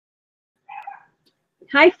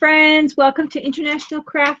Hi friends, welcome to International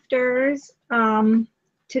Crafters.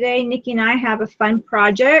 Today Nikki and I have a fun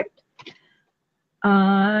project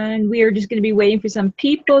and we are just going to be waiting for some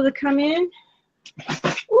people to come in.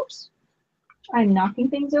 Oops, I'm knocking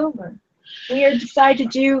things over. We are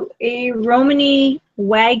decided to do a Romani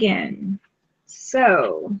wagon.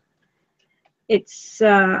 So it's,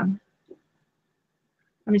 I'm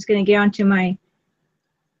just going to get onto my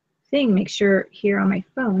thing, make sure here on my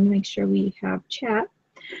phone, make sure we have chat.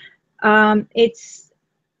 It's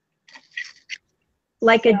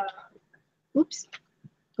like a, oops,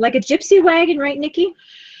 like a gypsy wagon, right, Nikki?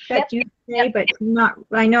 That you say, but not.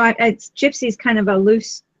 I know it's gypsy is kind of a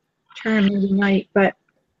loose term, maybe not, but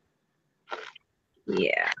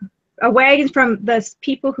yeah, a wagon from the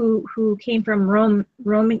people who came from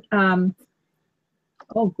Roman.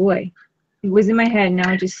 Oh boy, it was in my head.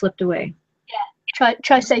 Now it just slipped away. Yeah,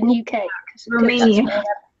 try saying UK. Romania.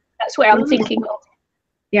 That's where I'm thinking of.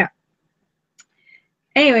 Yeah.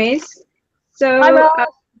 Anyways, so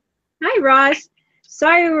hi Roz.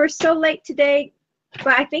 Sorry we were so late today,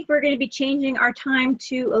 but I think we're going to be changing our time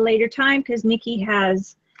to a later time because Nikki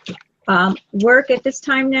has work at this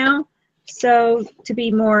time now. So to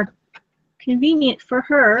be more convenient for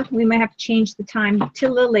her, we might have to change the time to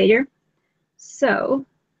a little later. So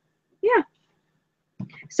yeah.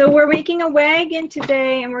 So we're making a wagon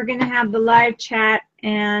today and we're going to have the live chat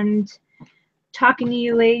and talking to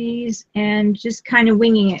you ladies and just kind of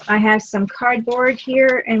winging it. I have some cardboard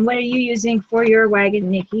here. And what are you using for your wagon,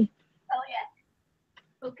 Nikki? Oh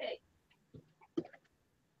yeah. Okay.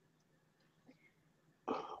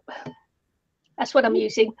 That's what I'm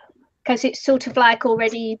using because it's sort of like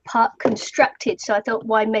already part constructed. So I thought,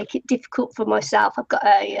 why make it difficult for myself? I've got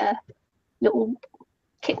a little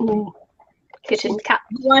kitten cat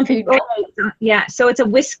food. Yeah, so it's a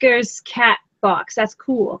Whiskers cat box. That's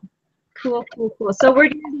cool. Cool. So we're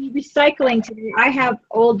going to be recycling today. I have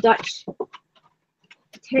old Dutch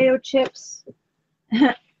potato chips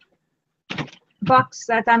box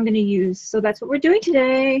that I'm going to use. So that's what we're doing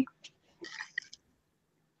today.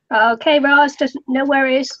 Okay, Roz, no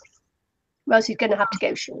worries. Roz is going to have to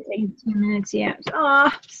go shortly. 2 minutes, yeah.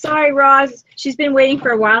 Oh, sorry, Roz. She's been waiting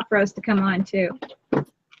for a while for us to come on, too.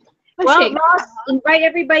 Well, Roz, invite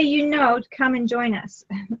everybody you know to come and join us.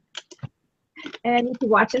 And you can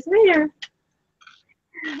watch us later.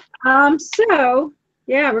 So,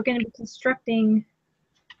 yeah, we're going to be constructing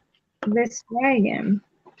this wagon.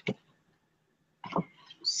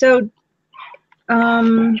 So,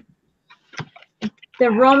 the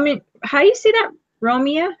Roman, how do you say that?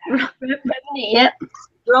 Romania? Romani, yep.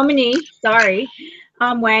 Romani, sorry.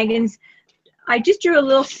 Wagons. I just drew a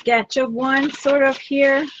little sketch of one sort of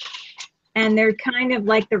here. And they're kind of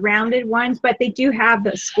like the rounded ones, but they do have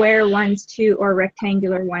the square ones too, or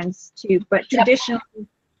rectangular ones too. But traditionally,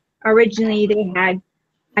 originally they had,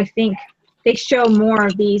 I think, they show more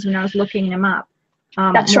of these when I was looking them up.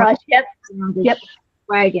 That's right. Yep.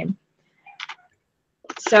 Wagon.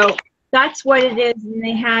 So that's what it is, and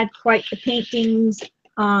they had quite the paintings,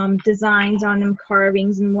 designs on them,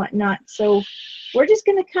 carvings and whatnot. So we're just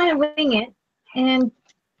going to kind of wing it and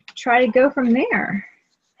try to go from there.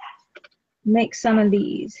 Make some of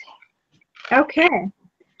these. Okay,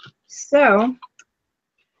 so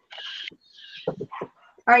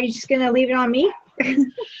are you just gonna leave it on me?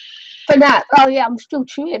 For that, oh yeah, I'm still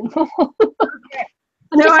chewing. Okay.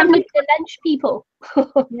 I'm just having to lunch, people.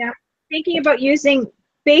 Yeah, thinking about using.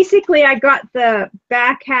 Basically, I got the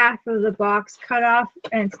back half of the box cut off,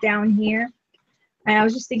 and it's down here. And I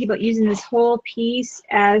was just thinking about using this whole piece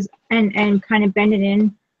as and kind of bend it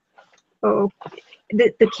in. Oh.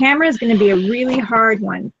 The camera is going to be a really hard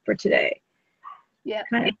one for today. Yeah.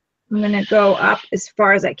 I'm going to go up as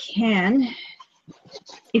far as I can.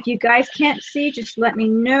 If you guys can't see, just let me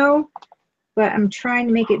know. But I'm trying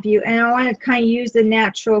to make it view. And I want to kind of use the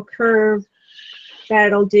natural curve that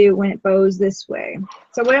it'll do when it bows this way.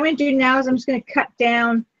 So what I'm going to do now is I'm just going to cut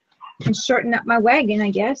down and shorten up my wagon,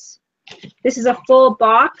 I guess. This is a full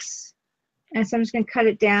box. And so I'm just going to cut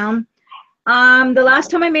it down. The last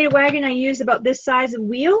time I made a wagon, I used about this size of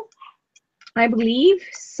wheel, I believe.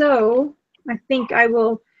 So I think I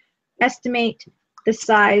will estimate the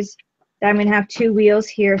size that I'm going to have 2 wheels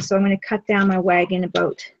here. So I'm going to cut down my wagon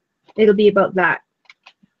about, it'll be about that.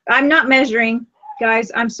 I'm not measuring,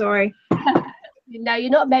 guys. I'm sorry. No, you're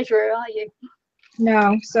not a measurer, are you?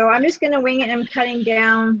 No. So I'm just going to wing it. I'm cutting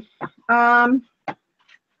down.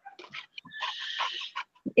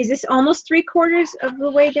 Is this almost 3/4 of the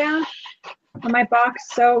way down on my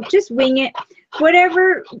box? So just wing it.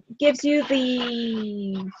 Whatever gives you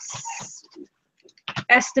the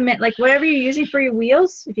estimate, like whatever you're using for your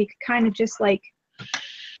wheels, if you could kind of just like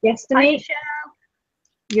Guesstimate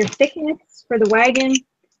your thickness for the wagon.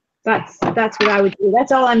 That's what I would do.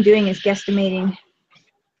 That's all I'm doing is guesstimating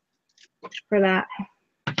for that.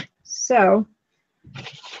 So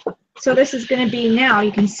this is going to be now,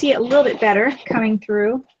 you can see it a little bit better coming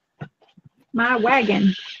through my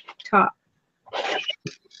wagon top.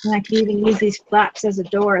 And I can even use these flaps as a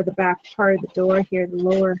door, the back part of the door here, the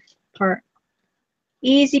lower part.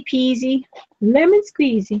 Easy peasy, lemon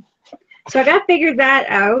squeezy. So I got to figure that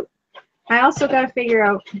out. I also got to figure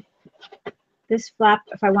out this flap,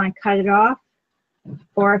 if I want to cut it off,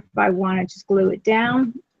 or if I want to just glue it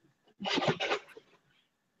down.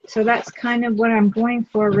 So that's kind of what I'm going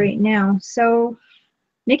for right now. So,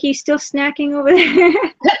 Nikki, still snacking over there?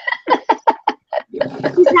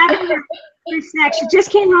 She's having her snack. She just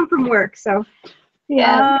came home from work, so.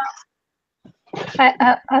 Yeah.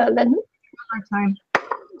 Time.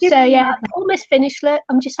 So yeah, I'm almost finished.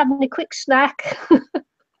 I'm just having a quick snack.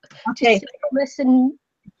 Okay. And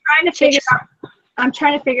I'm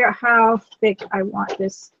trying to figure out how thick I want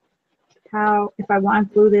this. If I want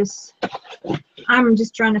to glue this. I'm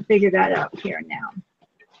just trying to figure that out here now.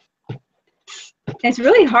 And it's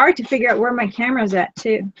really hard to figure out where my camera's at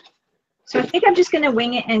too. So I think I'm just going to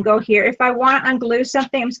wing it and go here. If I want to unglue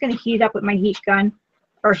something, I'm just going to heat it up with my heat gun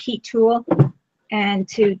or heat tool and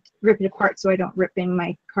to rip it apart so I don't rip in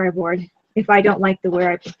my cardboard if I don't like the way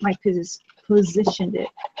I positioned it.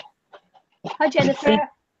 Hi, Jennifer.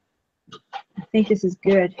 I think this is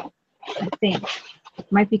good. I think.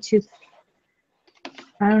 Might be too,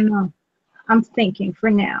 I don't know. I'm thinking for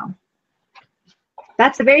now.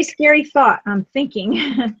 That's a very scary thought. I'm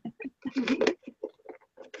thinking.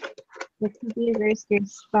 That could be a very scary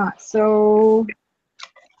thought. So,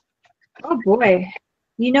 oh boy.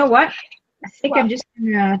 You know what? I think I'm just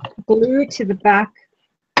going to glue to the back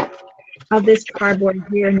of this cardboard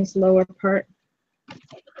here in this lower part. I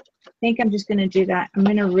think I'm just going to do that. I'm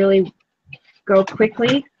going to really go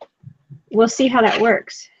quickly. We'll see how that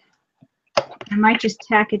works. I might just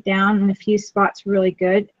tack it down in a few spots really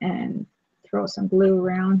good and throw some glue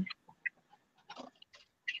around.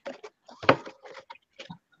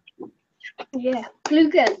 Yeah, glue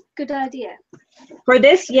gun, good idea. For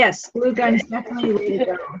this, yes, glue gun is definitely the way to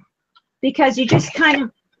go. Because you just kind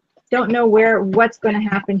of don't know what's going to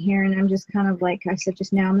happen here, and I'm just kind of like I said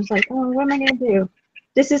just now, I'm just like, oh, what am I going to do?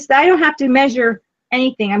 I don't have to measure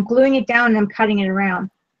anything. I'm gluing it down and I'm cutting it around.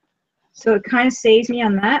 So it kind of saves me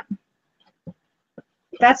on that.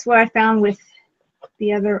 That's what I found with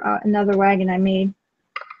the other another wagon I made.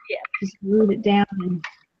 Yeah. Just glued it down. And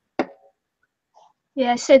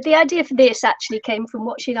yeah, so the idea for this actually came from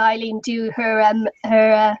watching Eileen do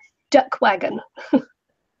her duck wagon.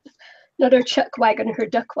 Not her chuck wagon, her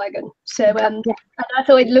duck wagon. So and I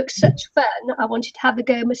thought it looked such fun. I wanted to have a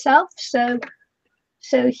go myself. So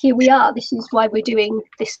here we are. This is why we're doing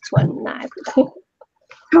this one now.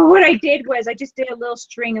 So what I did was I just did a little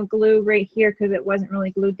string of glue right here because it wasn't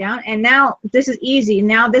really glued down. And now this is easy.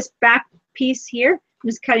 Now this back piece here, I'm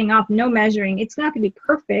just cutting off, no measuring. It's not going to be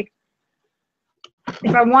perfect.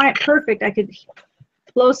 If I want it perfect, I could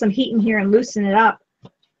blow some heat in here and loosen it up.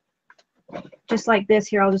 Just like this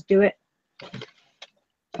here, I'll just do it.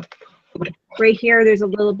 Right here, there's a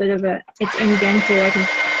little bit of it's indented. I can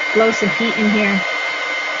blow some heat in here.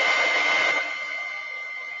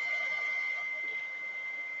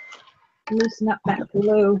 Loosen up that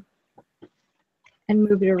glue and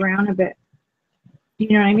move it around a bit. You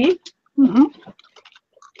know what I mean? Mm-hmm.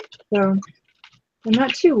 So I'm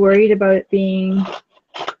not too worried about it being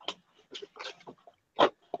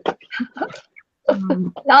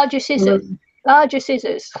larger scissors. Larger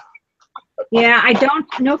scissors. Yeah, I don't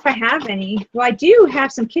know if I have any. Well, I do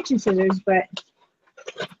have some kitchen scissors, but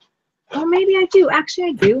oh, maybe I do. Actually,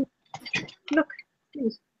 I do. Look.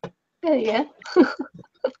 There you go.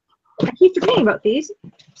 I keep forgetting about these.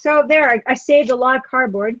 So there, I saved a lot of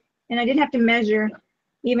cardboard, and I didn't have to measure,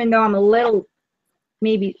 even though I'm a little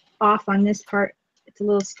maybe off on this part. It's a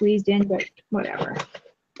little squeezed in, but whatever.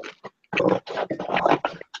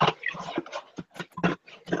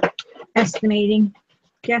 Estimating,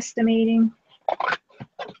 guesstimating.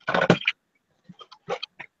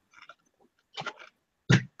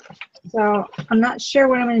 So I'm not sure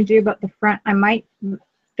what I'm going to do about the front. I might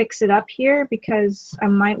fix it up here because I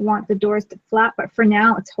might want the doors to flap, but for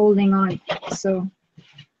now it's holding on. So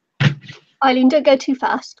Eileen, don't go too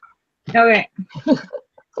fast. okay.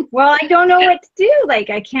 Well, I don't know what to do. Like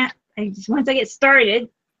I can't. Once I get started.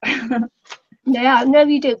 Yeah, I know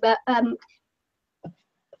you do, but don't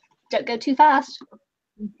go too fast.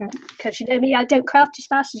 Okay. Because you know me, I don't craft as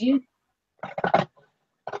fast as you.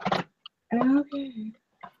 Okay.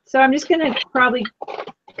 So I'm just gonna probably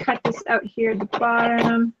cut this out here at the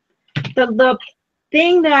bottom. The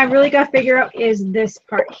thing that I really got to figure out is this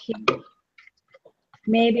part here.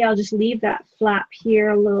 Maybe I'll just leave that flap here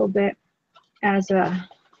a little bit as a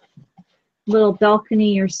little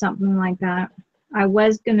balcony or something like that. I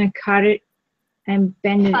was gonna cut it and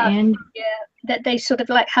bend it in. Yeah, that they sort of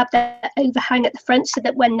like have that overhang at the front so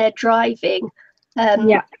that when they're driving,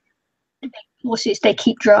 Yeah. horses, they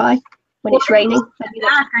keep dry when it's raining.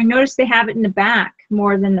 I noticed they have it in the back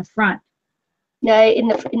more than the front. No, in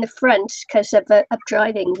the front because of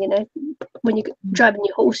driving. You know, when you're driving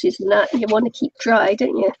your horses and that, you want to keep dry,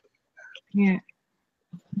 don't you? Yeah.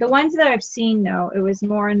 The ones that I've seen though, it was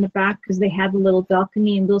more in the back because they had the little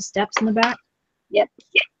balcony and little steps in the back. Yep.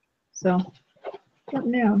 So, I don't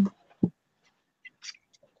know.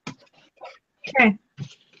 Okay.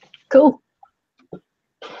 Cool.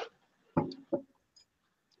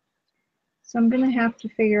 So I'm gonna have to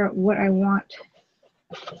figure out what I want,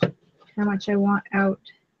 how much I want out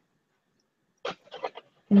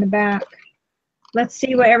in the back. Let's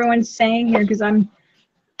see what everyone's saying here because I'm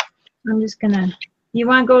just gonna. You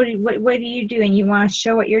want to go to what are you doing? You want to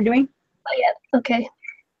show what you're doing? Oh yeah. Okay.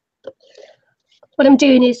 What I'm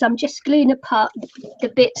doing is I'm just gluing apart the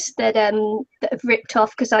bits that have ripped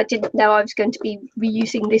off because I didn't know I was going to be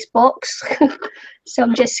reusing this box. So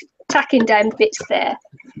I'm just tacking down bits there.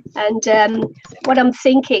 And what I'm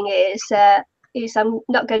thinking is I'm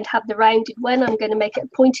not going to have the rounded one. I'm going to make it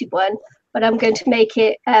a pointed one, but I'm going to make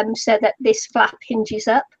it so that this flap hinges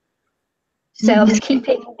up. So I'm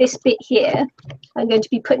keeping this bit here. I'm going to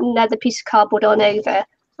be putting another piece of cardboard on over,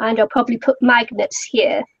 and I'll probably put magnets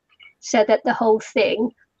here so that the whole thing,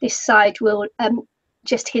 this side will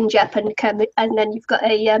just hinge up and come, and then you've got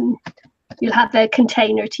you'll have a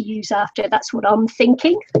container to use after. That's what I'm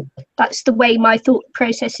thinking. That's the way my thought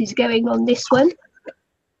process is going on this one.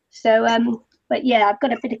 So, but yeah, I've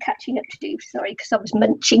got a bit of catching up to do. Sorry, because I was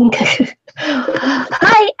munching.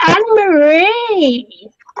 Hi, Anne-Marie.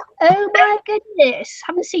 Oh my goodness,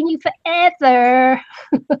 haven't seen you forever.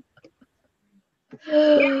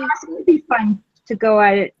 Yeah, it's gonna be fun to go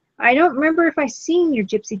at it. I don't remember if I seen your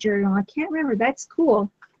Gypsy journal. I can't remember. That's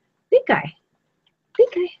cool. Think I.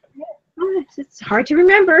 Oh, it's hard to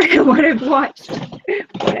remember what I've watched,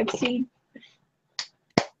 what I've seen.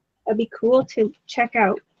 That'd be cool to check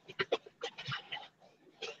out.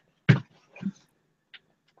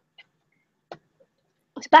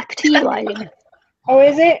 It's back to you, Eileen. Oh,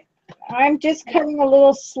 is it? I'm just cutting a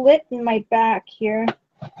little slit in my back here.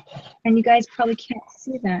 And you guys probably can't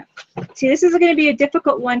see that. See, this is going to be a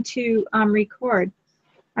difficult one to record.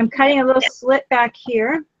 I'm cutting a little slit back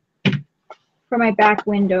here for my back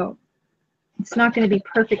window. It's not going to be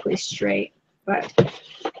perfectly straight, but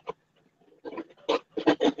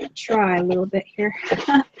try a little bit here.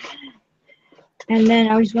 And then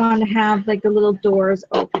I just wanted to have like the little doors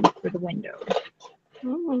open for the window.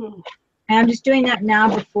 And I'm just doing that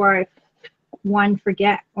now before I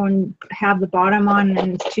forget and have the bottom on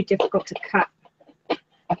and it's too difficult to cut.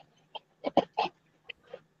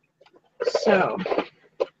 So,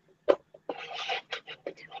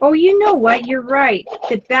 oh, you know what? You're right.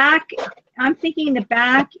 The back, I'm thinking the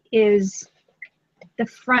back is the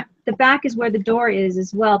front. The back is where the door is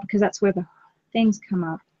as well because that's where the things come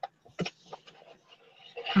up.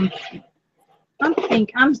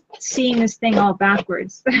 I'm seeing this thing all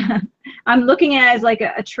backwards. I'm looking at it as like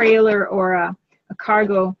a trailer or a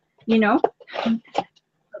cargo, you know?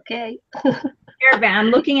 Okay. Caravan. I'm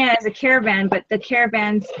looking at it as a caravan, but the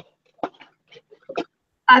caravan's...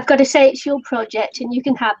 I've got to say it's your project and you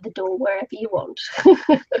can have the door wherever you want.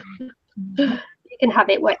 You can have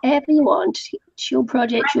it wherever you want. It's your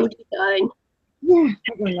project, your design. Yeah,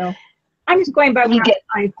 I don't know. I'm just going by what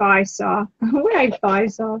I saw. What I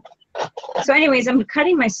saw. So anyways, I'm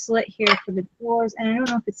cutting my slit here for the doors, and I don't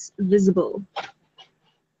know if it's visible.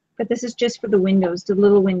 But this is just for the windows, the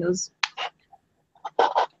little windows.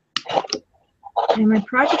 And my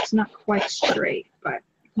project's not quite straight, but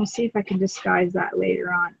we'll see if I can disguise that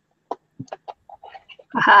later on.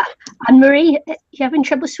 Aha. Anne-Marie, you having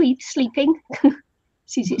trouble sleeping?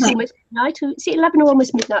 See, it's almost midnight. Is it 11 or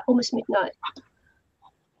almost midnight? Almost midnight.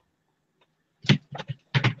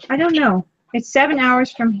 I don't know. It's 7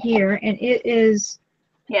 hours from here, and it is...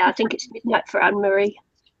 Yeah, I think it's midnight for Anne-Marie.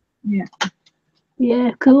 Yeah.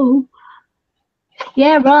 Yeah, cool.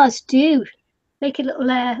 Yeah, Roz, do make a little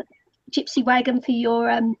gypsy wagon for your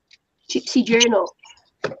gypsy journal.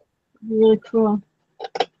 Really cool.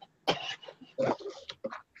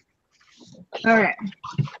 All right.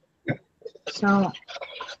 So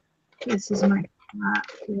this is my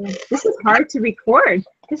this is hard to record.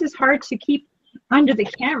 This is hard to keep under the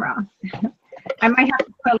camera. I might have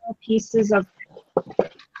to put little pieces of,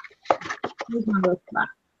 here's my little flap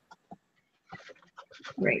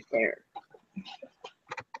right there.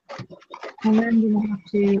 And then I'm gonna have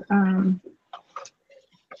to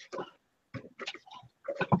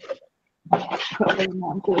put a little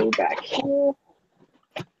more glue back here.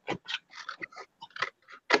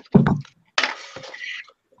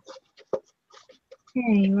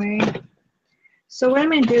 Anyway, so what I'm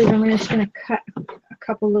going to do is I'm just going to cut a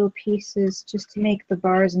couple little pieces just to make the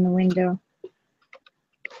bars in the window.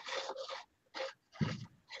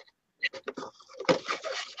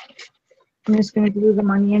 I'm just going to glue them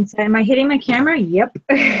on the inside. Am I hitting my camera? Yep.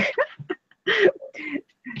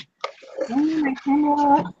 My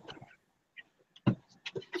camera.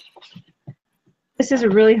 This is a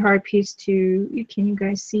really hard piece to, can you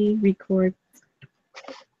guys see, record?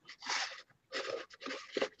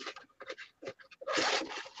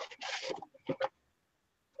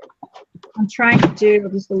 I'm trying to do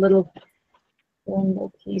just a little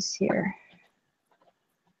piece here,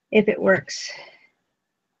 if it works.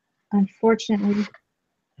 Unfortunately,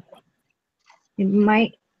 it'll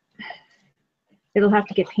have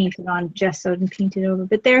to get painted on, gessoed and painted over.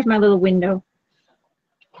 But there's my little window.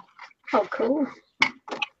 Oh, cool. So,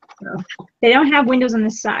 they don't have windows on the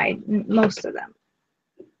side, most of them.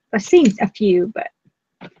 I've seen a few, but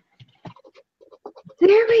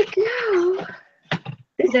there we go.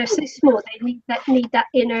 They're so small. They need that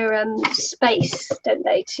inner space, don't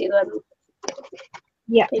they?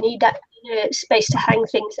 Yeah. They need that inner space to hang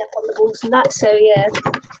things up on the walls and that. So yeah.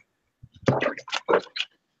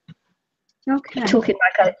 Okay. I'm talking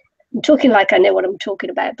like I know what I'm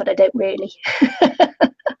talking about, but I don't really.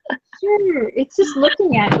 Sure. It's just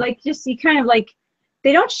looking at you kind of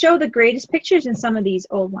they don't show the greatest pictures in some of these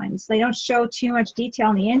old ones. They don't show too much detail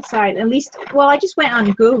on the inside. At least, well, I just went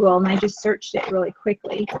on Google and I just searched it really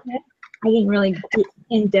quickly. I didn't really do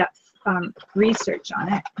in-depth research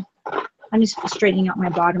on it. I'm just straightening out my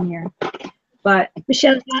bottom here. But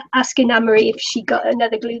Michelle's asking Anne-Marie if she got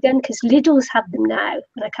another glue gun, because Lidl's have them now,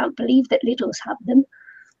 and I can't believe that Lidl's have them.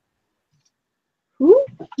 Who?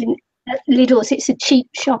 Lidl's. It's a cheap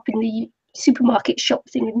shop in the supermarket shop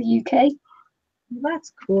thing in the UK. Well,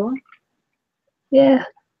 that's cool. Yeah,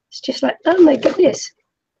 it's just like, oh my goodness.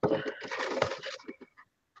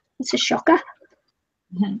 It's a shocker.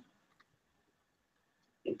 I'm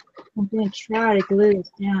going to try to glue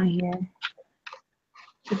this down here.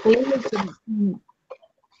 The glue is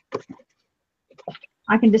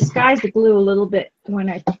I can disguise the glue a little bit when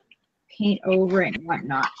I paint over it and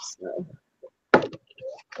whatnot. So.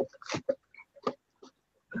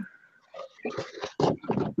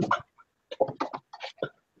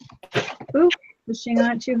 Ooh, pushing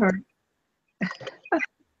on it too hard.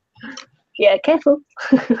 Yeah, careful.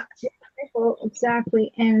 Careful,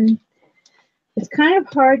 exactly. And it's kind of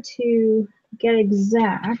hard to get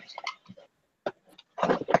exact.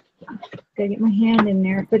 Gotta get my hand in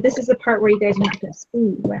there. But this is the part where you guys are not going to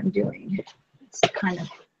see what I'm doing. It's kind of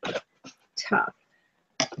tough.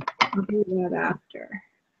 I'll do that after.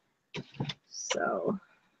 So.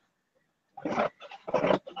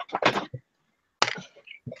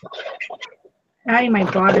 Adding my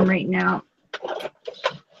bottom right now.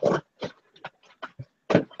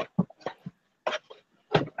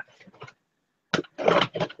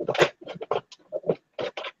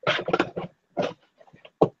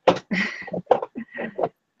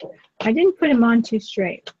 I didn't put him on too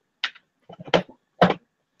straight.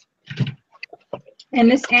 And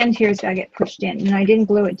this end here has got to get pushed in. And I didn't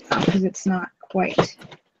glue it down because it's not quite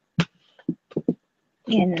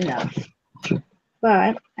in enough.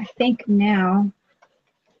 But I think now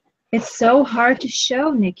it's so hard to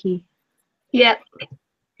show, Nikki. Yeah.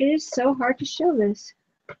 It is so hard to show this.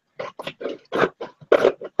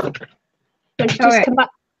 Don't you just come back?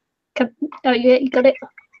 Oh, yeah, you got it?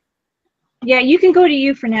 Yeah, you can go to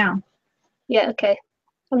you for now. Yeah, okay.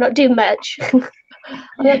 I'm not doing much. I'm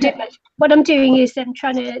not doing much. What I'm doing is I'm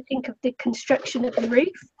trying to think of the construction of the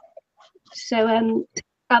roof. So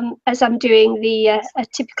as I'm doing the a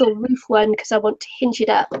typical roof one, because I want to hinge it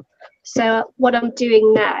up. So what I'm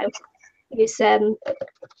doing now is I'm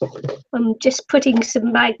just putting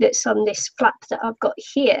some magnets on this flap that I've got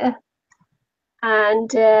here, and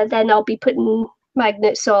then I'll be putting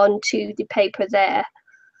magnets on to the paper there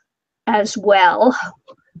as well,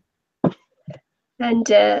 and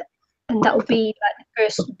that will be like the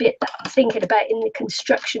first bit that I'm thinking about in the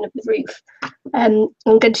construction of the roof. I'm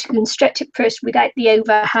going to construct it first without the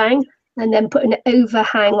overhang, and then put an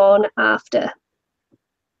overhang on after.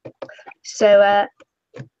 So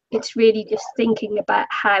it's really just thinking about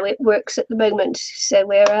how it works at the moment. So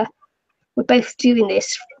we're we're both doing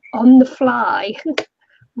this on the fly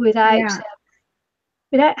without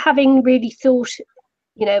without having really thought,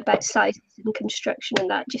 you know, about sizes and construction and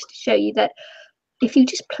that, just to show you that if you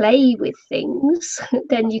just play with things,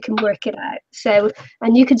 then you can work it out. So,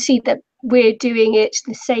 and you can see that we're doing it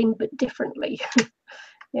the same but differently,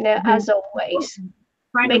 you know, as always.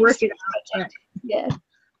 Trying to work it out. Yeah.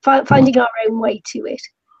 Finding our own way to it.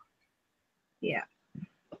 Yeah.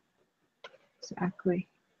 Exactly.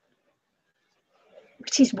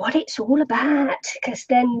 Which is what it's all about, because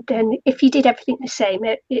then if you did everything the same,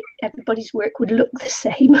 everybody's work would look the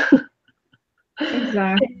same.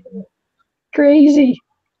 Exactly. Crazy.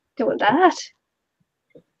 Don't want that.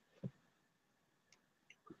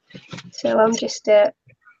 So I'm just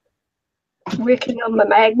working on my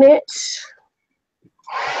magnets.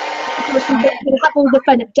 Of course, we can have all the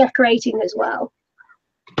fun of decorating as well.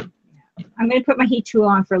 I'm going to put my heat tool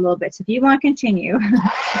on for a little bit, so if you want to continue.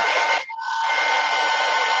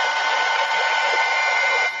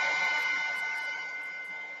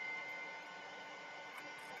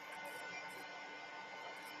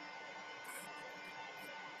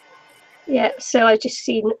 Yeah, so I just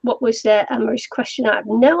seen what was Anne-Marie's question. I have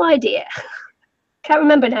no idea. Can't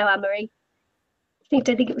remember now, Anne-Marie. I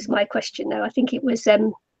don't think it was my question though. I think it was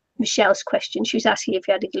Michelle's question. She was asking if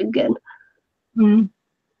you had a glue gun. Mm.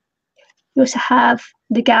 You also have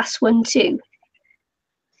the gas one too.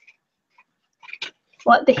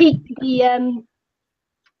 What, the heat, when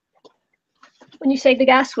you say the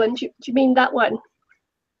gas one, do you mean that one?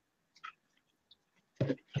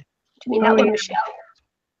 Do you mean that one, yeah. Michelle?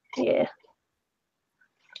 Yeah.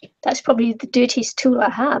 That's probably the dirtiest tool I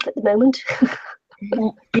have at the moment.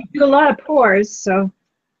 You do a lot of pours, so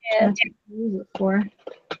Yeah. that's what you use it for.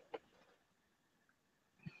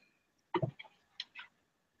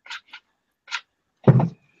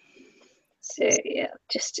 So yeah,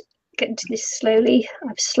 just getting to this slowly. I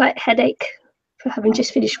have a slight headache for having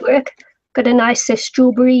just finished work. Got a nice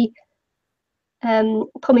strawberry,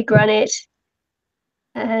 pomegranate,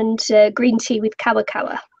 and green tea with kawa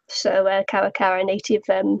kawa. So kawa kawa, native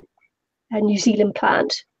a New Zealand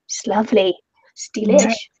plant. It's lovely. It's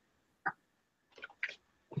delish.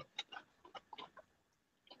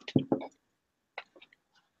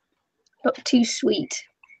 Not too sweet.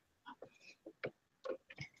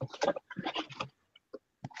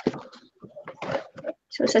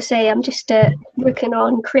 So as I say, I'm just working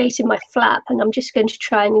on creating my flap, and I'm just going to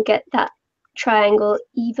try and get that triangle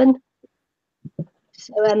even.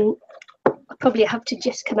 So I'll probably have to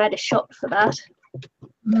just come out of shot for that.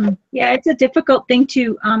 Yeah, it's a difficult thing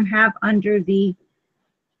to have under the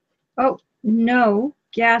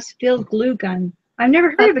gas-filled glue gun. I've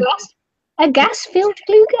never heard of a gas-filled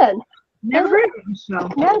glue gun. Never heard of it,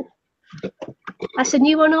 Michelle. No, that's a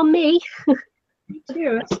new one on me. Me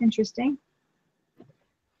too. That's interesting.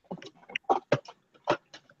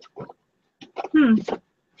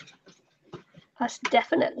 That's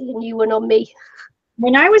definitely a new one on me.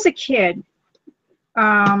 When I was a kid,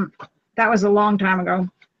 that was a long time ago.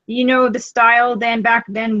 You know the style then,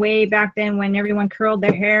 way back then, when everyone curled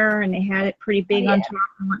their hair and they had it pretty big on top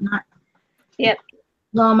and whatnot. Yep.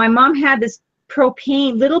 Well, my mom had this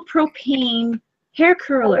little propane hair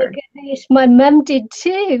curler. Oh my goodness, my mum did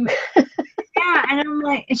too. Yeah, and I'm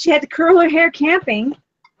like, and she had to curl her hair camping.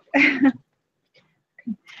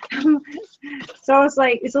 So it's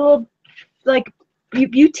like, it's a little like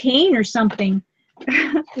butane or something.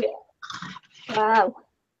 Yeah. Wow.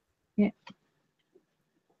 Yeah.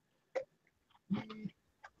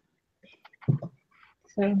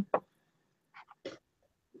 So.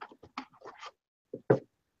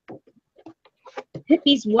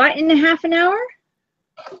 Pippi's what in a half an hour?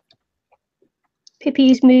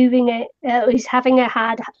 Pippi's moving it. He's having a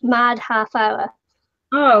mad half hour.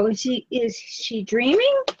 Oh, is she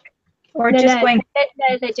dreaming? Or No, just going?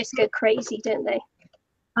 No, they just go crazy, don't they?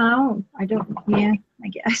 Oh, I don't. Yeah, I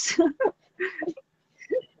guess.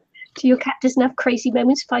 So your cat doesn't have crazy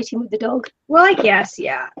moments fighting with the dog? Well, I guess,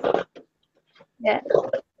 yeah. Yeah.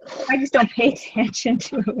 I just don't pay attention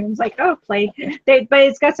to it. It's like, oh, play. But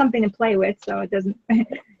it's got something to play with, so it doesn't.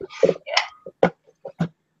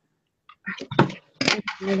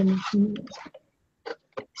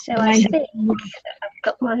 So I think I've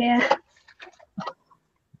got my.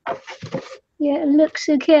 Yeah, it looks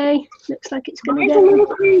okay. Looks like it's going to go. Mine's a little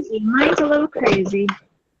crazy. Mine's a little crazy.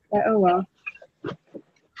 But oh well.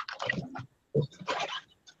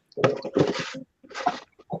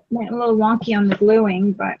 Went a little wonky on the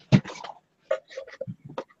gluing, but.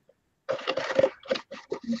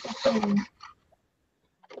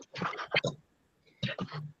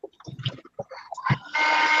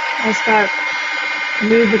 I just got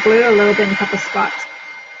move the glue a little bit in a couple spots.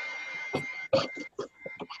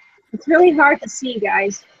 It's really hard to see,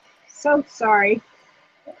 guys. So sorry.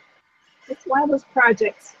 It's one of those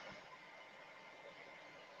projects.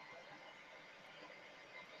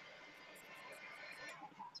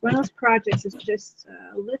 It's one of those projects that's just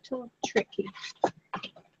a little tricky.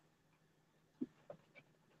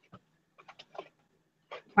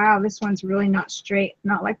 Wow, this one's really not straight,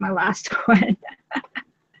 not like my last one.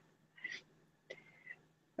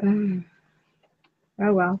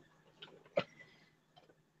 Oh well.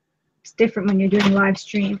 It's different when you're doing live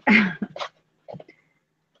stream.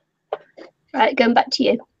 Right, going back to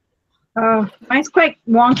you. Oh, mine's quite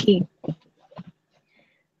wonky.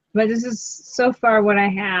 But this is so far what I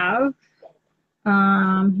have.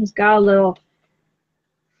 He's got a little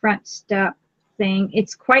front step thing.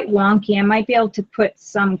 It's quite wonky. I might be able to put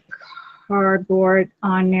some cardboard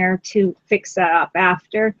on there to fix that up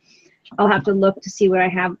after. I'll have to look to see what I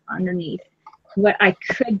have underneath. What I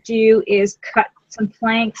could do is cut some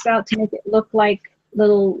planks out to make it look like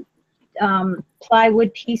little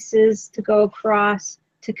plywood pieces to go across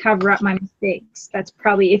to cover up my mistakes. That's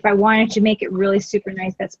probably, if I wanted to make it really super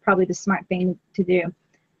nice, that's probably the smart thing to do.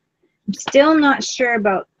 I'm still not sure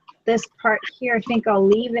about this part here. I think I'll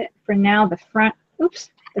leave it for now, the front,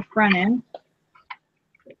 oops, the front end.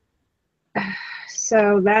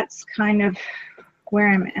 So that's kind of where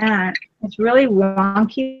I'm at. It's really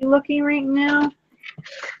wonky looking right now.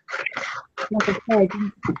 Like I said,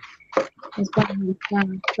 it's going to be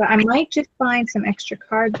fun. But I might just find some extra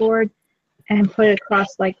cardboard and put it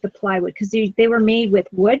across like the plywood, because they were made with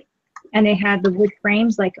wood and they had the wood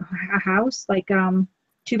frames like a house, like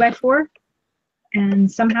 2x4,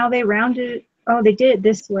 and somehow they rounded it. Oh, they did it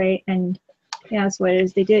this way, and yeah, that's what it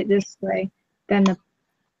is. They did it this way, then the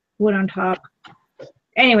wood on top.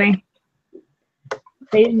 Anyway,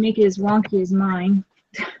 they didn't make it as wonky as mine,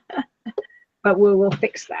 but we'll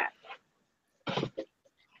fix that.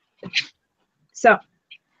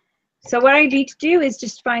 So what I need to do is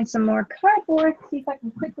just find some more cardboard, see if I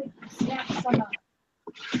can quickly snap some up.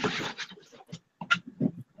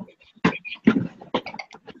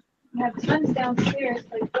 I have tons downstairs,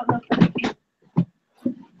 but I don't know if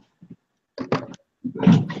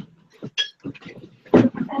I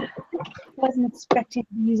wasn't expecting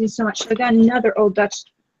to be using so much. So I got another Old Dutch.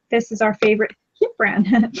 This is our favorite Kip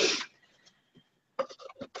brand.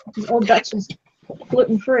 Old Dutch is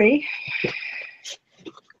gluten-free.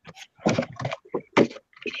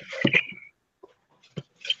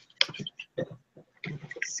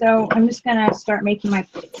 So I'm just gonna start making my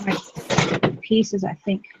pieces, I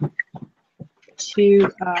think, to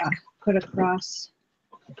put across.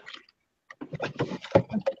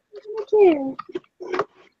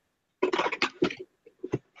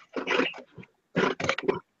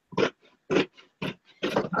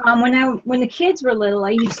 When the kids were little,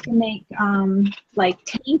 I used to make like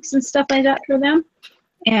tanks and stuff like that for them,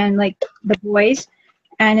 and like the boys.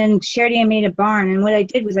 And then Sherry, I made a barn, and what I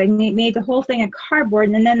did was I made the whole thing of cardboard,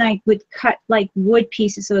 and then I would cut like wood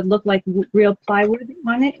pieces so it looked like real plywood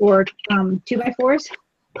on it, or 2x4s.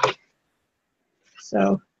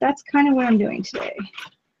 So that's kind of what I'm doing today.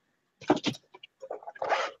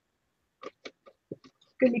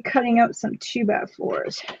 Gonna be cutting out some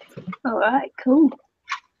 2x4s. All right, cool.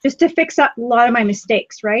 Just to fix up a lot of my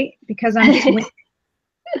mistakes, right? Because I'm just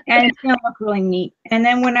and it's gonna look really neat. And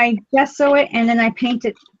then when I gesso it and then I paint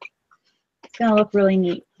it, it's gonna look really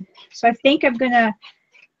neat. So I think I'm gonna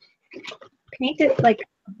paint it like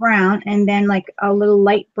brown and then like a little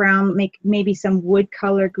light brown, make maybe some wood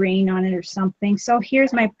color green on it or something. So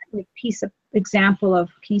here's my piece of example of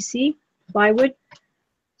PC plywood.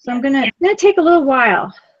 So it's gonna take a little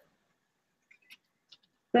while,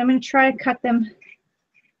 but I'm gonna try to cut them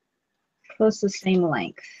close to the same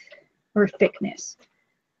length or thickness.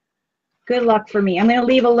 Good luck for me. I'm going to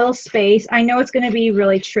leave a little space. I know it's going to be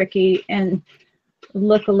really tricky and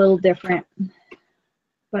look a little different,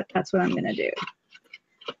 but that's what I'm going to do.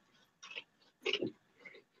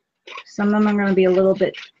 Some of them are going to be a little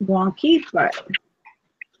bit wonky, but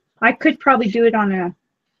I could probably do it on a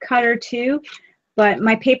cutter too, but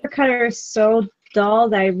my paper cutter is so dull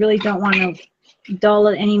that I really don't want to dull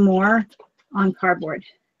it anymore on cardboard.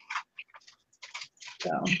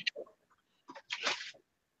 So,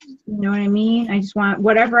 you know what I mean? I just want,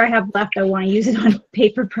 whatever I have left, I want to use it on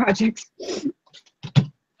paper projects.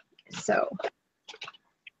 So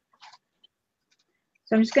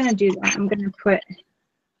I'm just going to do that. I'm going to put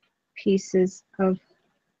pieces of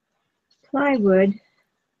plywood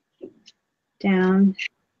down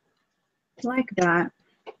like that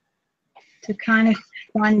to kind of,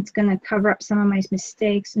 one, it's going to cover up some of my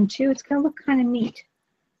mistakes, and two, it's going to look kind of neat.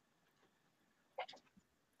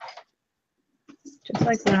 just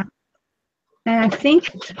like that. And I think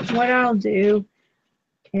what I'll do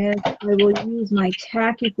is I will use my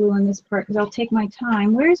tacky glue on this part because I'll take my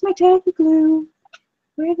time. Where's my tacky glue?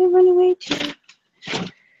 Where did it run away to?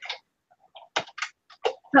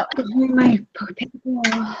 Oh, here's my paper glue.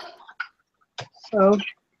 So,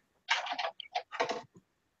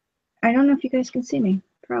 I don't know if you guys can see me.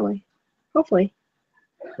 Probably. Hopefully.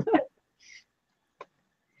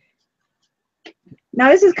 Now,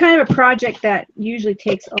 this is kind of a project that usually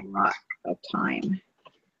takes a lot of time.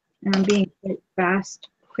 And I'm being quite fast,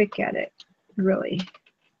 quick at it, really.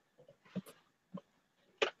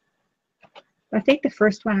 I think the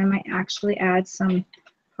first one I might actually add some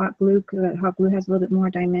hot glue because that hot glue has a little bit more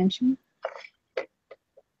dimension. Let's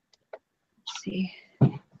see.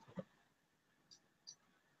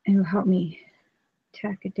 It'll help me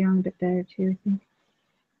tack it down a bit better too, I think.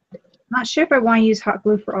 Not sure if I want to use hot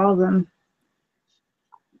glue for all of them.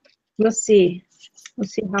 We'll see. We'll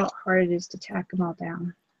see how hard it is to tack them all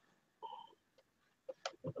down.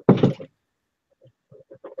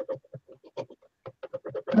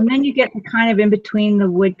 And then you get the kind of in between the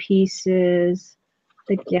wood pieces,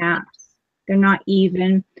 the gaps. They're not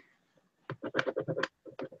even.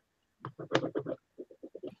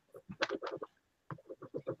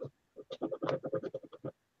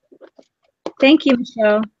 Thank you,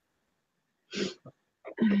 Michelle. It's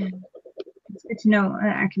good to know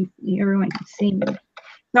everyone can see me.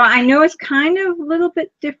 So I know it's kind of a little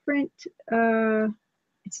bit different.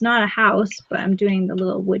 It's not a house, but I'm doing the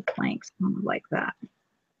little wood planks kind of like that.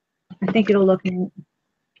 I think it'll look neat.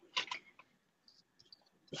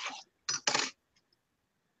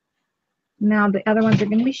 Now the other ones are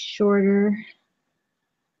going to be shorter.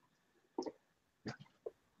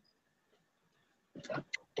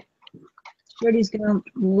 Shorty's going to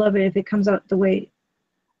love it if it comes out the way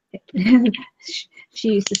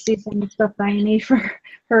she used to see some of the stuff that I made for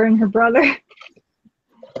her and her brother.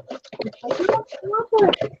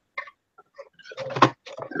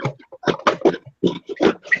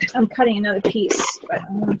 I'm cutting another piece, but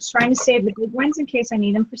I'm trying to save the big ones in case I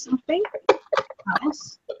need them for something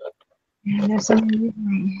else. And there's some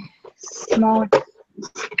smaller.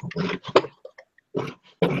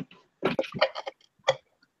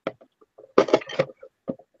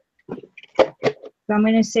 So I'm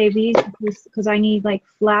going to save these because I need like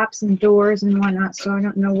flaps and doors and whatnot, so I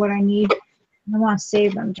don't know what I need. I want to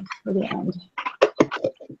save them just for the end.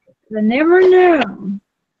 I never know.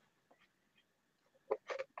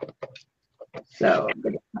 So I'm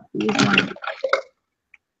going to cut these ones.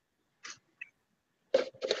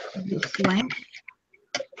 This length.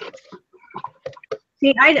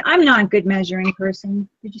 See, I'm not a good measuring person.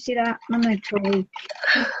 Did you see that? I'm like totally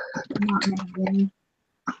not measuring.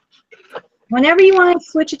 Whenever you want to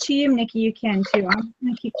switch it to you, Nikki, you can too. I'm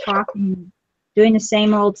going to keep talking, doing the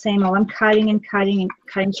same old, same old. I'm cutting and cutting and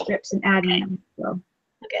cutting strips and adding them. So.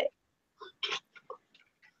 Okay.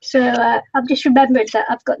 So I've just remembered that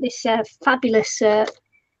I've got this fabulous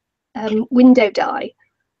window die.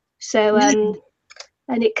 So and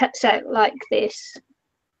it cuts out like this.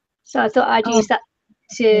 So I thought I'd use that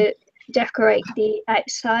to decorate the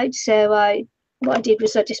outside. So what I did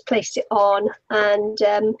was I just placed it on and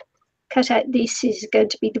cut out. This is going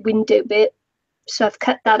to be the window bit, so I've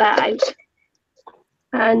cut that out,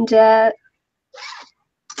 and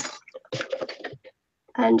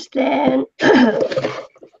then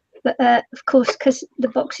but of course, because the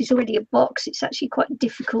box is already a box, it's actually quite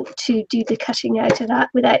difficult to do the cutting out of that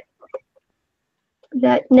without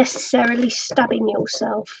necessarily stabbing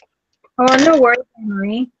yourself. Oh, no worries,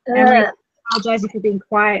 Marie. Emery, apologizing for being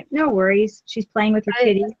quiet. No worries. She's playing with her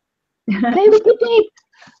kitty. Play with your kitty.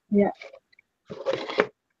 Yeah.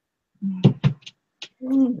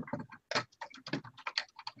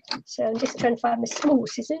 So I'm just trying to find my small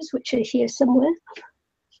scissors, which are here somewhere.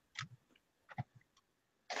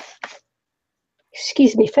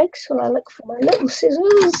 Excuse me, folks, while I look for my little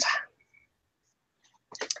scissors.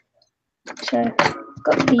 So I've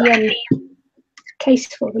got the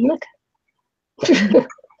case for them. Look.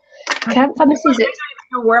 Can't find my scissors. I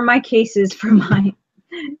don't know where my case is for mine.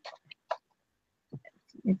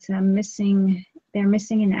 It's missing. They're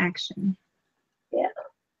missing in action. Yeah.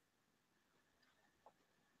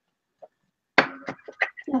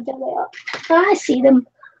 Oh, there they are. Oh, I see them.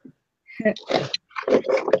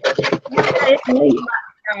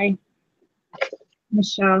 Sorry,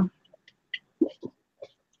 Michelle.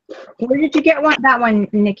 Where did you get that one,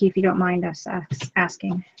 Nikki? If you don't mind us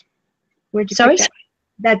asking. Where'd you Sorry? pick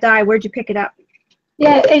that die? Where'd you pick it up?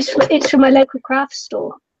 Yeah, it's from my local craft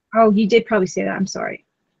store. Oh, you did probably say that. I'm sorry.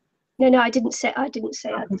 No, I didn't say. I'd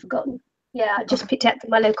forgotten. Yeah, I just picked it up from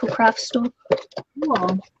my local craft store.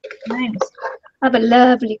 Cool. Nice. I have a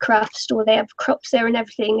lovely craft store. They have crops there and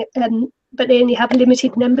everything, but they only have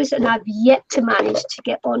limited numbers, and I've yet to manage to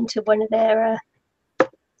get onto one of their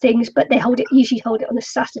things. But they usually hold it on a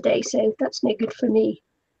Saturday, so that's no good for me.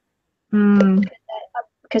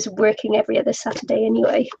 Because I'm working every other Saturday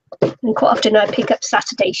anyway, and quite often I pick up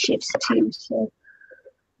Saturday shifts too. So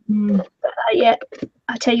yeah,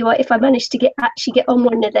 I tell you what, if I managed to actually get on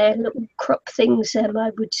one of their little crop things, I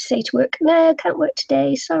would say to work, no, I can't work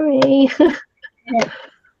today, sorry. Yeah.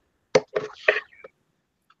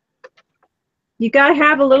 You gotta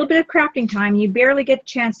have a little bit of crafting time. You barely get a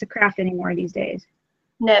chance to craft anymore these days.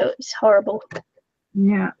 No, it's horrible.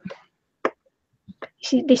 Yeah.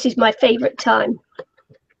 See, this is my favorite time.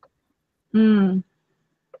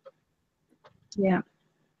 Yeah.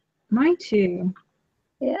 Mine too.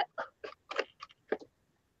 Yeah.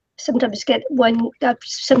 Sometimes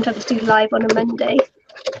sometimes do live on a Monday.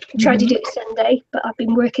 I try to do it Sunday, but I've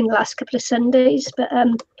been working the last couple of Sundays. But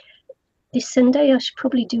this Sunday I should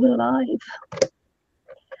probably do a live.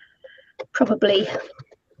 Probably.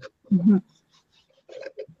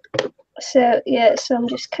 So yeah, so I'm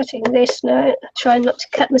just cutting this now. Trying not to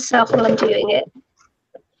cut myself while I'm doing it.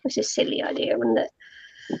 It's a silly idea, isn't it?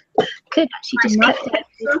 Could actually just cut that.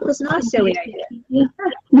 It's not a silly idea.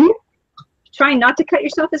 Trying not to cut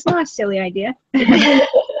yourself is not a silly idea.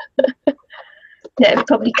 No,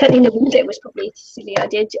 probably cutting the window was probably a silly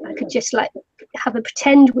idea. I could just like have a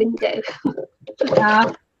pretend window.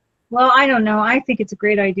 Well, I don't know. I think it's a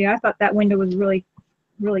great idea. I thought that window was really,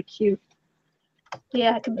 really cute.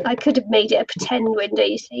 Yeah, I could have made it a pretend window.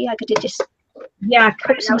 You see, I could have just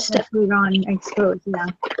cut some stuff on, I suppose. Yeah.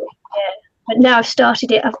 But now I've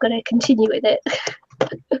started it, I've got to continue with it.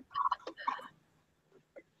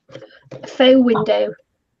 A faux window.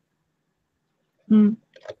 Why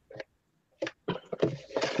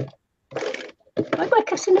am I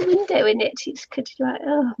cutting a window in it? It's like,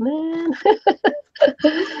 oh man.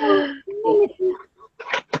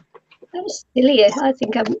 That was silly. I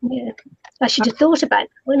think I should have thought about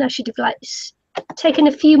it when I should have like taken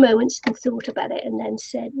a few moments and thought about it and then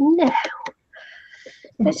said, no,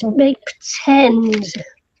 let's make pretend.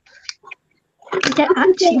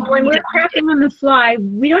 When we're crafting on the fly,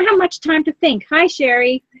 we don't have much time to think. Hi,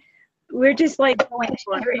 Sherry. We're just like going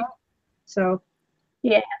for it. So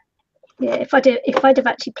yeah. If I'd have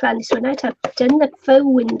actually planned this one out, I'd have done the faux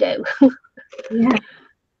window. Yeah.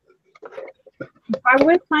 If I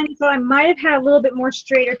would have planned it, I might have had a little bit more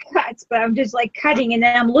straighter cuts, but I'm just like cutting and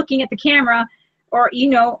then I'm looking at the camera or,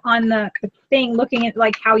 on the thing, looking at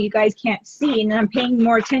like how you guys can't see, and then I'm paying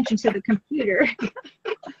more attention to the computer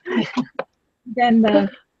than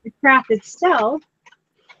the craft itself.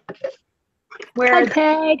 Whereas,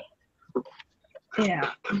 Peg.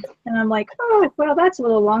 Yeah. And I'm like, oh, well, that's a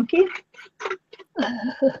little wonky.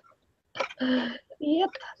 Yep.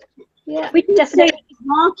 Yeah, we did definitely say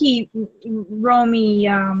wonky, Romy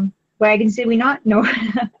wagons, did we not? No.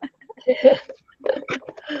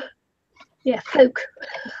 Yeah, folk.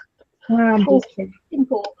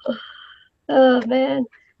 Simple. Oh man.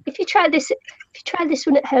 If you try this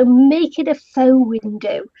one at home, make it a faux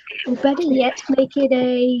window. Or better yet, make it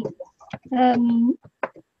a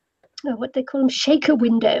what they call them, shaker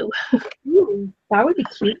window. Ooh, that would be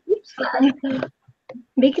cute.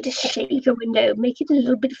 Make it a shaker window. Make it a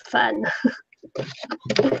little bit fun.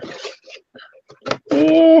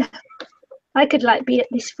 Yeah, I could like be at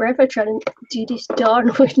this forever trying to do this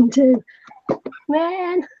darn window,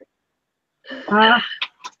 man.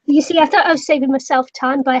 You see, I thought I was saving myself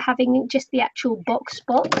time by having just the actual box,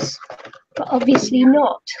 but obviously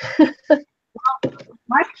not.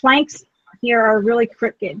 My planks here are really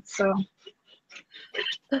crooked, so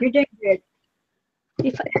you're doing good.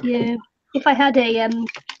 If I had a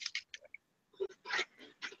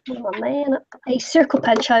circle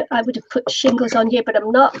punch, I would have put shingles on here, but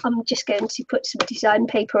I'm not. I'm just going to put some design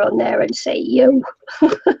paper on there and say, yo.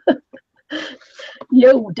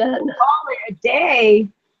 Yo, done. Call it a day.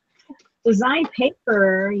 Design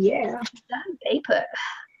paper, yeah. Design paper.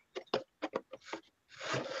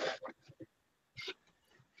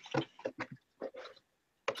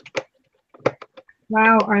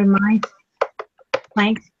 Wow, are my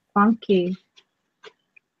planks funky?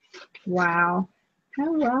 Wow.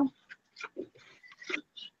 Oh well.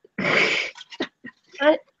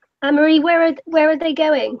 Anne-Marie, where are they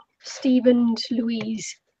going? Steve and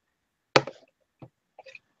Louise.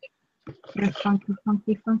 Yeah,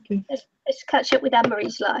 funky. Let's catch up with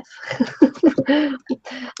Anne-Marie's life.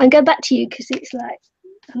 And go back to you because it's like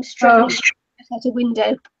I'm struggling out a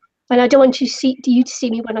window, and I don't want you to see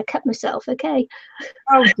me when I cut myself. Okay.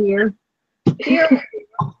 Oh dear. Here.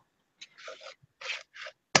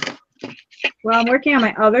 Well, I'm working on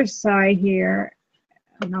my other side here,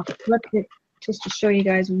 and I'll flip it just to show you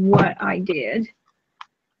guys what I did.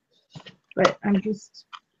 But I'm just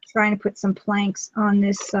trying to put some planks on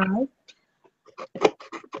this side.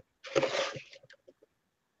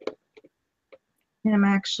 And I'm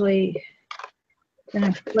actually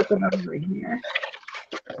going to flip it over here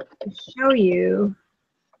to show you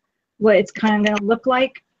what it's kind of going to look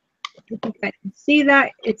like. If you guys can see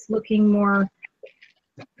that, it's looking more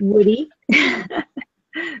woody.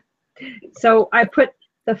 So I put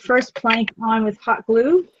the first plank on with hot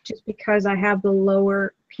glue just because I have the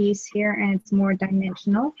lower piece here and it's more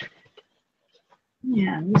dimensional.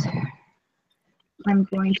 And I'm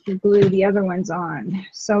going to glue the other ones on.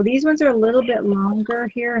 So these ones are a little bit longer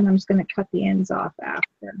here, and I'm just going to cut the ends off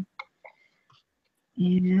after.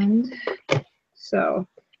 And so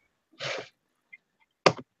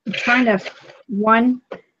I'm trying to,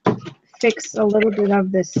 fix a little bit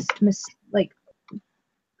of this like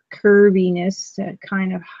curviness to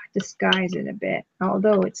kind of disguise it a bit,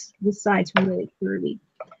 although this side's really curvy.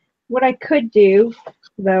 What I could do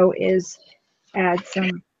though is add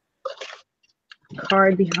some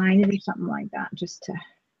card behind it or something like that, just to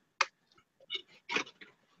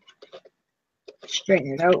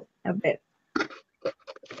straighten it out a bit.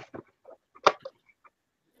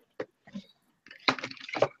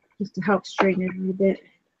 Just to help straighten it a bit.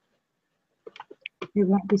 It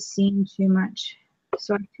won't be seen too much.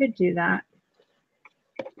 So I could do that.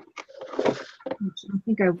 Which I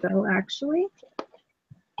think I will actually.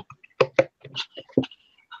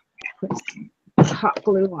 Put some hot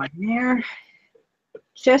glue on there.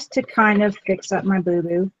 Just to kind of fix up my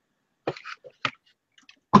boo-boo.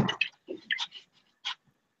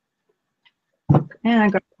 And I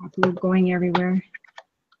got hot glue going everywhere.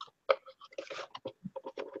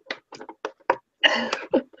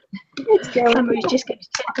 Somebody's just going to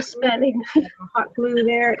check the spelling. Hot glue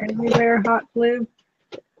there, everywhere, hot glue.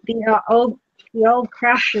 The old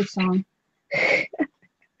crafter song.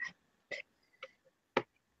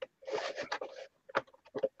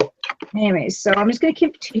 Anyways, so I'm just going to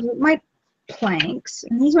continue with my planks.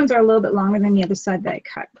 And these ones are a little bit longer than the other side that I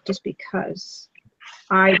cut, just because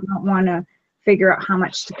I don't want to figure out how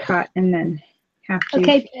much to cut and then have to.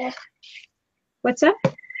 Okay, Claire. What's up?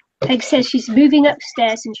 Peg says she's moving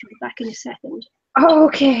upstairs and she'll be back in a second. Oh,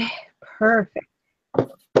 okay. Perfect. Oh,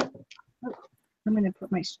 I'm going to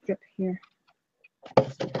put my strip here.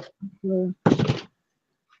 Glue.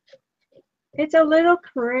 It's a little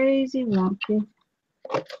crazy wonky.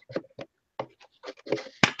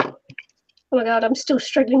 Oh my god, I'm still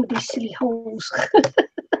struggling with these silly holes.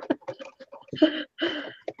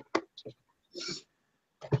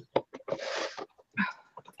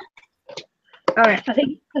 All right. I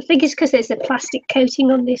think it's because there's a plastic coating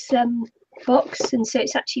on this box, and so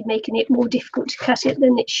it's actually making it more difficult to cut it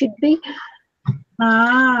than it should be.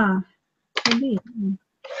 Ah, maybe.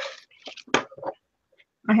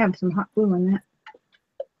 I have some hot glue on that.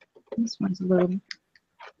 This one's a little.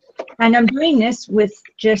 And I'm doing this with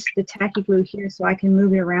just the tacky glue here so I can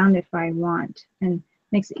move it around if I want, and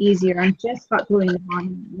makes it easier. I'm just hot gluing the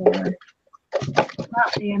bottom there.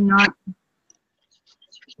 That way I'm not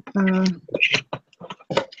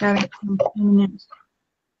having some permanent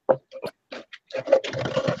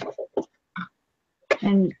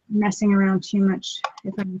and messing around too much.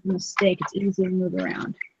 If I make a mistake, it's easy to move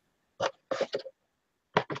around.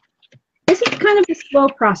 This is kind of a slow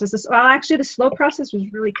process. Well, actually, the slow process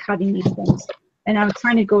was really cutting these things. And I was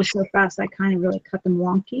trying to go so fast, I kind of really cut them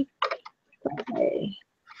wonky. But hey,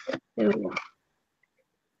 there we go.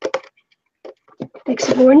 Makes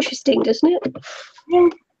it more interesting, doesn't it? Yeah.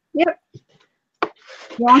 Yep.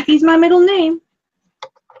 Wonky's my middle name.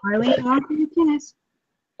 Eileen Wonky McInnes.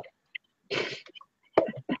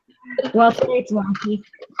 Well, today it's wonky.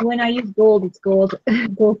 When I use gold, it's gold.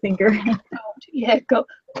 Goldfinger. Yeah, gold.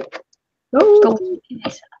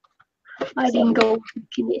 McInnes. Eileen Gold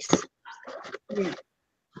McInnes. Yeah.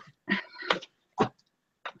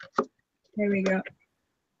 There we go.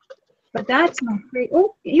 But that's my great.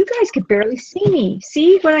 Oh, you guys could barely see me.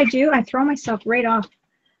 See what I do? I throw myself right off.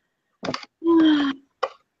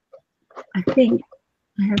 I think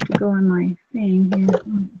I have to go on my thing here.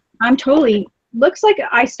 I'm totally. Looks like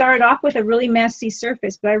I started off with a really messy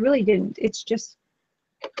surface, but I really didn't. It's just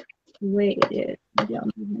the way it is. Maybe I'll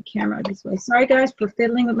move my camera this way. Sorry, guys, for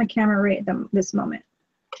fiddling with my camera right at this moment.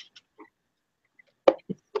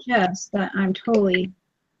 It's just that I'm totally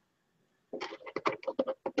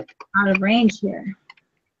out of range here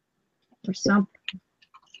or something.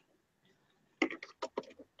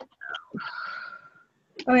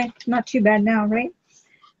 Okay, not too bad now, right?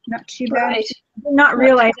 Not too bad. Right. I did not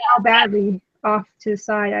realize how badly off to the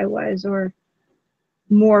side I was, or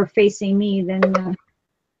more facing me than the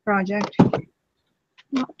project.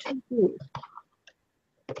 Not too good.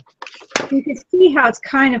 You can see how it's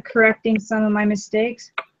kind of correcting some of my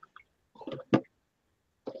mistakes.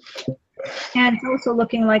 And it's also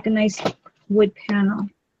looking like a nice wood panel.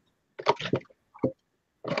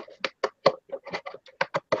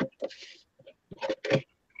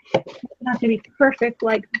 It's not going to be perfect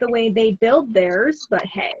like the way they build theirs, but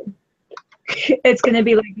hey, it's going to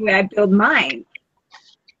be like the way I build mine.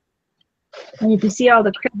 And if you see all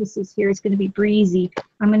the crevices here, it's going to be breezy.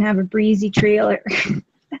 I'm going to have a breezy trailer.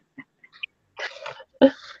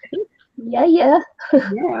 Yeah, yeah.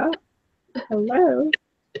 Yeah. Hello.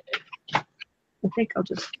 I think I'll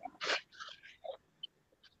just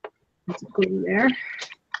put some glue there.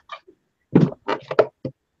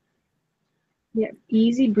 Yep,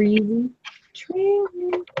 easy breezy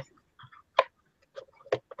trailer.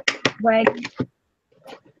 Wagon.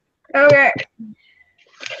 Okay.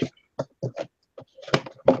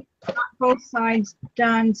 Got both sides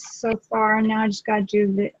done so far. Now I just got to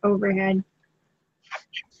do the overhead.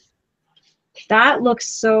 That looks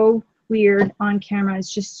so weird on camera.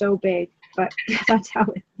 It's just so big, but that's how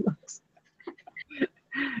it looks.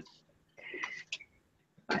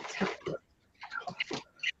 That's how it looks.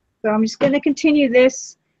 So I'm just going to continue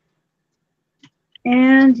this.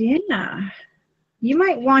 And yeah, you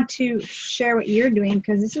might want to share what you're doing,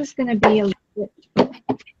 because this is going to be a little bit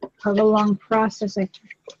of a long process.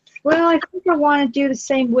 Well, I think I want to do the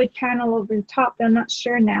same wood panel over the top, but I'm not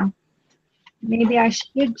sure now. Maybe I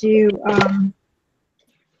should do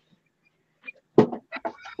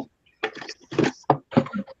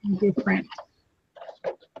different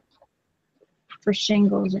for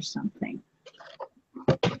shingles or something.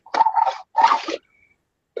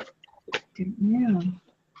 Yeah.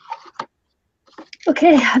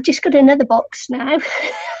 Okay, I've just got another box now.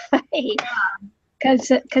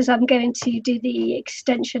 Because I'm going to do the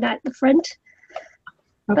extension out the front.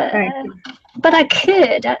 Okay. But I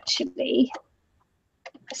could actually,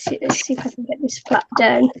 let's see if I can get this flap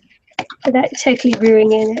down without totally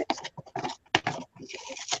ruining it.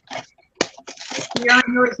 You're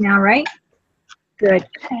on yours now, right? Good.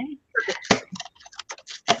 Okay.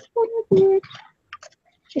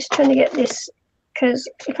 Just trying to get this, because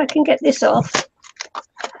if I can get this off.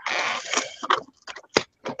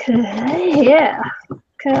 Okay, yeah.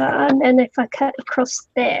 And then if I cut across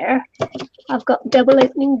there, I've got double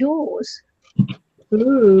opening doors.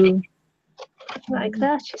 Ooh. Like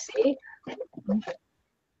that, you see.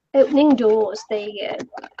 Opening doors, there you go.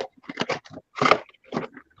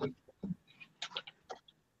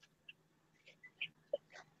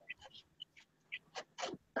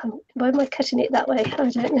 Why am I cutting it that way? I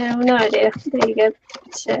don't know, no idea. There you go.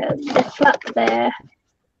 So the flap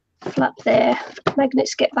there,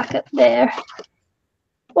 magnets get back up there.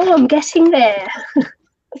 Oh, I'm getting there.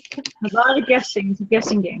 A lot of guessing. It's a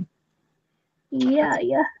guessing game. Yeah,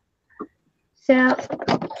 yeah. So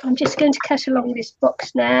I'm just going to cut along this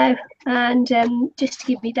box now, and just to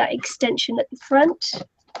give me that extension at the front.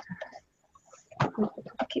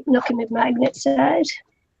 I keep knocking the magnets out.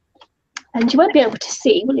 And you won't be able to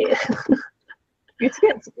see, will you? It's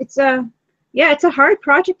good. It's a hard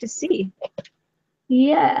project to see.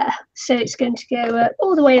 Yeah, so it's going to go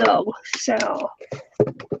all the way along. So,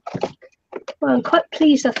 well, I'm quite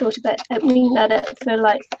pleased I thought about opening that up for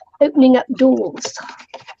like opening up doors.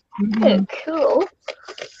 Mm-hmm. Oh, cool.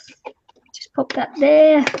 Just pop that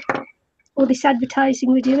there. All this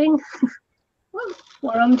advertising we're doing,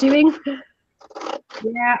 what I'm doing.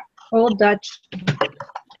 Yeah, old Dutch.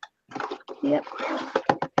 Yep.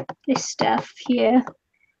 This stuff here,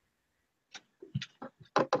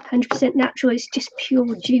 100% natural. It's just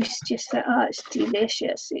pure juice. Just that, oh, it's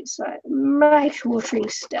delicious. It's like mouth-watering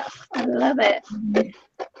stuff. I love it.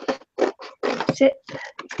 So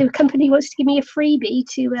if the company wants to give me a freebie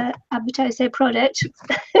to advertise their product,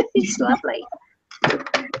 it's lovely.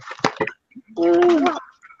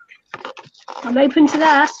 I'm open to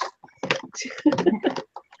that.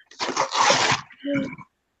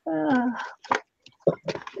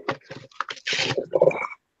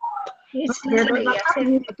 It's lovely.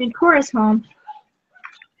 I think Cora's home.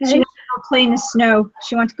 She wants to go play in the snow.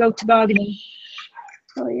 She wants to go tobogganing.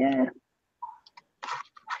 Oh yeah.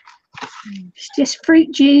 It's just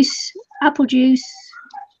fruit juice, apple juice,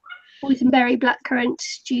 boysenberry, blackcurrant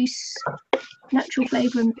juice, natural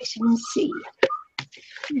flavour and vitamin C.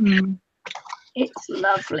 It's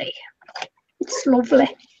lovely. It's lovely.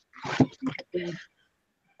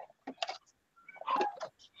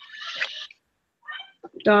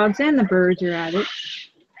 Dogs and the birds are at it.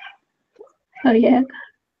 Oh yeah.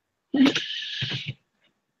 Isn't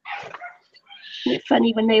it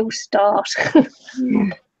funny when they all start? Yeah.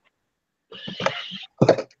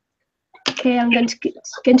 Okay, I'm going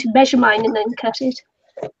to measure mine and then cut it.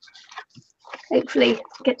 Hopefully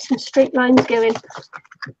get some straight lines going. Have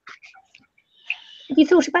you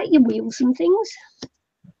thought about your wheels and things?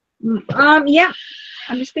 Yeah.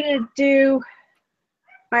 I'm just gonna do.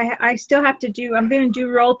 I still have to do. I'm gonna do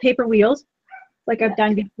rolled paper wheels, like I've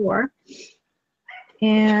done before,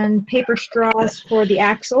 and paper straws for the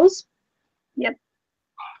axles. Yep.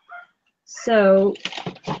 So,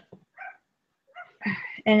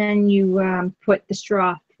 and then you put the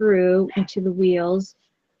straw through into the wheels,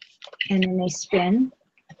 and then they spin.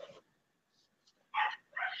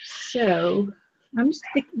 So I'm just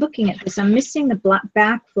looking at this. I'm missing the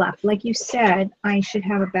back flap. Like you said, I should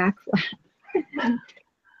have a back flap.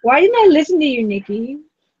 Why didn't I listen to you, Nikki?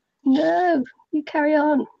 No, you carry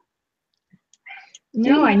on.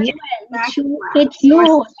 No, I need a back flap. It's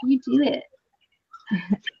yours. You do it.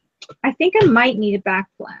 I think I might need a back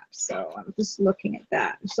flap, so I'm just looking at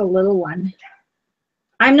that. It's a little one.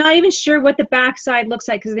 I'm not even sure what the back side looks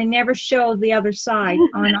like because they never show the other side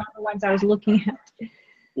on all the ones I was looking at.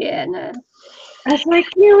 Yeah, no. I was like,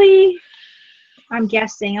 really? I'm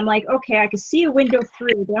guessing. I'm like, okay, I can see a window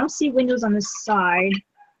through, but I don't see windows on the side.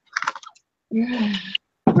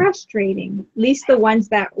 Frustrating. At least the ones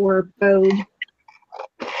that were bowed.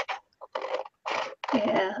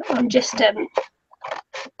 Yeah, I'm just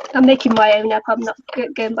I'm making my own up. I'm not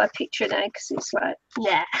going by picture now because it's like,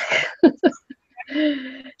 nah.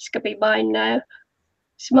 It's gonna be mine now.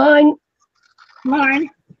 It's mine. Mine.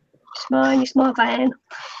 It's mine. It's my van.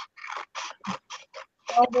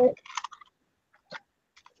 Called it.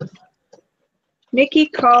 Nikki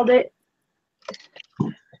called it.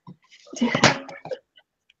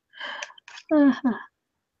 Uh-huh.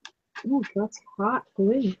 Oh, that's hot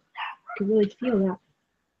glue. You can really feel that.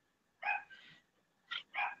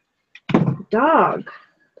 Dog.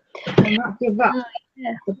 Will not give up. Oh,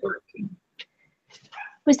 yeah. The barking.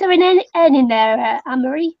 Was there an N in there,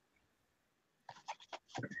 Anne-Marie?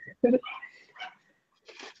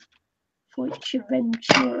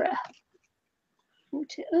 Fuerteventura.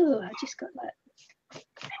 Oh, I just got that.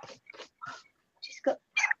 Just got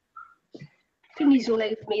thingies all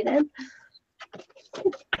over me then.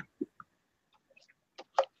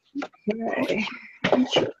 Okay.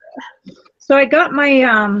 So I got my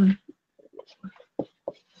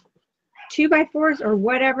 2x4s or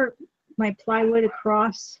whatever, my plywood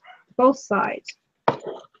across both sides.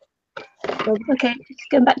 So, okay, just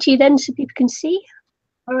going back to you then so people can see.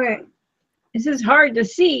 All right. This is hard to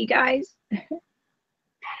see, guys.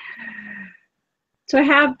 So I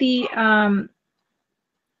have the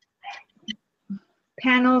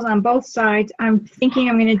panels on both sides. I'm thinking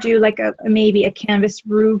I'm going to do like maybe a canvas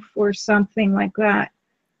roof or something like that.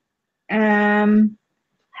 I'm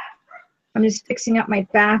just fixing up my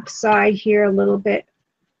back side here a little bit.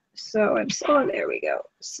 So there we go.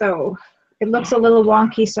 So it looks a little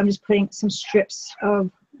wonky, so I'm just putting some strips of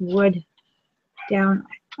wood down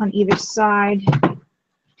on either side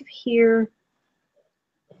here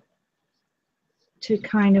to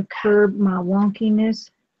kind of curb my wonkiness.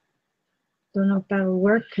 Don't know if that'll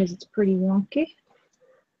work because it's pretty wonky.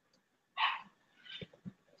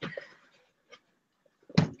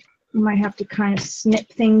 You might have to kind of snip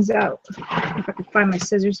things out. If I can find my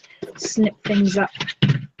scissors, snip things up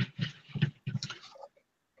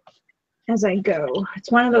as I go.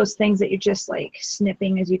 It's one of those things that you're just like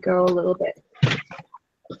snipping as you go a little bit.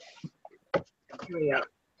 Here we go.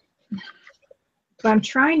 But I'm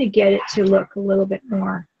trying to get it to look a little bit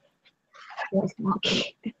more less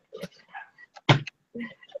wonky.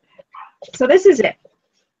 So this is it.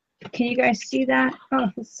 Can you guys see that? Oh,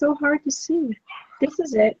 it's so hard to see. This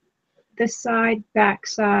is it. This side, back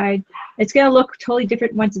side. It's going to look totally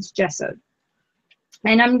different once it's gessoed.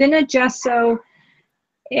 And I'm going to gesso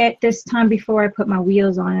it this time before I put my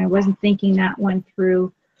wheels on. I wasn't thinking that one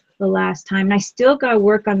through the last time. And I still got to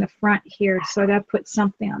work on the front here, so I got to put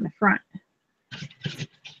something on the front.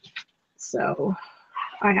 So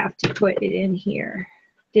I have to put it in here.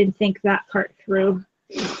 Didn't think that part through.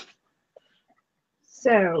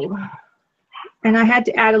 So, and I had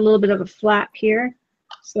to add a little bit of a flap here.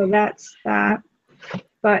 So that's that.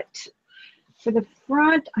 But for the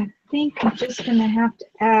front, I think I'm just going to have to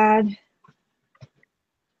add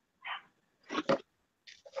a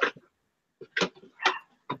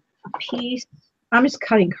piece. I'm just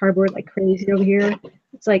cutting cardboard like crazy over here.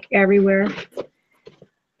 It's like everywhere.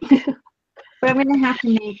 But I'm going to have to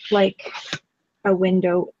make like a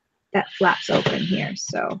window that flaps open here.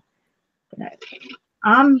 So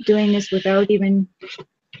I'm doing this without even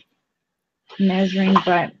measuring,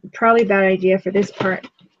 but probably a bad idea for this part.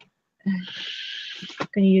 I'm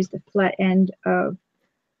going to use the flat end of,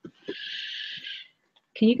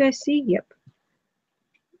 can you guys see? Yep.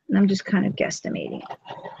 And I'm just kind of guesstimating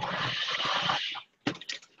it.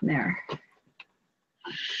 There.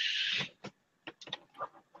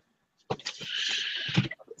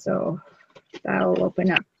 So that'll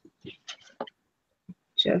open up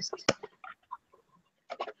just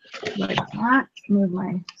like that. Move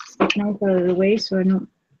my stick knife out of the way so I don't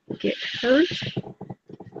get hurt.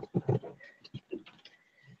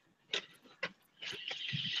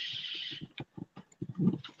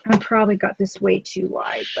 I probably got this way too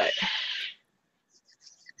wide, but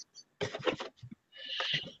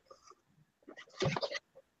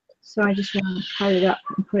so I just want to cut it up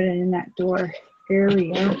and put it in that door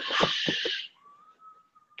area.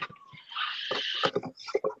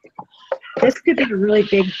 This could be a really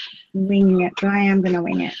big winging it, but I am going to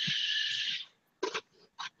wing it.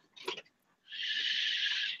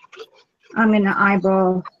 I'm going to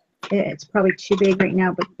eyeball it. It's probably too big right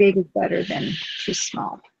now, but big is better than too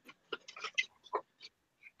small.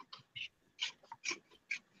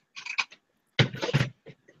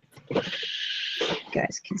 You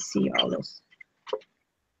guys can see all this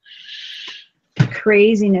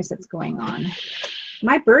craziness that's going on.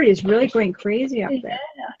 My bird is really going crazy up there.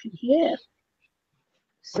 Yeah, I can hear.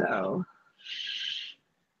 So,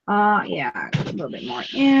 yeah, a little bit more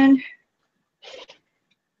in.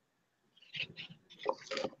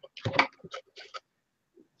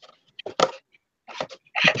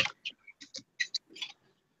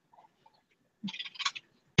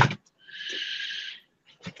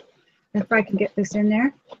 If I can get this in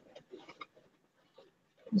there,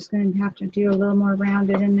 I'm just going to have to do a little more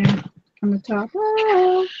rounded in there on the top.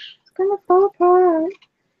 Oh, it's going to fall apart.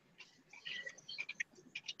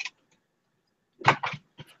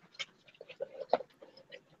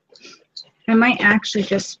 I might actually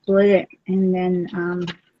just split it and then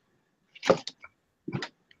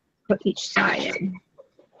put each side in.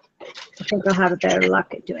 I think I'll have a better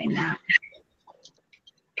luck at doing that.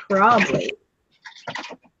 Probably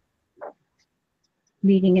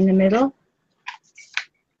meeting in the middle.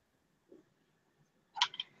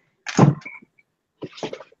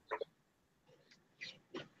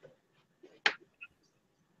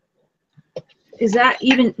 Is that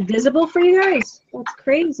even visible for you guys? That's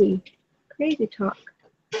crazy. Crazy talk.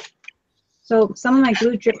 So some of my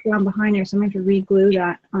glue dripped down behind there, so I'm going to have to re-glue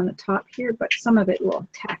that on the top here, but some of it will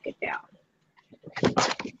tack it down.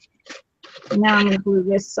 And now I'm going to glue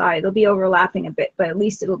this side. It'll be overlapping a bit, but at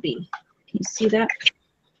least it'll be. Can you see that?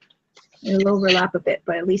 It'll overlap a bit,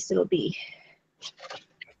 but at least it'll be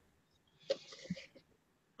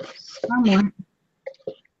somewhere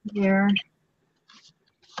there.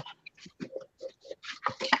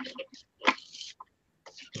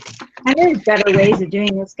 And there's better ways of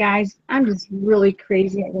doing this, guys. I'm just really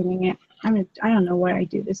crazy at doing it. I don't know why I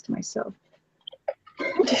do this to myself. I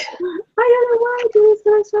don't know why I do this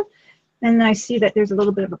to myself. And I see that there's a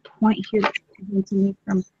little bit of a point here that's preventing me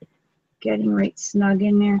from getting right snug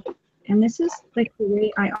in there. And this is like the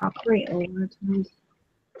way I operate a lot of times.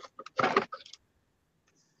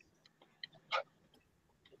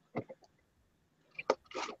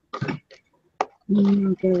 And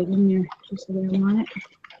I'll get it in there just the way I want it.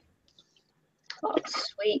 Oh,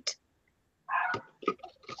 sweet.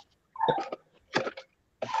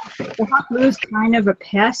 The hot glue is kind of a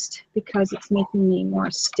pest because it's making me more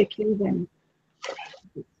sticky than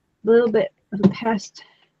a little bit of a pest.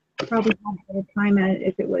 Probably have a better time at it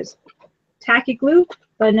if it was tacky glue.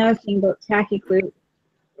 But another thing about tacky glue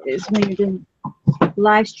is when you're doing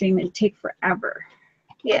live stream, it takes forever.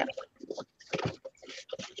 Yeah.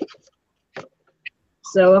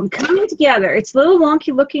 So I'm coming together. It's a little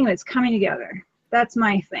wonky looking, but it's coming together. That's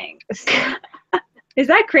my thing. Is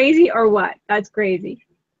that crazy or what? That's crazy.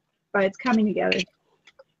 But it's coming together.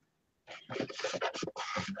 At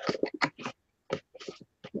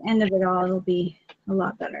the end of it all, it'll be a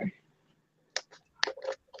lot better.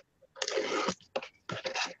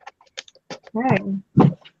 Okay.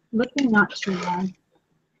 Looking not too bad.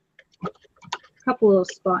 A couple little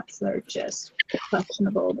spots that are just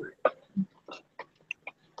questionable.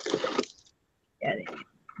 Get it.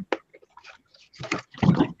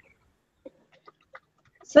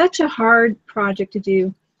 Such a hard project to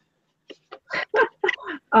do.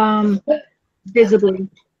 Visibly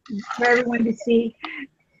for everyone to see.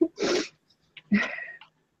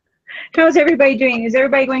 How's everybody doing? Is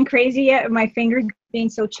everybody going crazy yet? Are my fingers being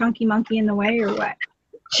so chunky monkey in the way or what?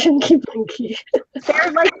 Chunky bunky.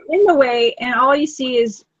 They're like in the way, and all you see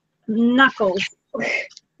is knuckles.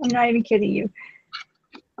 I'm not even kidding you.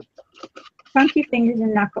 Chunky fingers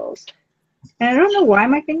and knuckles. And I don't know why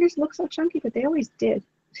my fingers look so chunky, but they always did.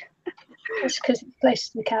 That's because it's close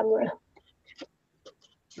to the camera.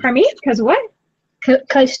 Pardon me? Because what?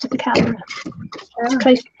 Close to the camera. Oh.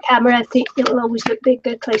 Close to the camera, I think it will always look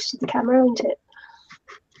bigger close to the camera, won't it?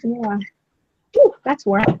 Yeah. Ooh, that's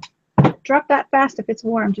warm. Drop that fast if it's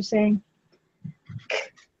warm, just saying.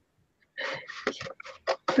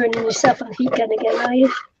 Burning yourself on heat gun again, are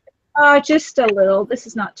you? Just a little. This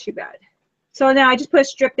is not too bad. So now I just put a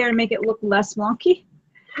strip there to make it look less wonky.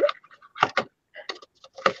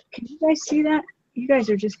 Can you guys see that? You guys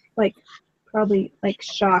are just like probably like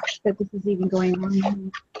shocked that this is even going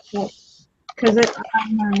on. Because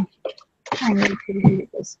I'm trying to do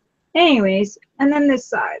this. Anyways, and then this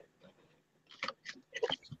side.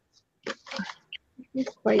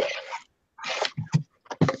 It's quite.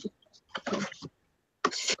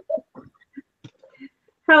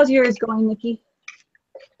 How's yours going, Nikki?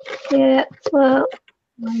 Yeah, well,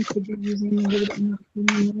 I could be using a little bit more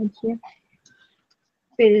clean here.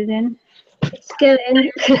 Fit it in. it's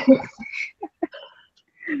going.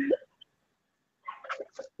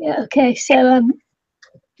 Yeah, okay, so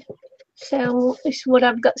this is what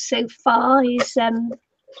I've got so far is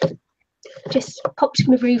just popped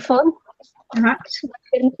my roof on. Uh-huh. So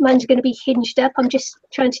mine's going to be hinged up. I'm just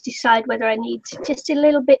trying to decide whether I need just a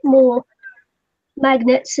little bit more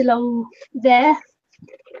magnets along there,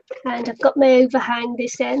 and I've got my overhang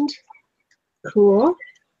this end. Cool.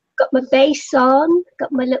 Got my base on,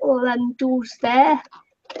 got my little doors there.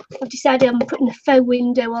 I've decided I'm putting a faux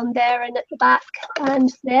window on there and at the back and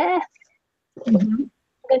there. Mm-hmm. I'm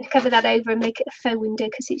going to cover that over and make it a faux window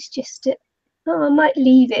because it's just I might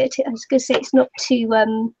leave it. I was going to say it's not too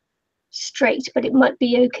straight, but it might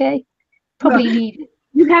be okay. Probably leave it.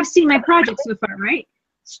 You have seen my project so far, right?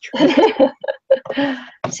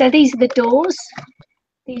 So these are the doors.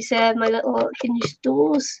 These are my little hinged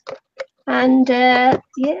doors. And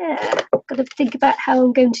yeah, got to think about how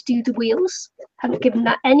I'm going to do the wheels. Haven't given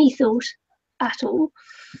that any thought at all.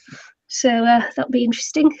 So that'll be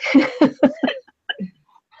interesting.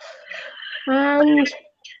 And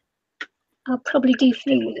I'll probably do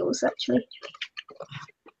 4 wheels actually.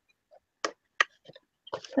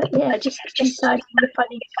 But yeah, just decided if I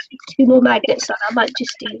need 2 more magnets on, I might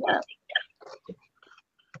just do that.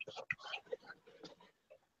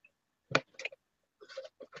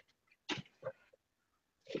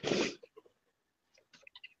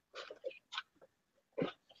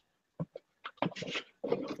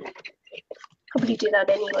 Probably do that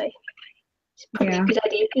anyway. It's probably a good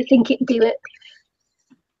idea if you think it'd do it.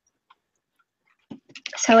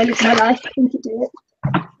 That's how I live my life. I think it'd do it.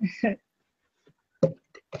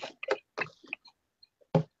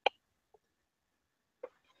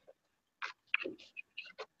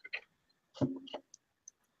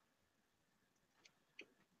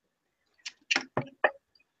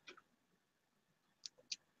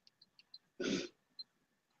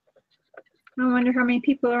 I wonder how many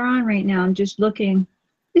people are on right now. I'm just looking.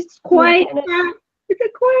 It's quiet. Yeah, it's a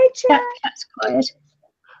quiet chat. That's quiet.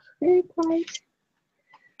 Very quiet.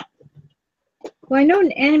 Well, I know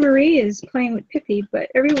Anna Marie is playing with Pippi,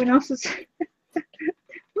 but everyone else is.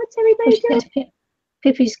 What's everybody doing?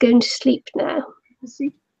 Pippi's going to sleep now.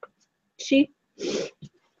 See? She?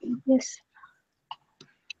 Yes.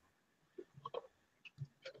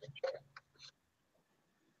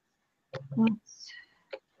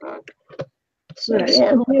 So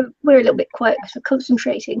yeah, we're a little bit quiet because we're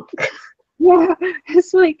concentrating. Yeah,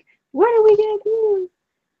 it's like, what are we gonna do?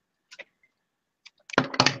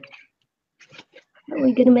 How are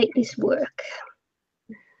we gonna make this work?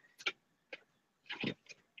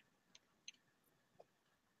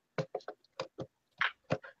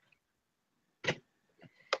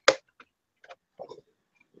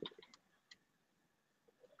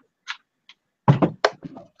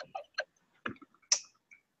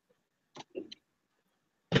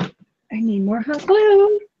 I need more hot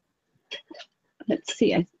glue. Let's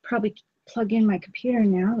see, I probably plug in my computer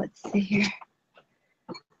now. Let's see here.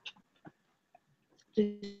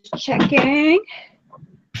 Just checking.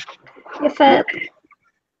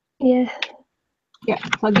 Yeah. Yeah,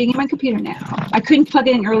 plugging in my computer now. I couldn't plug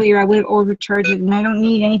it in earlier. I would have overcharged it, and I don't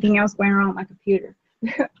need anything else going wrong with my computer.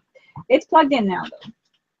 It's plugged in now, though.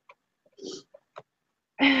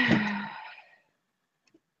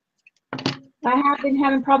 I have been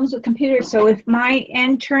having problems with computers, so if my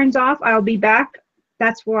end turns off, I'll be back.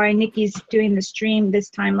 That's why Nikki's doing the stream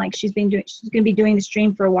this time. Like she's going to be doing the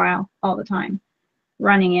stream for a while, all the time,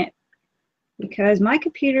 running it. because my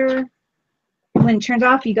computer, when it turns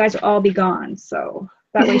off, you guys will all be gone. So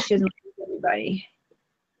that way she doesn't lose everybody.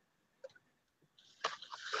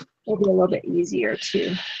 It'll be a little bit easier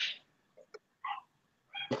too.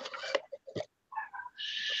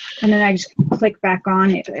 And then I just click back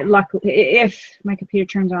on it. Luckily, if my computer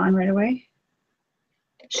turns on right away,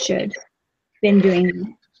 it should. Been doing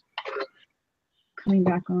that. Coming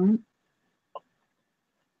back on.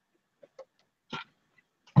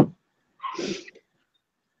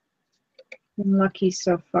 I'm lucky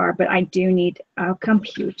so far, but I do need a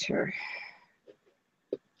computer.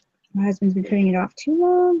 My husband's been putting it off too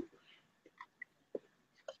long.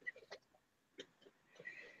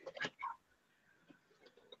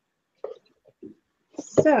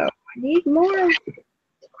 So I need more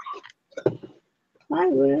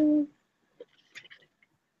plywood.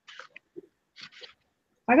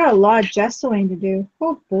 I got a lot of gessoing to do.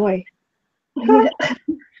 Oh boy. Yeah.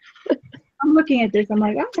 I'm looking at this. I'm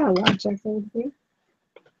like, I got a lot of gesso to do.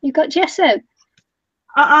 You got gesso?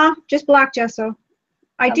 Just black gesso.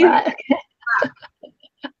 I All do. right, okay.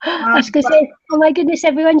 I was going to say, oh my goodness,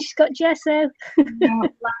 everyone just got gesso. No,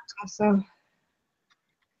 black gesso.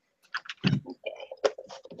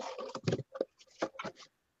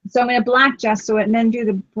 So I'm going to black gesso it and then do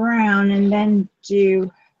the brown and then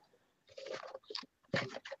do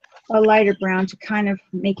a lighter brown to kind of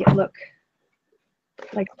make it look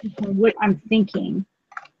like what I'm thinking.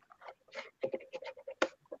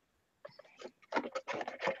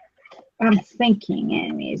 I'm thinking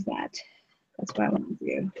anyways that's what I want to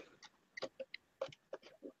do.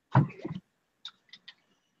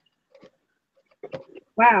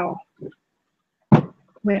 Wow.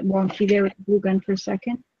 Went wonky there with the glue gun for a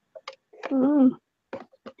second.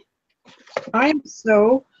 I'm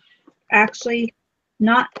so actually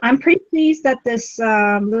not, I'm pretty pleased that this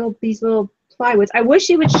these little plywoods, I wish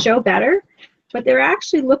it would show better, but they're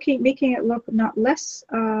actually making it look not less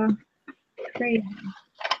crazy,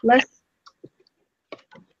 less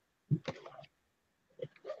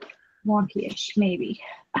wonky-ish maybe.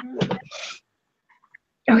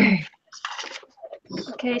 Okay.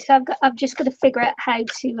 Okay, so I've just got to figure out how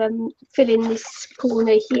to fill in this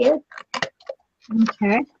corner here.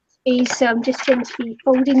 Okay. So I'm just going to be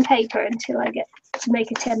folding paper until I get to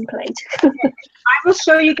make a template. I will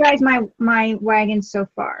show you guys my wagon so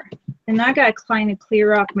far. And I gotta kind of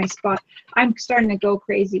clear up my spot. I'm starting to go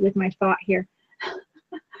crazy with my thought here.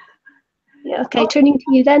 Yeah, okay, turning to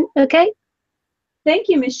you then, okay? Thank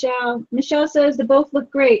you, Michelle. Michelle says they both look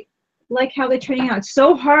great. Like how they're turning out. It's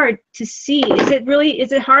so hard to see.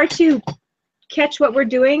 Is it hard to catch what we're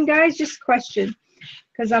doing, guys? Just question.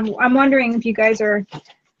 Because I'm wondering if you guys are,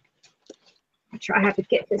 I have to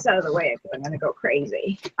get this out of the way because I'm gonna go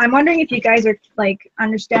crazy. I'm wondering if you guys are like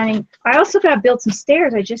understanding. I also got to build some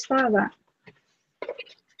stairs. I just thought of that.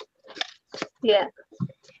 Yeah.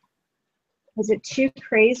 Is it too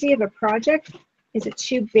crazy of a project? Is it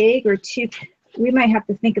too big or too? We might have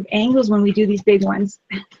to think of angles when we do these big ones.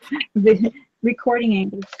 The recording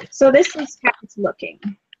angles. So this is how it's looking.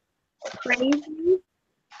 Crazy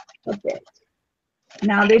a bit.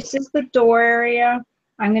 Now this is the door area.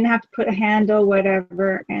 I'm gonna have to put a handle,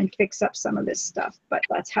 whatever, and fix up some of this stuff, but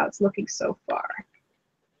that's how it's looking so far.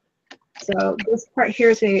 So this part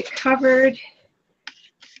here is gonna get covered,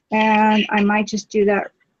 and I might just do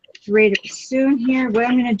that right soon here. What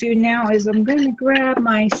I'm gonna do now is I'm gonna grab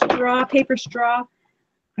my straw, paper straw,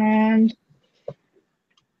 and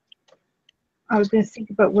I was gonna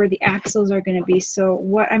think about where the axles are gonna be. So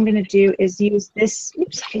what I'm gonna do is use this,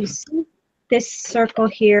 oops, can you see? This circle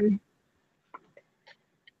here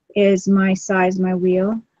is my size, my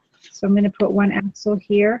wheel. So I'm going to put one axle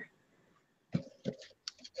here.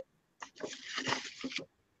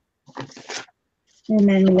 And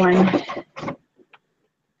then one.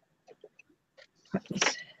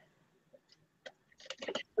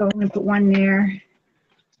 So I'm going to put one there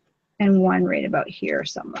and one right about here or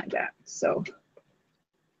something like that. So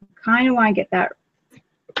kind of want to get that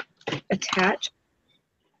attached.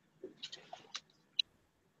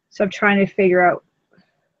 So I'm trying to figure out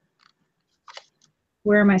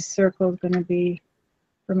where my circle is going to be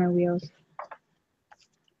for my wheels.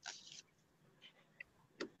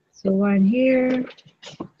 So one here.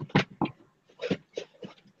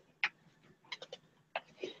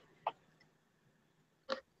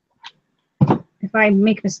 If I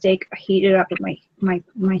make a mistake, I heat it up with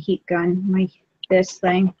my heat gun, this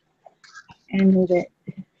thing, and move it.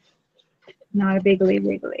 Not a biggly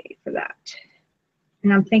wiggly for that.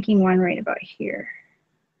 And I'm thinking one right about here.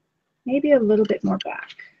 Maybe a little bit more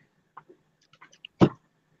back.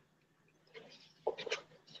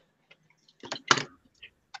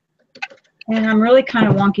 And I'm really kind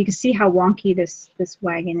of wonky. You can see how wonky this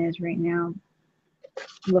wagon is right now.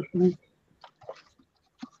 Looking.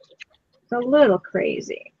 It's a little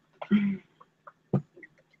crazy.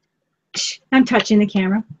 I'm touching the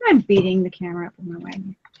camera. I'm beating the camera up with my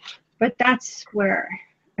wagon. But that's where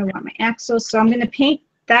I want my axles. So I'm going to paint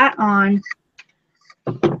that on.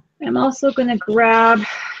 I'm also going to grab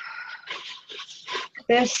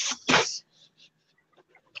this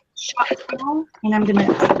shop towel, and I'm going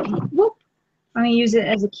to use it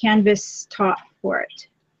as a canvas top for it.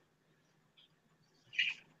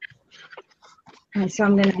 And so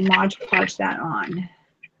I'm going to Mod Podge that on.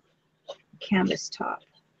 Canvas top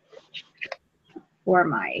for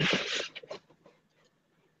my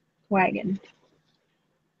wagon.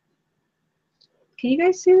 Can you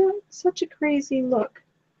guys see that? Such a crazy look.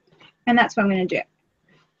 And that's what I'm going to do.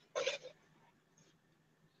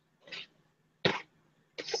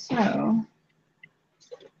 So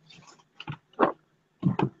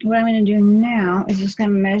what I'm going to do now is just going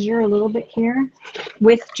to measure a little bit here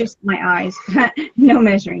with just my eyes. No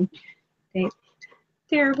measuring. Okay.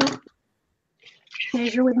 Terrible.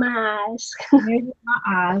 Measure with my eyes. Measure with my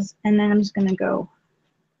eyes, and then I'm just going to go.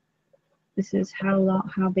 This is how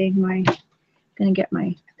big my, going to get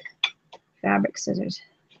my fabric scissors.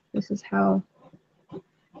 This is how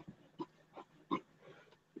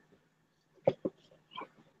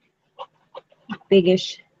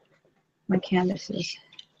biggish my canvas is.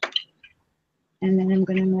 And then I'm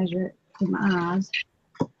going to measure it with my eyes.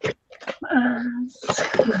 My eyes.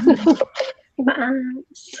 My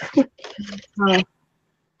eyes. Oh.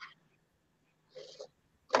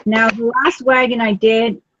 Now the last wagon I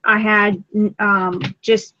did, I had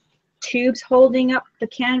just tubes holding up the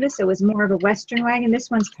canvas. It was more of a Western wagon. This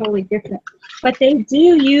one's totally different. But they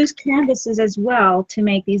do use canvases as well to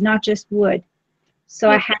make these, not just wood. So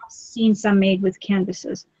I have seen some made with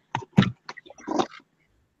canvases.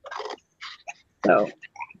 So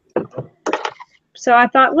I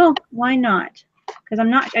thought, well, why not? Because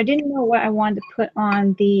I didn't know what I wanted to put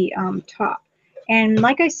on the top. And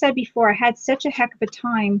like I said before, I had such a heck of a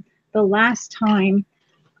time the last time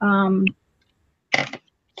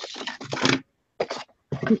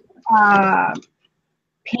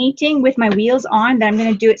painting with my wheels on that I'm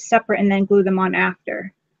going to do it separate and then glue them on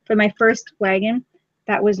after. For my first wagon,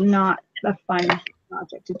 that was not a fun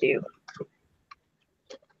project to do.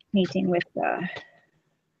 Painting with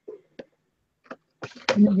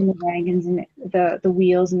moving the wagons and the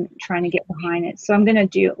wheels and trying to get behind it. So I'm going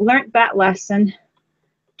to learn that lesson.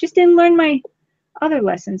 Just didn't learn my other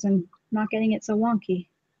lessons and not getting it so wonky.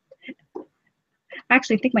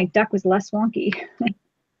 Actually, I think my duck was less wonky. A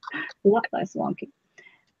lot less wonky.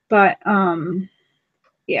 But,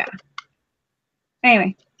 yeah.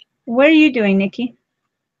 Anyway, what are you doing, Nikki?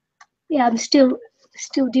 Yeah, I'm still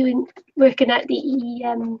working out the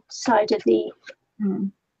EM side of the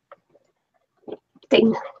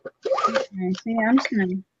thing. Okay, so yeah, I'm just going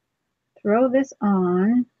to throw this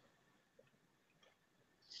on.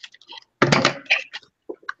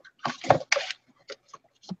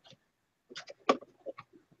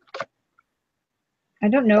 I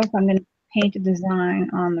don't know if I'm going to paint a design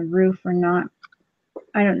on the roof or not.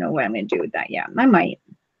 I don't know what I'm going to do with that yet. I might.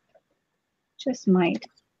 Just might.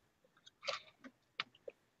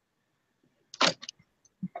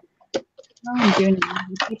 What I'm doing is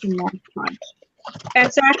I'm taking Mod Podge.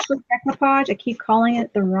 It's actually decoupage. I keep calling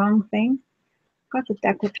it the wrong thing. Got the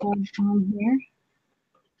decoupage on here.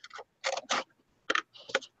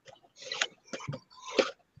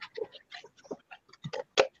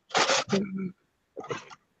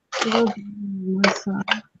 My side.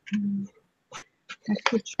 I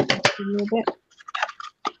could trim it a little bit.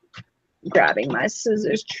 Grabbing my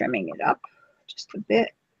scissors, trimming it up just a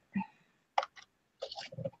bit.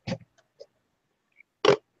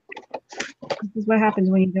 This is what happens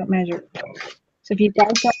when you don't measure. So if you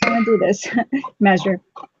guys don't want to do this, measure.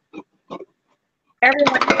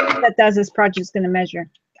 Everyone that does this project is going to measure.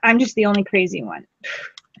 I'm just the only crazy one.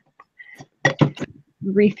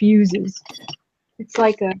 Refuses. It's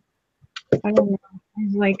like a, I don't know.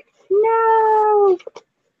 It's like, no,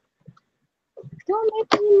 don't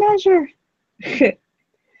make me measure.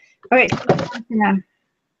 Okay, so I'm gonna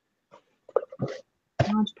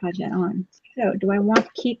Mod Podge it on. So do I want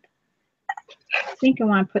to keep? I think I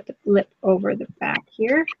want to put the lip over the back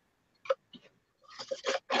here.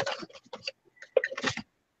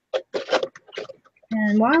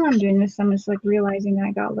 And while I'm doing this, I'm just like realizing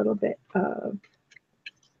I got a little bit of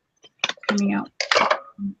coming out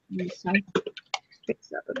on this side.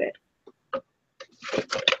 Fix it up a bit.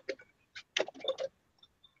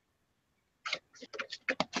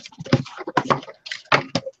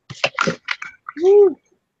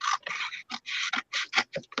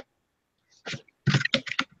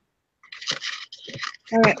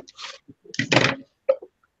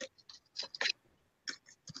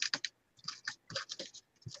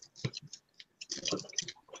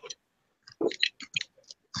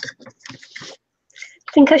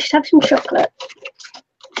 Think I should have some chocolate.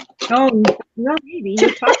 Oh, well, maybe.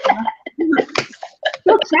 You're talking.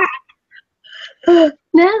 We'll chat.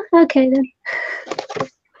 No? Okay then. I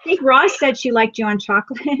think Ross said she liked you on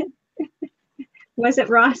chocolate. Was it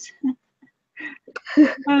Ross? Oh,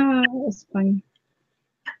 that was funny.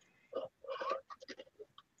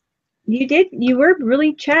 You did. You were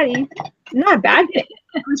really chatty. Not a bad thing.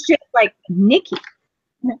 It was just like Nicky.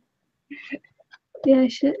 Yeah,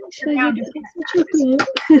 should I do chocolate?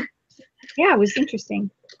 Yeah, it was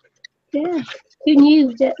interesting. Yeah. Who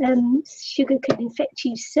knew that sugar could infect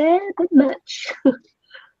you so much?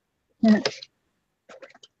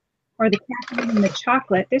 Or the caffeine in the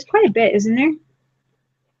chocolate. There's quite a bit, isn't there?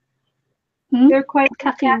 Hmm? There's quite a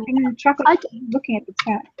caffeine in the chocolate. I'm looking at the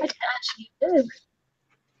chat. I don't actually know.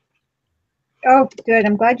 Oh, good.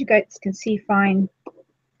 I'm glad you guys can see fine.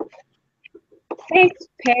 Thanks,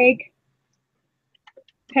 Peg.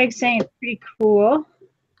 Peg's saying it's pretty cool.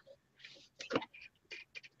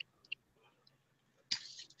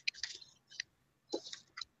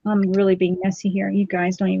 I'm really being messy here. You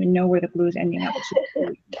guys don't even know where the glue is ending up. It's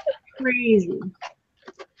just crazy.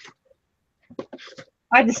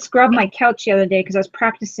 I had to scrub my couch the other day because I was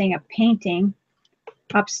practicing a painting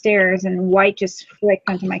upstairs and white just flicked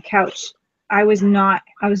onto my couch. I was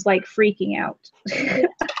like freaking out.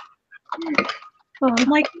 I'm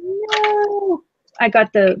like, no. I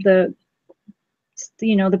got the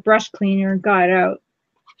brush cleaner, got it out.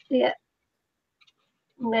 Yeah.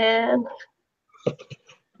 Man.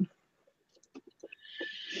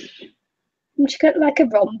 You got like a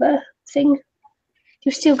romper thing.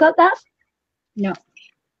 You still got that? No.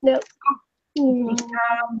 No.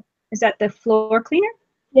 Is that the floor cleaner?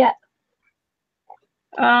 Yeah.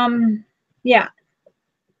 Yeah.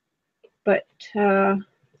 But I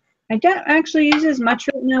don't actually use as much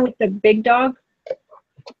right now with the big dog.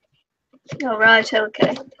 All right.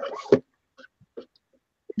 Okay.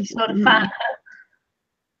 He's not a fan.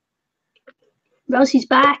 Rosie's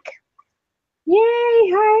back. Yay!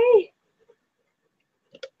 Hi.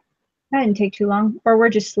 That didn't take too long, or we're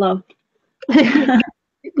just slow.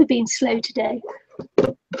 We're being slow today.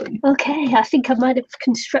 Okay, I think I might have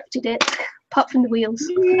constructed it, apart from the wheels.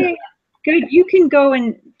 Yay. Good. You can go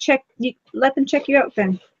and check. Let them check you out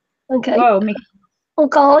then. Okay. Whoa,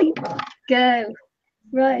 Okay. Go.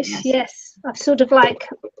 Right. Yes. I've sort of like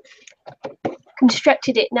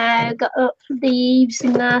constructed it now. Got up leaves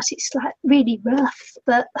and that. It's like really rough,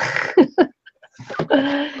 but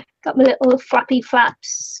got my little flappy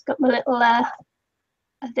flaps. Got my little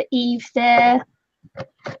the eave there.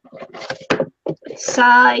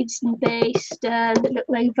 Sides and base done.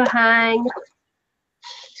 Little overhang.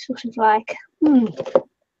 Sort of like.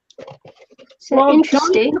 So well,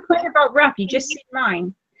 interesting. Don't complain about rough. You just see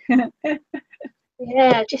mine.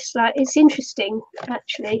 Yeah, just like it's interesting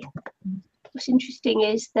actually. What's interesting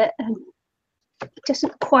is that it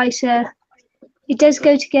doesn't quite it does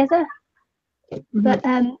go together, but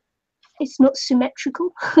it's not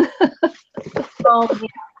symmetrical. Well, yeah,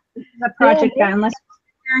 this is a project that unless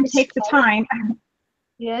you take the time,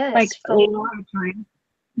 like a lot of time.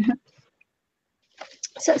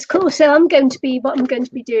 So it's cool. So what I'm going to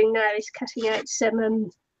be doing now is cutting out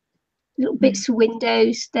some little bits of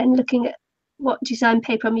windows, then looking at what design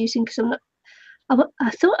paper I'm using, because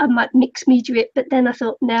I thought I might mix media it, but then I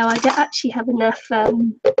thought no, I don't actually have enough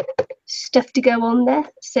stuff to go on there,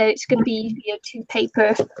 so it's going to be easier to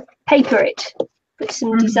paper it, put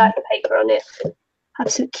some design paper on it,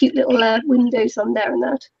 have some cute little windows on there and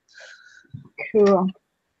that. Cool.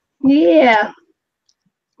 Yeah.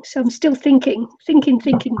 So I'm still thinking. One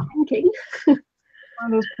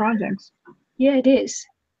of those projects. Yeah, it is.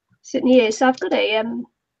 Certainly is. So I've got a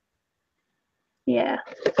yeah.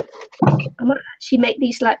 I might actually make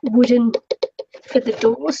these like wooden for the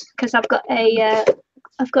doors, because I've got a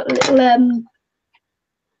little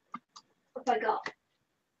what have I got?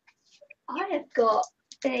 I have got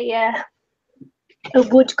a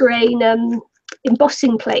wood grain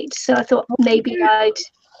embossing plate. So I thought maybe I'd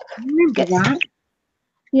get that.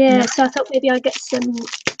 Yeah, so I thought maybe I'd get some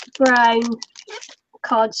brown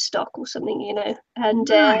cardstock or something, and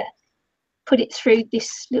put it through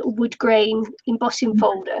this little wood grain embossing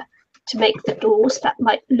folder to make the doors. That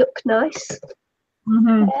might look nice.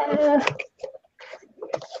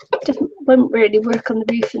 Won't really work on the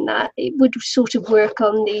roof and that. It would sort of work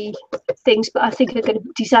on the things, but I think I'm going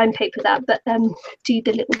to design paper that, but do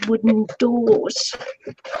the little wooden doors.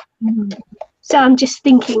 So I'm just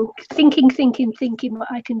thinking what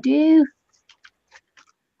I can do.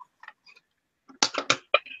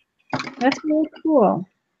 That's really cool.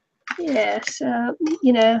 Yeah, so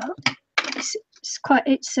you know, it's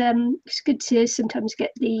good to sometimes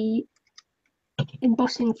get the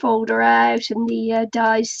embossing folder out and the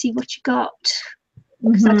dies, see what you got.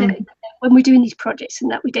 Because I don't, when we're doing these projects and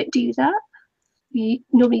that, we don't do that. We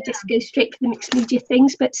normally just go straight for the mixed media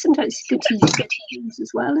things, but sometimes it's good to use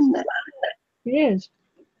as well, isn't it? It is.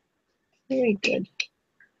 Very good.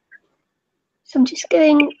 So I'm just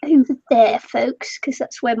going over there, folks, because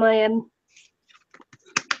that's where my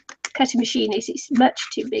cutting machine is. It's much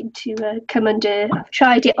too big to come under. I've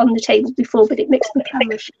tried it on the table before, but it makes my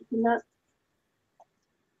camera shake and that.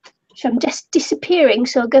 So I'm just disappearing,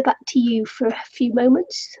 so I'll go back to you for a few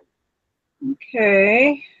moments.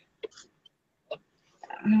 Okay.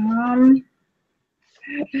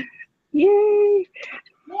 Yay!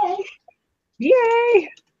 Yay!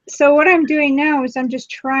 So what I'm doing now is I'm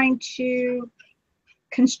just trying to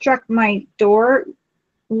construct my door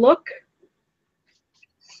look.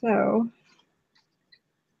 So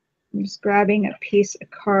I'm just grabbing a piece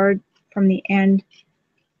of card from the end,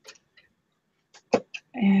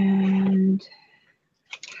 and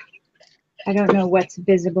I don't know what's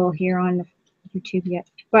visible here on YouTube yet,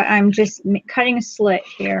 but I'm just cutting a slit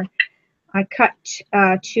here. I cut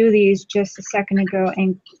 2 of these just a second ago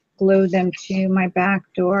and glued them to my back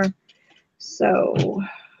door. So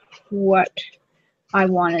what I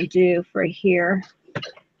want to do for here,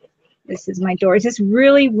 this is my door. It's just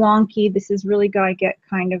really wonky. This is really got to get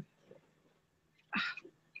kind of,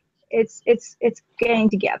 it's getting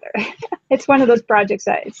together. It's one of those projects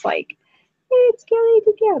that it's like, it's getting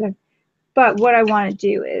together. But what I want to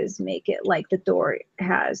do is make it like the door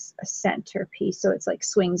has a center piece, so it's like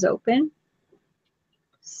swings open.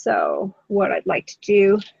 So what I'd like to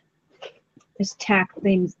do is tack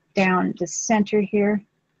things down the center here.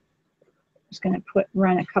 I'm just going to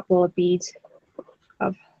run a couple of beads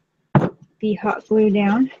of the hot glue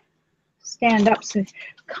down. Stand up so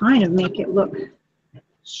kind of make it look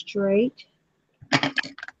straight.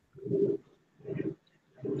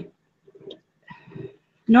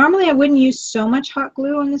 Normally I wouldn't use so much hot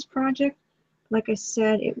glue on this project. Like I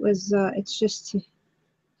said, it was it's just to,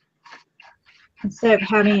 instead of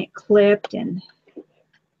having it clipped and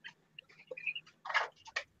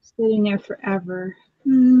sitting there forever.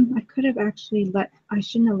 I could have actually I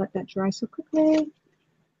shouldn't have let that dry so quickly.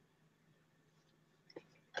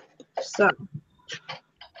 So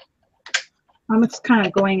I'm just kind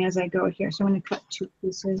of going as I go here. So I'm going to cut 2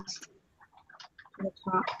 pieces to the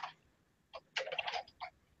top.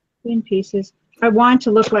 2 pieces. I want it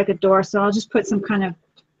to look like a door, so I'll just put some kind of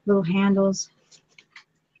little handles.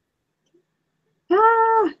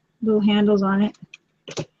 Little handles on it.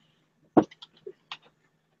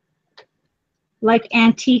 Like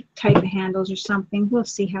antique type of handles or something. We'll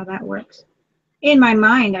see how that works. In my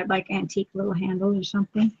mind, I'd like antique little handles or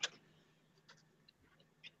something.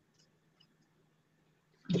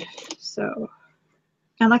 So,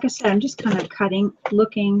 and like I said, I'm just kind of cutting,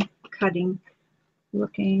 looking, cutting,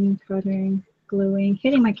 looking, cutting, gluing,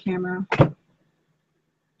 hitting my camera.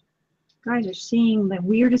 Guys are seeing the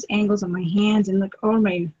weirdest angles on my hands and look all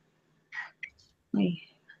my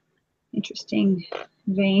interesting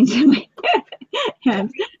veins in my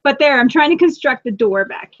hands. But there, I'm trying to construct the door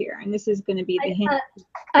back here, and this is going to be the hint.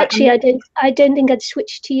 Actually, I don't think I'd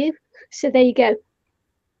switch to you. So there you go.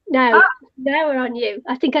 Now we're on you.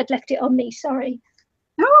 I think I'd left it on me. Sorry.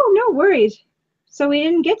 Oh, no worries. So we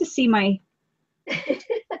didn't get to see my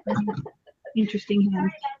interesting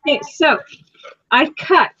hands. Okay, so I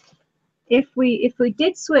cut. If we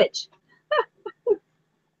did switch,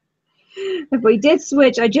 if we did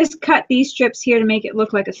switch, I just cut these strips here to make it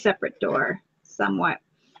look like a separate door somewhat.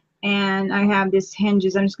 And I have this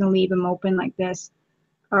hinges. I'm just going to leave them open like this.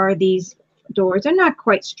 Are these doors? They're not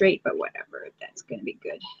quite straight, but whatever. That's going to be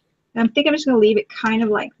good. I think I'm just going to leave it kind of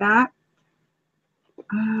like that.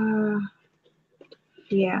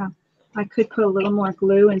 Yeah, I could put a little more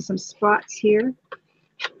glue in some spots here.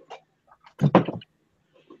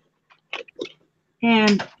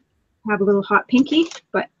 And have a little hot pinky,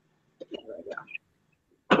 but there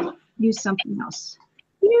we go. Use something else.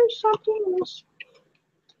 Use something else.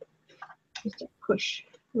 Just a push.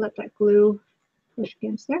 Let that glue push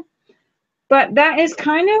against there. But that is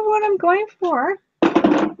kind of what I'm going for.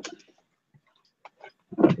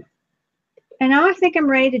 And now I think I'm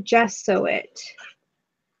ready to gesso it.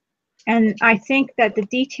 And I think that the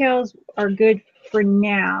details are good for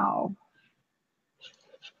now.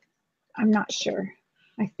 I'm not sure.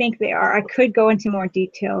 I think they are. I could go into more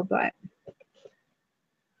detail, but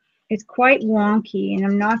it's quite wonky, and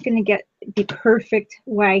I'm not going to get the perfect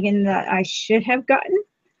wagon that I should have gotten.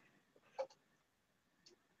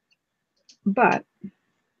 But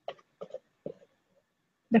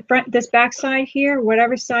the front, this back side here,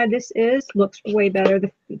 whatever side this is, looks way better.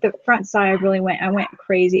 The front side, I went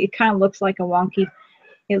crazy. It kind of looks like a wonky.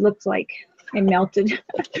 It looks like it melted.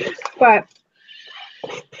 But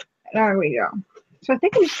there we go. So I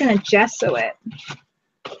think I'm just going to gesso it.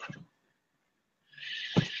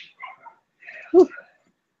 Whew.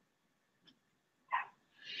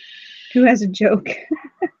 Who has a joke?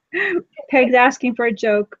 Peg's asking for a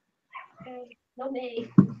joke. Not me.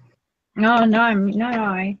 No, not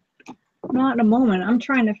I. Not in a moment. I'm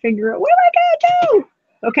trying to figure out what am I gonna do.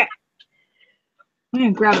 Okay. I'm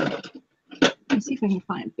gonna grab it. Let's see if I can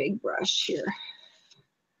find a big brush here.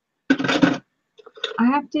 I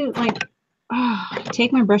have to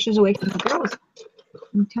take my brushes away from the girls.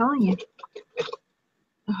 I'm telling you.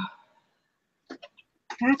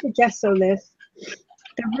 I have to gesso this.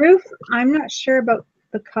 The roof, I'm not sure about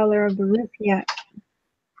the color of the roof yet.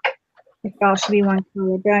 If all should be one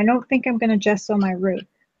color, but I don't think I'm going to gesso my roof.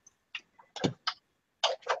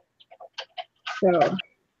 So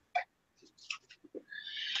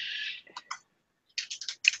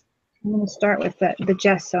I'm going to start with the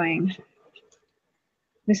gessoing.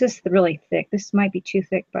 This is really thick. This might be too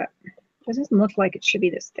thick, but this doesn't look like it should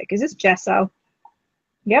be this thick. Is this gesso?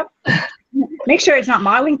 Yep. Make sure it's not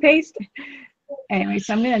modeling paste. Anyway,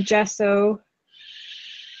 so I'm going to gesso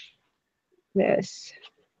this.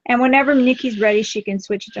 And whenever Nicky's ready, she can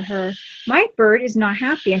switch it to her. My bird is not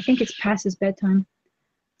happy. I think it's past his bedtime.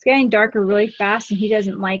 It's getting darker really fast, and he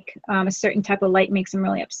doesn't like a certain type of light. Makes him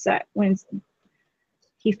really upset when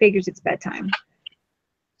he figures it's bedtime.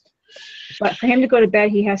 But for him to go to bed,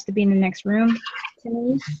 he has to be in the next room to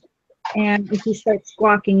me. And if he starts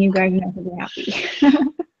squawking, you guys know he'll be happy.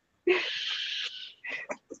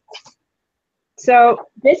 So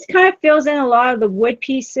this kind of fills in a lot of the wood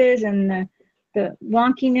pieces and the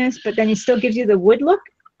wonkiness, but then it still gives you the wood look,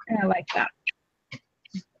 and I like that.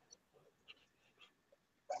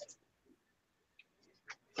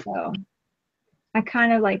 So I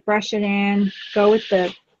kind of like brush it in, go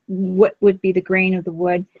with what would be the grain of the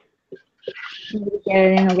wood, get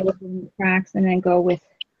it in a little bit in the cracks, and then go with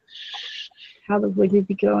how the wood would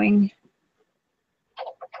be going.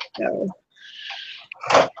 So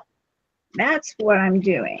that's what I'm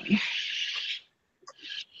doing.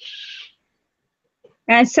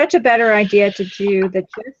 And it's such a better idea to do the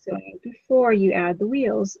gessoing before you add the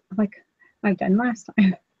wheels, like I've done last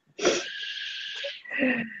time.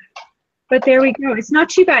 But there we go. It's not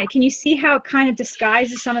too bad. Can you see how it kind of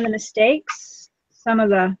disguises some of the mistakes, some of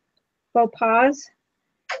the faux pas?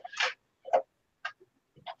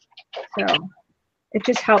 So it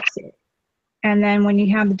just helps it. And then when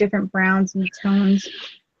you have the different browns and tones,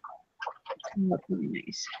 it's going to look really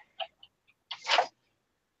nice.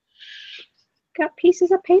 Got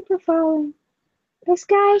pieces of paper falling. The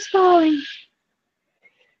sky's falling.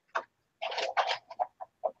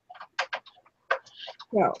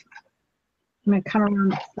 So I'm going to come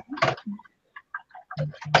around the front.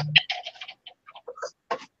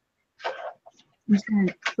 I'm just going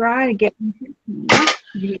to try to get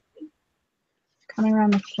coming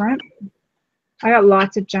around the front. I got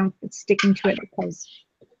lots of junk that's sticking to it because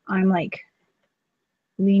I'm like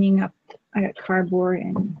leaning up. I got cardboard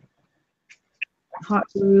and hot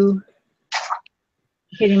glue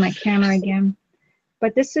hitting my camera again.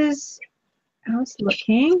 But this is how it's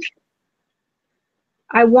looking.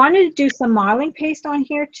 I wanted to do some modeling paste on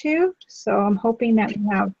here too, so I'm hoping that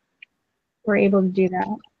we're able to do that.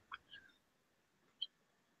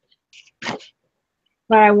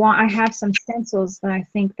 But I have some stencils that I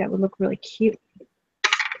think that would look really cute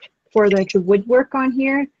for like the woodwork on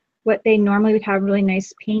here. What they normally would have really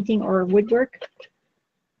nice painting or woodwork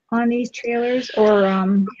on these trailers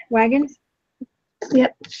or wagons.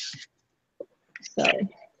 Yep. So,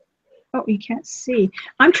 oh, you can't see.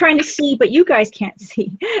 I'm trying to see, but you guys can't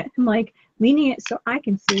see. I'm like leaning it so I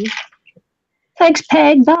can see. Thanks,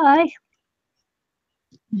 Peg. Bye.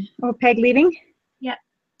 Oh, Peg leaving? Yep.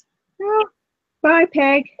 Oh, bye,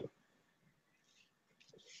 Peg.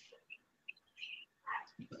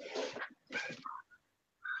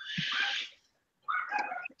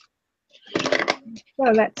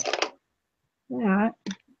 So that's that.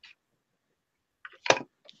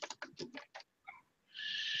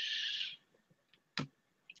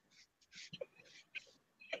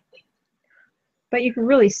 But you can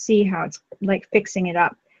really see how it's like fixing it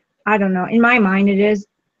up. I don't know. In my mind, it is.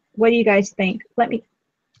 What do you guys think? Let me,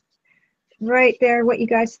 right there, what you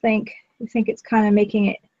guys think. You think it's kind of making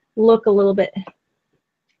it look a little bit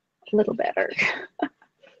A little better.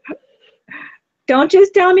 Don't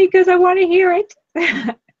just tell me because I want to hear it.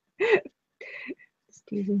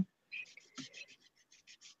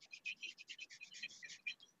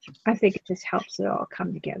 I think it just helps it all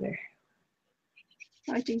come together.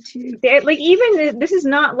 I do too. Like even this is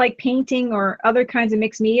not like painting or other kinds of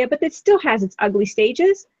mixed media, but it still has its ugly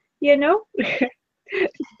stages, you know?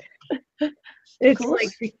 It's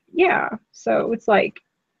like, yeah. So it's like,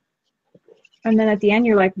 and then at the end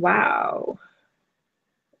you're like, wow.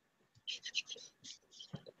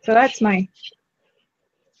 So that's my,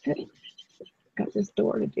 got this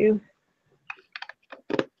door to do.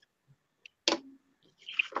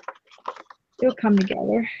 It'll come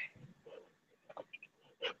together.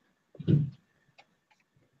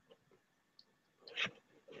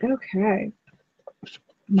 Okay.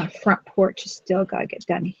 My front porch is still got to get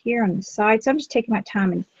done here on the side. So I'm just taking my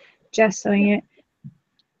time and gessoing it.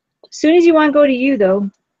 As soon as you want to go to you, though.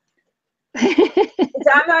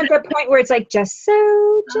 I'm not at the point where it's like gesso.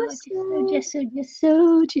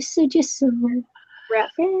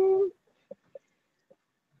 Wrapping.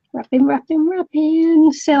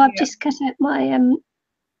 So I've just cut out my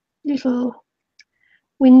little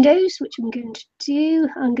windows, which I'm going to do.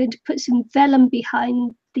 I'm going to put some vellum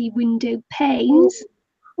behind the window panes.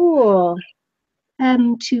 Cool.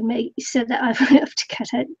 To make so that I won't have to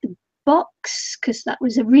cut out the box, because that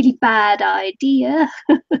was a really bad idea.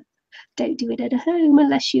 Don't do it at home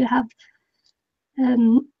unless you have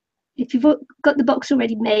if you've got the box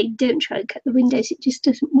already made. Don't try and cut the windows, it just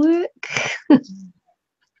doesn't work.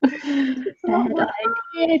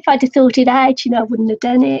 If I'd have thought it out, I wouldn't have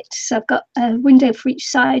done it. So I've got a window for each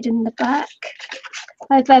side and the back.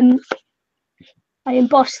 I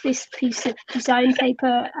embossed this piece of design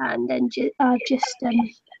paper, and then I've just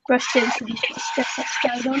brushed over some stuff that's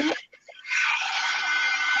going on it.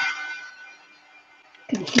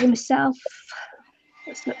 I can hear myself.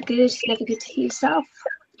 That's not good. It's never good to hear yourself.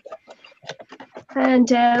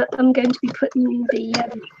 And I'm going to be putting the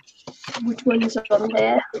wood ones on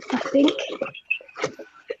there, I think.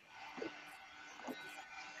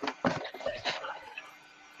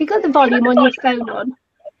 You got the volume on your phone on?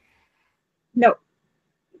 No.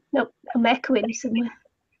 Nope, I'm echoing somewhere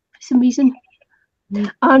for some reason.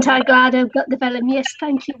 Aren't I glad I've got the vellum? Yes,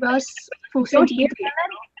 thank you, Roz, for sending me the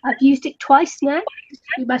vellum. I've used it twice now. This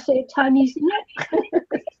will be my third time using it.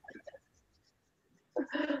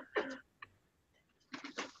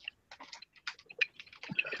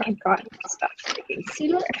 I got stuff. See,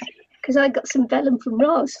 look, because I got some vellum from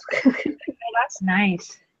Roz. Oh, that's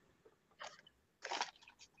nice.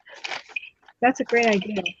 That's a great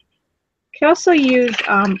idea. You can also use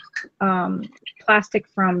plastic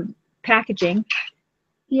from packaging.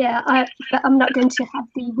 Yeah, but I'm not going to have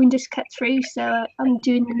the windows cut through, so I'm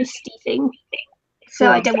doing the misty thing. So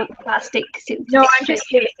I don't want the plastic. No, I'm just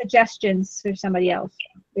giving suggestions for somebody else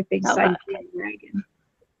if they decide to do it again.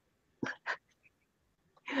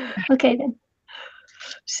 Okay then.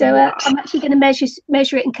 So I'm actually going to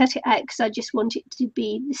measure it and cut it out, because I just want it to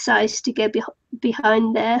be the size to go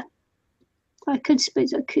behind there. I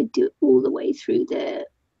suppose I could do it all the way through there.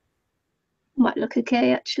 Might look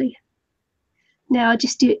okay actually. Now I'll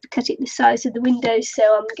just cut it the size of the window.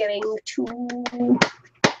 So I'm going to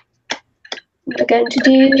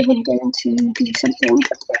do something.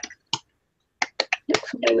 Look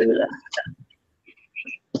for my ruler.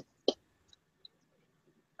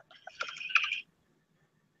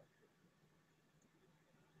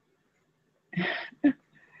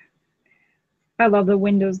 I love the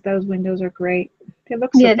windows. Those windows are great. They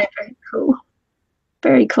look so they're very cool.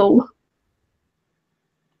 Very cool.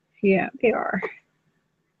 Yeah, they are.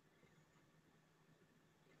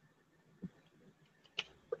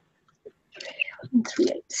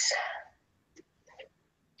 3/8.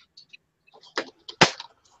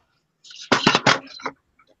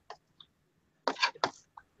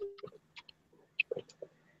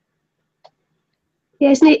 Yeah,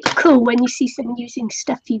 isn't it cool when you see someone using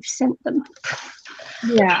stuff you've sent them?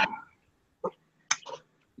 Yeah.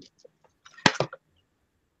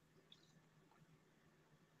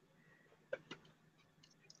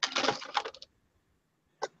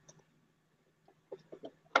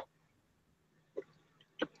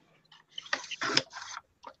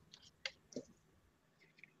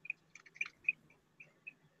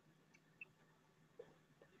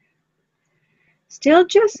 Still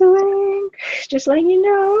gessoing, just letting you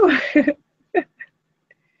know.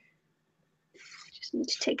 Just need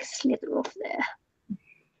to take a slither off there.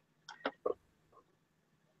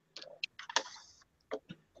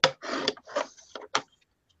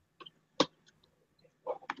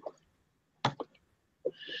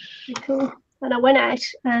 Cool. and I went out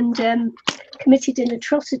and committed an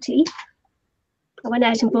atrocity. I went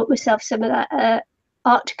out and bought myself some of that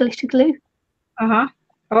art glitter glue.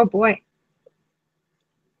 Oh boy.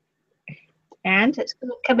 And it's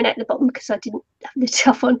coming out the bottom because I didn't have the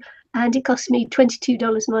top on, and it cost me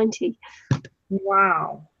 $22.90.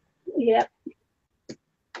 Wow. Yeah.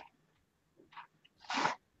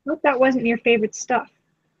 Hope that wasn't your favorite stuff.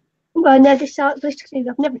 Well, no, this art glitter glue,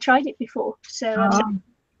 I've never tried it before, so I'm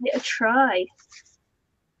giving it a try.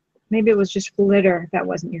 Maybe it was just glitter that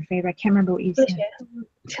wasn't your favorite. I can't remember what you said.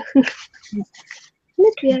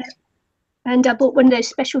 Yeah. And I bought one of those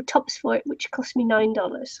special tops for it, which cost me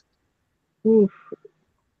 $9. Oof.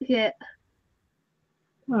 Yeah.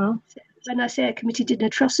 Well. So when I say I committed an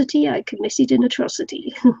atrocity, I committed an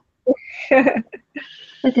atrocity.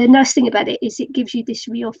 But the nice thing about it is it gives you this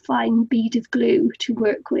real fine bead of glue to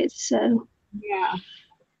work with. So yeah,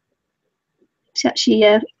 it's actually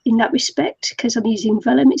in that respect, because I'm using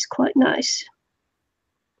vellum, it's quite nice.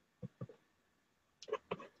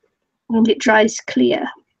 And it dries clear.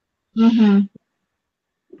 Oh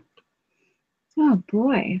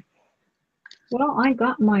boy. Well, I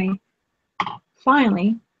got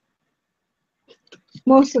finally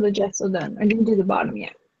most of the gesso done. I didn't do the bottom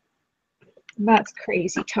yet. That's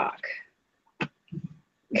crazy talk.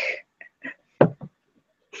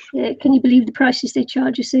 Can you believe the prices they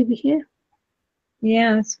charge us over here?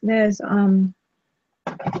 Yeah, there's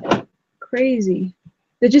crazy.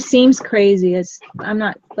 It just seems crazy. I'm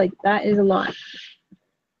not like, that is a lot.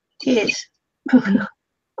 It is.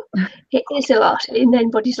 It is a lot. In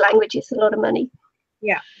anybody's language, it's a lot of money.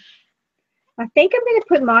 Yeah. I think I'm going to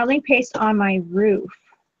put modeling paste on my roof.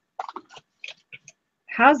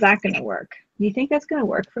 How's that going to work? Do you think that's going to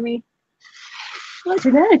work for me? Well, I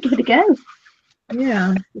don't know. Give it a go.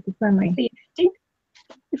 Yeah, it's friendly.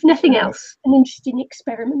 If nothing else, an interesting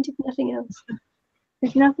experiment. If nothing else.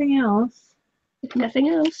 If nothing else. If nothing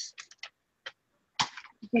else.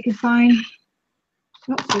 If I can find.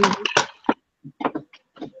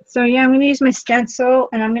 So yeah, I'm going to use my stencil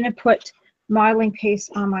and I'm going to put modeling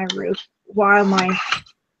paste on my roof while my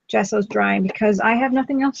gesso's drying, because I have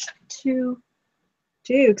nothing else to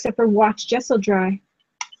do except for watch gesso dry.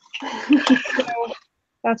 So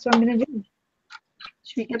that's what I'm going to do.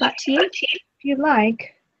 Should we go back to you? If you'd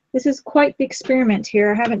like. This is quite the experiment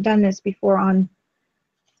here. I haven't done this before on.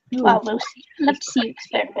 Ooh. Well, we'll see. I'd love to see you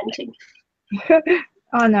experimenting.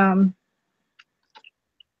 On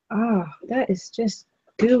oh, that is just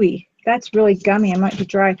gooey. That's really gummy. I might be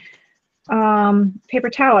dry. Paper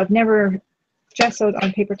towel. I've never gessoed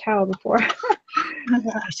on paper towel before.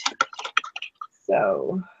 Right.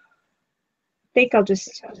 So I think I'll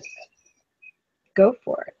just go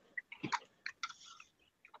for it.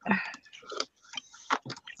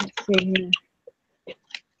 Let's see here.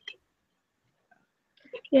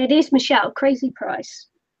 Yeah, it is, Michelle. Crazy price.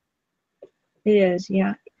 It is,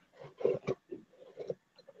 yeah.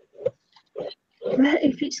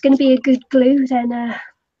 If it's going to be a good glue, then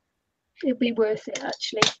it'll be worth it,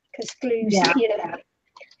 actually, because glues, you know,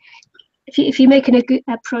 if you're making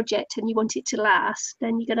a project and you want it to last,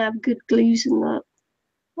 then you're going to have good glues and that.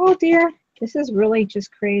 Oh dear, this is really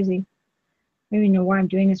just crazy. I don't even know why I'm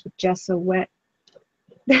doing this with gesso wet.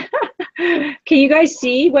 Can you guys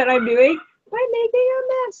see what I'm doing? I'm making a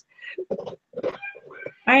mess.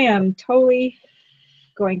 I am totally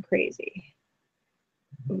going crazy.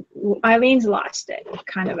 Eileen's lost it,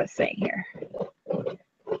 kind of a thing here.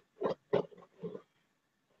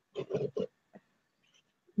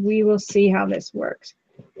 We will see how this works.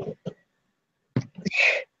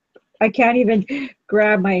 I can't even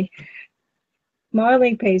grab my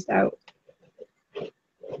modeling paste out.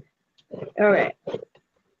 All right.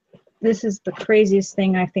 This is the craziest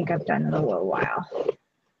thing I think I've done in a little while.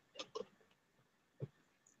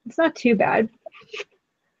 It's not too bad.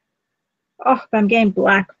 Oh, I'm getting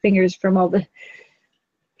black fingers from all the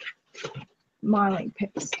modeling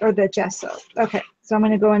paste or the gesso. Okay, so I'm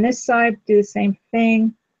going to go on this side, do the same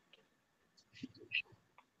thing.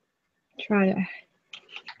 Try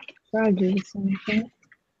to do the same thing.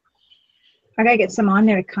 I gotta get some on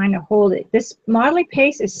there to kind of hold it. This modeling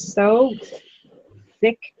paste is so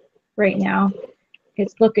thick right now.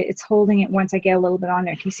 It's holding it once I get a little bit on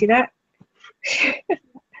there. Can you see that?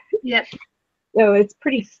 Yep. So it's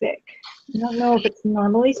pretty thick. I don't know if it's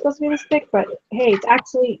normally supposed to be this thick, but hey, it's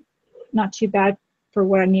actually not too bad for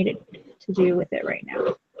what I needed to do with it right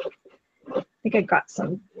now. I think I got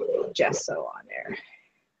some gesso on there.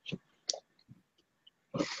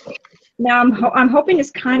 Now I'm hoping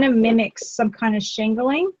this kind of mimics some kind of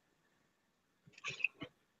shingling.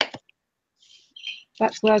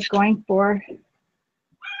 That's what I was going for.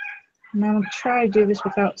 And I'll try to do this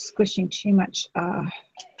without squishing too much.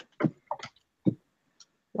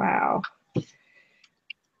 Wow.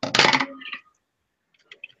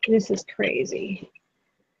 This is crazy.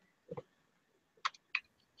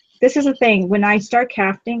 This is the thing. When I start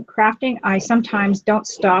crafting, I sometimes don't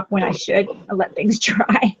stop when I should. I let things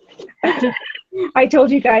dry. I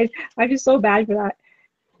told you guys, I'm just so bad for that.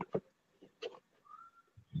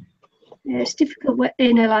 Yeah, it's difficult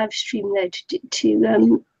in a live stream though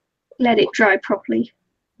to let it dry properly.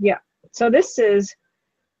 Yeah. So this is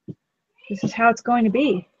how it's going to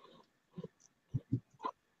be.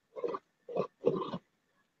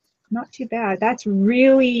 Not too bad. That's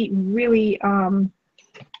really, really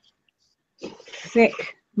thick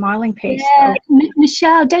modeling paste. Yeah,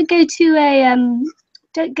 Michelle, don't go to a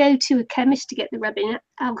chemist to get the rubbing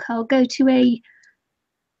alcohol. Go to a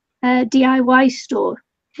DIY store.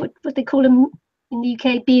 What they call them in the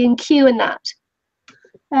UK, B&Q and that.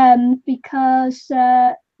 Because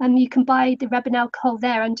you can buy the rubbing alcohol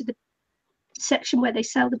there under the section where they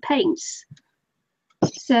sell the paints.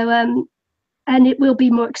 So and it will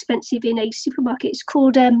be more expensive in a supermarket. It's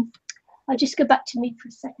called I'll just go back to me for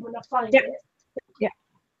a second when I find it. Yeah.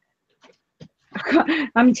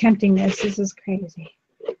 I'm tempting this. This is crazy.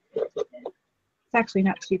 It's actually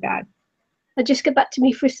not too bad. I'll just go back to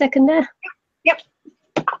me for a second there. Yep.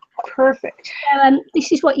 Perfect.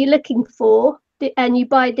 This is what you're looking for, and you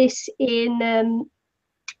buy this in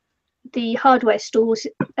the hardware stores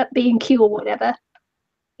at B&Q or whatever.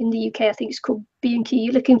 In the UK, I think it's called B&Q.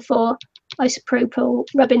 You're looking for isopropyl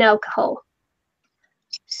rubbing alcohol,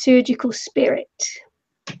 surgical spirit,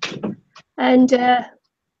 and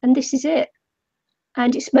this is it.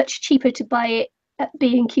 And it's much cheaper to buy it at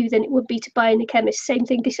B&Q than it would be to buy in a chemist. Same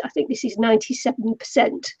thing. I think this is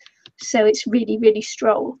 97%, so it's really, really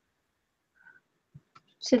strong.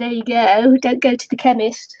 So there you go. Don't go to the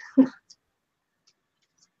chemist.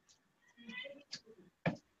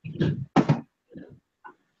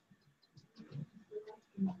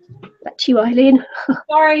 Back to you, Eileen.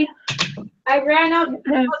 Sorry, I ran out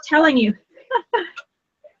without telling you.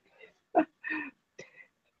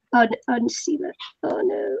 I didn't see that. Oh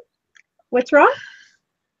no. What's wrong?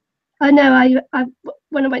 I know. I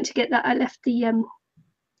when I went to get that, I left the I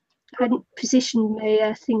hadn't positioned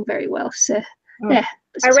my thing very well. So yeah.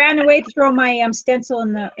 I ran away to throw my stencil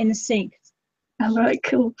in the sink. All right,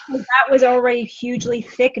 cool. That was already hugely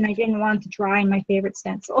thick, and I didn't want it to dry in my favorite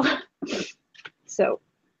stencil. So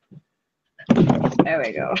there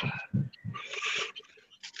we go.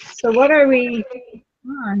 So what are we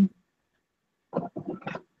on?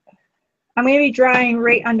 I'm going to be drying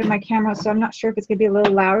right under my camera, so I'm not sure if it's going to be a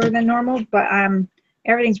little louder than normal, but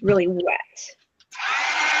everything's really wet.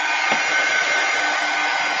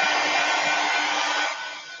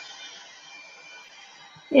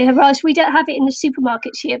 Yeah, Raj, we don't have it in the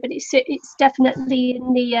supermarkets here, but it's definitely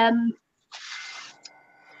in the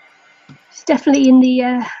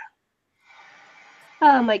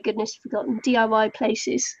oh my goodness, forgotten, DIY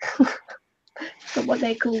places. Forgot what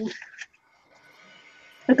they're called.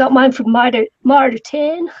 I got mine from Martin.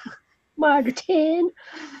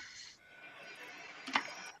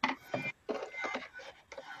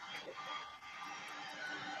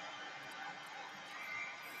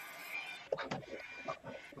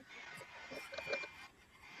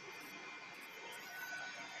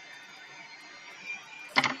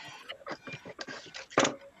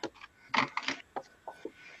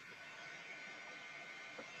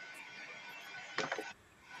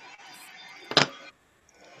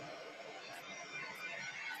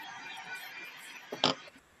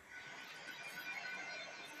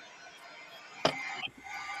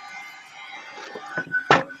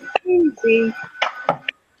 Easy.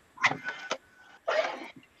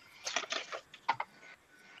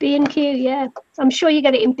 B&Q, yeah. I'm sure you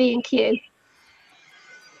get it in B&Q.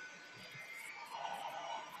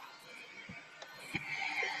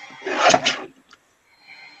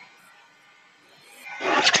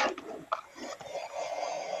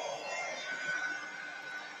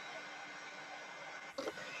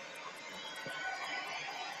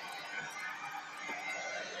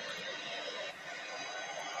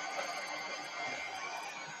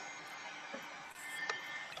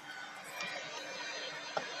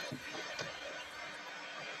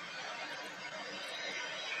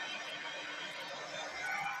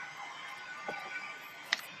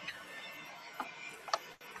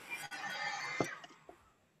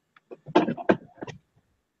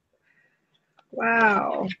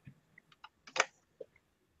 Wow.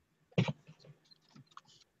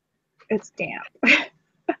 It's damp.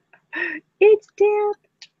 It's damp.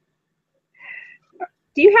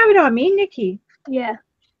 Do you have it on me, Nikki? Yeah.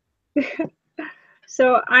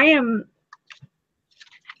 So I am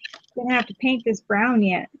gonna have to paint this brown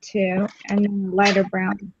yet too, and then lighter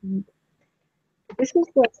brown. This is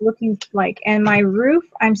what it's looking like. And my roof,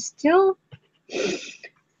 I'm still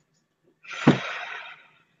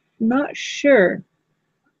not sure.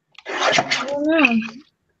 I don't know.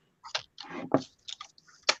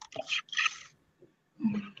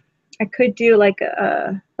 I could do like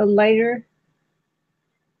a lighter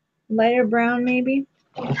brown maybe.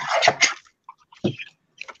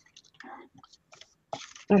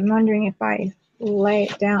 I'm wondering if I lay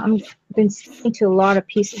it down. I've been sticking to a lot of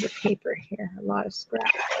pieces of paper here, a lot of scrap.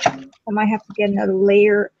 I might have to get another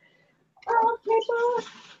layer of paper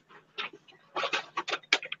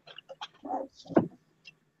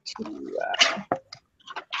to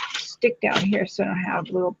stick down here so I don't have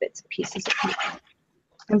little bits of pieces of paper.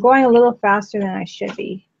 I'm going a little faster than I should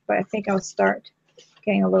be, but I think I'll start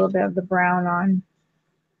getting a little bit of the brown on.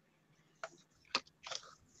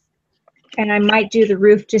 And I might do the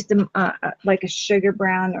roof just like a sugar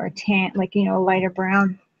brown or a tan, like, you know, lighter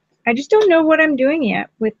brown. I just don't know what I'm doing yet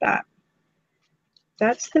with that.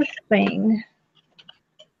 That's the thing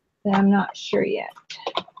that I'm not sure yet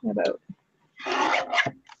about.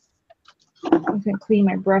 I'm going to clean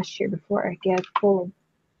my brush here before I get full of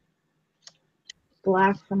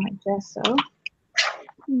black from my gesso.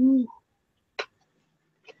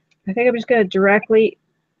 I think I'm just going to directly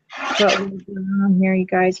put on here, you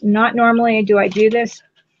guys. Not normally do I do this,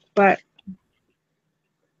 but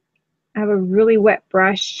I have a really wet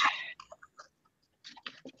brush.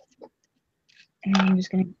 And I'm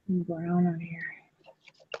just going to put brown on here.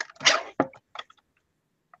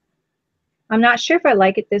 I'm not sure if I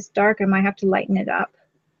like it this dark. I might have to lighten it up.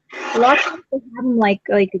 A lot of times they have them like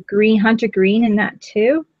a green, hunter green in that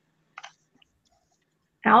too.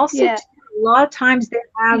 And also, a lot of times they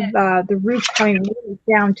have the roof coming really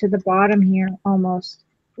down to the bottom here, almost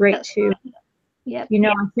right to. Yeah. You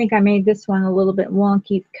know, I think I made this one a little bit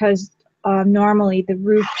wonky because normally the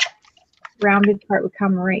roof rounded part would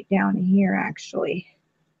come right down here actually.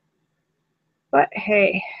 But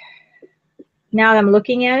hey, now that I'm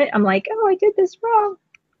looking at it, I'm like, oh, I did this wrong.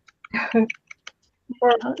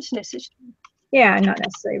 Or, not necessarily. Yeah, not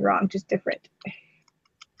necessarily wrong, just different.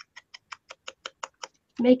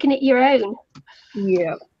 Making it your own.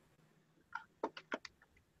 Yeah.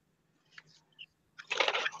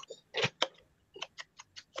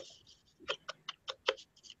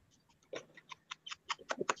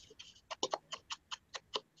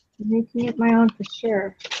 Making it my own for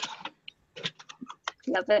sure.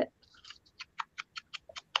 Love it.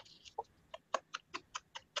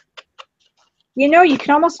 You know, you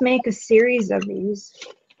can almost make a series of these,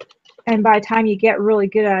 and by the time you get really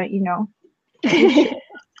good at it, you know.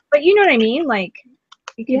 But you know what I mean? Like,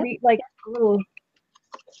 you could be like a little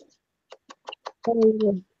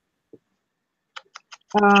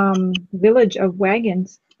village of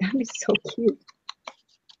wagons. That'd be so cute.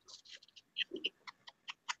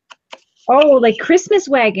 Oh, like Christmas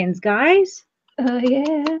wagons, guys. Oh,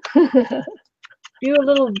 yeah. Do a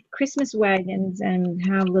little Christmas wagons and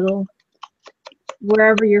have little,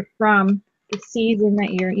 wherever you're from, the season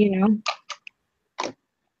that you're, you know.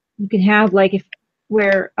 You can have like if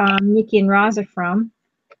where Nicky and Roz are from,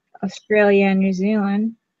 Australia and New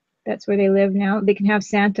Zealand. That's where they live now. They can have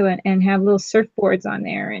Santa and have little surfboards on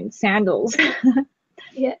there and sandals.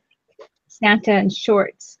 Yeah. Santa and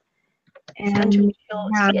shorts. And Santa and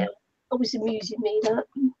shorts, yeah. Always amusing me, that.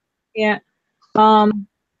 Yeah. And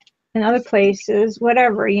other places,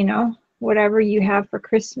 whatever, you know, whatever you have for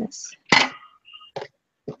Christmas.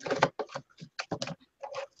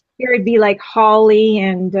 Here it'd be like holly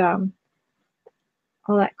and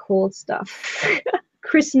all that cold stuff.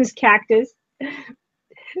 Christmas cactus.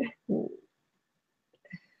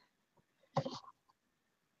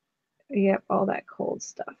 Yep, all that cold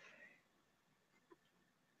stuff.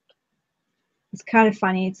 It's kind of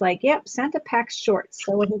funny. It's like, yep, Santa packs shorts,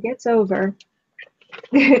 so when he gets over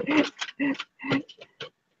to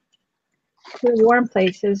warm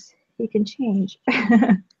places, he can change.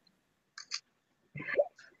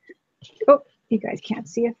 Oh, you guys can't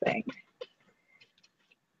see a thing.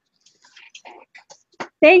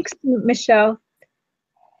 Thanks, Michelle.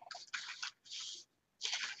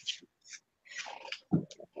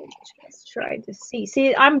 Just tried to see.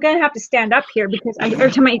 See, I'm gonna have to stand up here because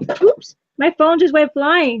every time oops, my phone just went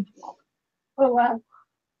flying. Oh wow.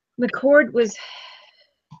 The cord was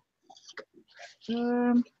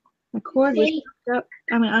up.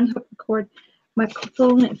 I'm gonna unhook the cord. My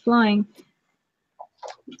phone went flying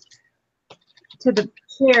to the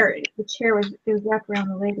chair. The chair was wrapped around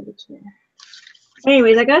the leg of the chair.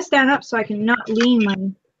 Anyways, I gotta stand up so I can not lean my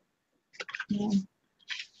Yeah.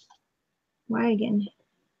 Wagon.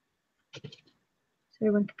 So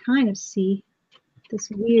everyone can kind of see this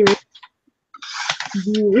weird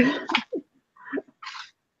view.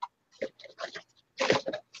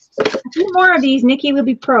 A few more of these, Nikki, will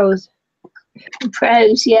be pros.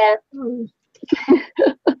 Pros, yeah.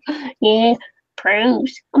 Yeah,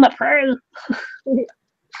 pros. I'm a pro.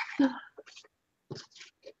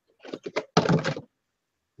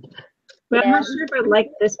 But I'm not sure if I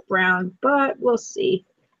like this brown, but we'll see.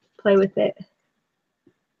 Play with it.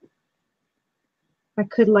 I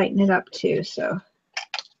could lighten it up too, so.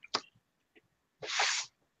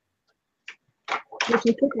 Which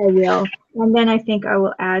I think I will. And then I think I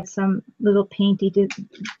will add some little painty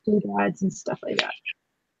doodads and stuff like that.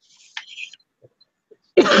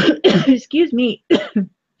 Excuse me.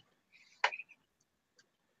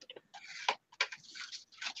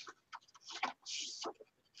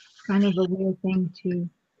 Kind of a weird thing to,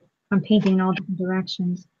 I'm painting in all different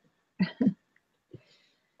directions.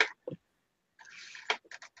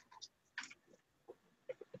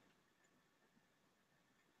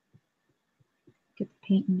 Get the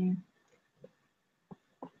paint in there.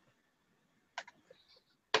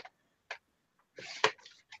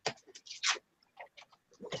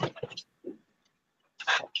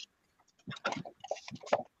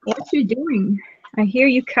 What you doing? I hear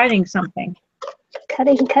you cutting something.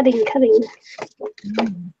 Cutting. It's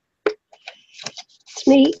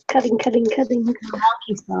me cutting. My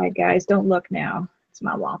wonky side, guys. Don't look now. It's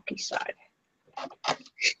my wonky side.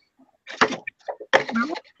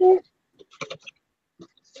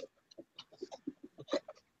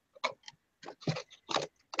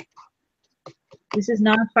 This is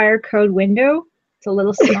not a fire code window. It's a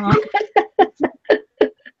little small.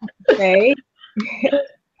 Okay.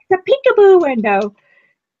 It's a peekaboo window.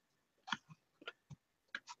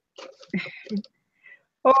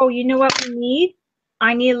 Oh, you know what we need?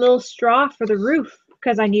 I need a little straw for the roof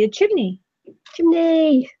because I need a chimney.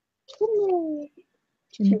 Chimney.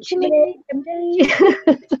 Chimney. Do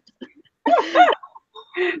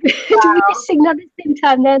we just sing that at the same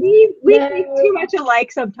time then? We think too much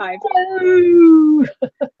alike sometimes. No.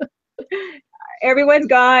 Everyone's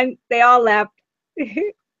gone. They all left.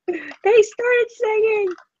 They started singing.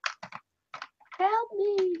 Help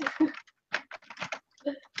me.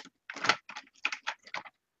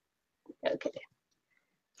 Okay.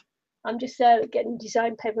 I'm just getting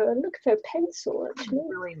design paper. I'm looking for a pencil, actually. It's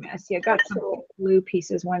really messy. I got some blue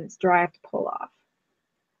pieces. When it's dry, I have to pull off.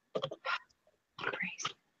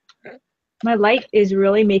 My light is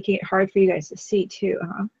really making it hard for you guys to see, too,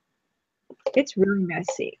 huh? It's really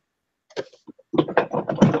messy.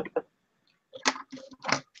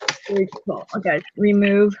 Very cool. Okay,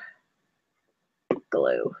 remove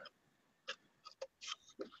glue.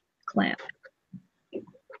 Clamp.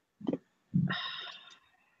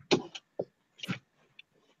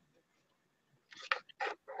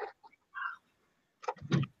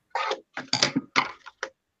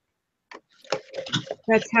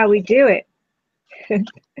 That's how we do it.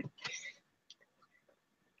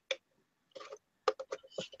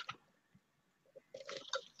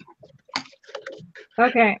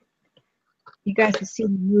 Okay. You guys can see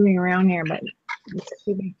me moving around here, but let's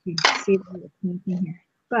see if you can see the painting here.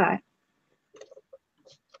 But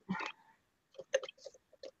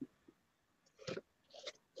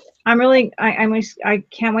I'm really, I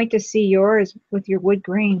can't wait to see yours with your wood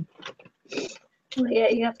grain. Oh, yeah,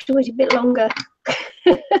 you have to wait a bit longer.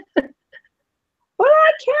 Well,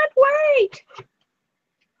 I can't wait.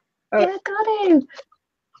 Oh. Yeah, got him.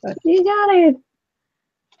 You got him.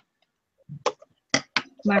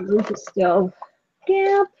 My roof is still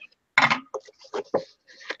damp.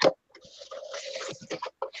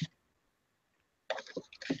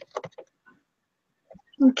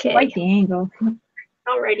 Okay. I like the angle.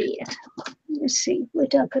 Not ready yet. Let's see. Where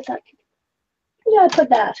did I put that? Where did I put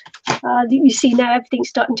that? You see now everything's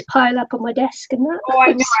starting to pile up on my desk and that. Oh,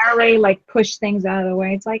 I know. I already like push things out of the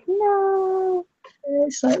way. It's like, no.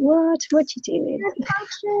 It's like, what? What you doing?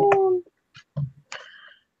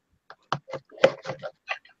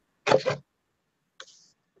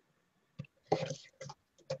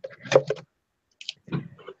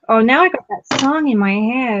 Oh, now I got that song in my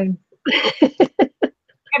head.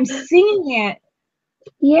 I'm singing it.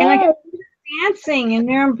 Yeah. And I got dancing and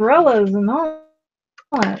their umbrellas and all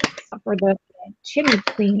that for the chimney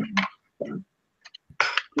cleaning.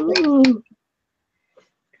 Ooh.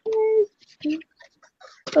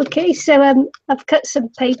 Okay, so I've cut some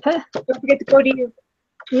paper. Don't forget to go to your.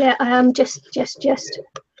 Yeah, I am just. Okay,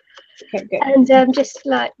 good. And I'm just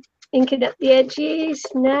like inking up the edges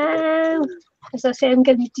now. As I say, I'm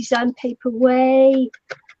going to design paper away.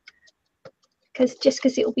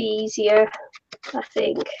 because it'll be easier, I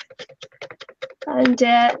think. And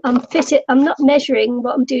I'm not measuring.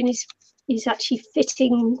 What I'm doing is actually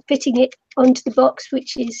fitting it onto the box,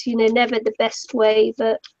 which is, you know, never the best way,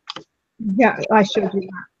 but Yeah, I showed you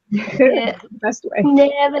that. yeah, The best way.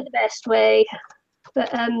 never the best way. But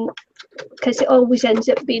because it always ends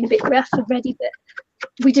up being a bit rough already. But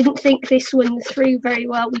we didn't think this one through very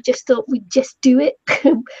well. We just thought we'd just do it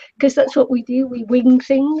because that's what we do. We wing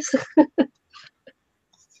things.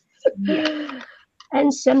 Yeah.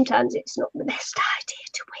 And sometimes it's not the best idea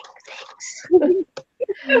to wing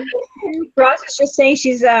things. Ross was just saying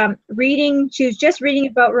she's reading. She was just reading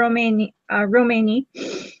about Romani,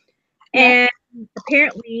 and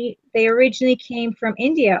apparently they originally came from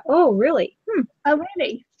India. Oh, really? Oh,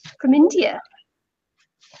 really? From India?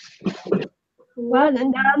 Well,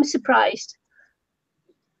 then I'm surprised.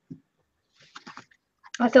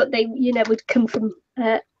 I thought they, you know, would come from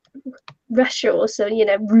Russia or so, you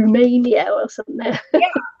know, Romania or something.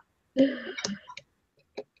 Yeah.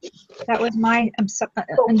 That was my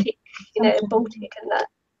Baltic, you know, Baltic and that.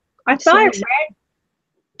 I thought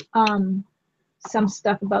I read some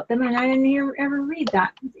stuff about them, and I didn't ever read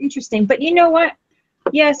that. It's interesting, but you know what?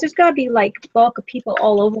 Yes, there's got to be like bulk of people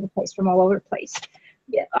all over the place, from all over the place.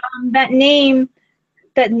 Yeah. That name,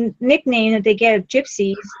 that nickname that they get of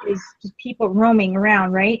gypsies is just people roaming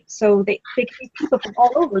around, right? So they get people from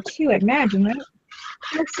all over too, I imagine, right?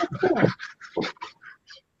 That's so cool.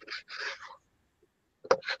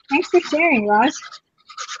 Thanks for sharing, Roz.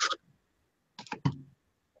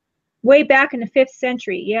 Way back in the 5th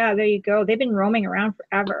century. Yeah, there you go. They've been roaming around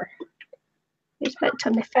forever. It's about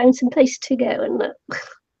time they found some place to go, and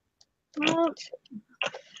Well,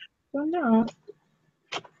 don't know.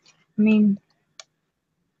 I mean,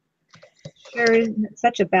 sure isn't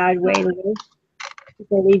such a bad way to live if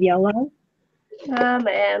they leave you alone. oh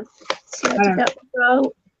man, see, I did that wrong.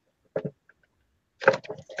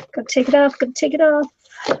 Gotta take it off. Gotta take it off.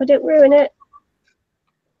 I don't ruin it.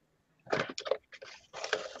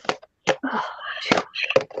 Oh.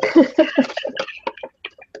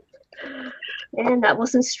 And that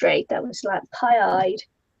wasn't straight. That was like pie-eyed.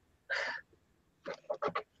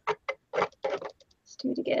 Let's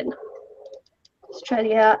do it again. Let's try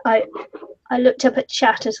it out. I looked up at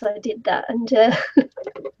chat as I did that, and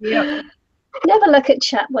Yeah. never look at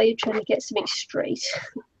chat while you're trying to get something straight.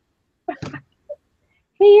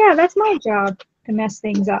 Hey, yeah, that's my job, to mess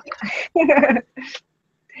things up.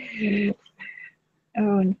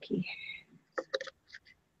 Oh, Nicky.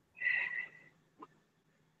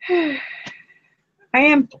 I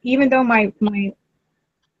am, even though my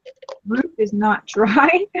roof is not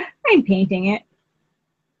dry, I'm painting it.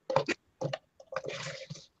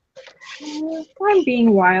 I'm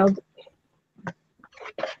being wild.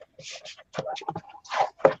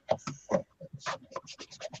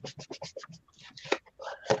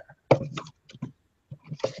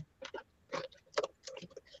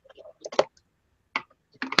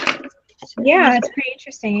 Yeah, that's pretty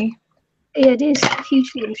interesting. Yeah, it is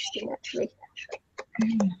hugely interesting, actually.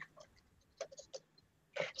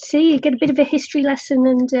 See, you get a bit of a history lesson,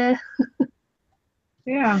 and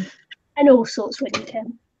yeah, and all sorts when you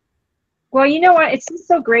can. Well, you know what? It's just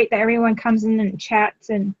so great that everyone comes in and chats,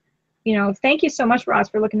 and you know, thank you so much, Roz,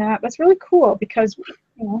 for looking that up. That's really cool because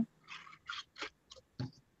you know,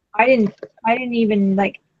 I didn't even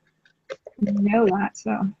like know that.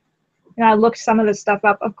 So, and I looked some of the stuff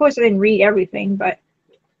up. Of course, I didn't read everything, but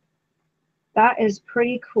that is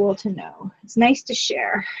pretty cool to know. It's nice to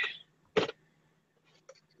share.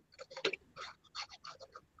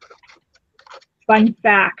 Fun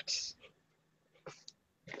fact.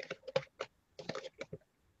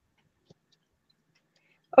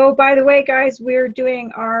 Oh, by the way, guys, we're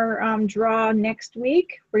doing our draw next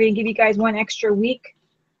week. We're going to give you guys one extra week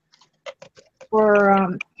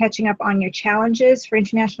for catching up on your challenges for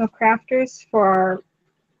International Crafters for our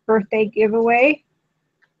birthday giveaway.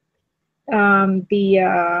 What do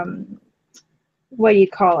you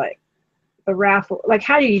call it? The raffle. Like,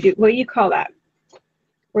 how do you do? What do you call that?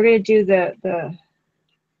 We're going to do the.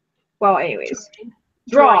 Well, anyways,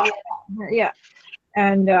 draw. Yeah.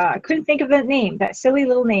 And I couldn't think of that name, that silly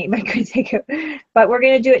little name. I couldn't think of, but we're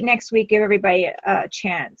going to do it next week. Give everybody a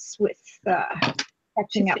chance with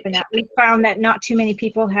catching up. And that we found that not too many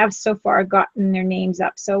people have so far gotten their names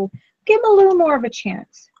up, so give them a little more of a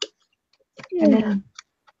chance. Yeah. And then,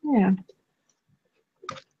 yeah,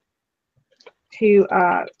 to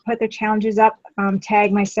put their challenges up,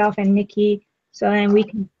 tag myself and Nicky, so then we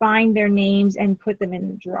can find their names and put them in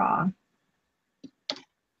the draw.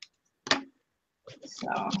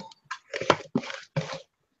 So,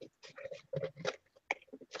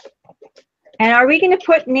 And are we going to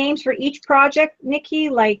put names for each project, Nikki?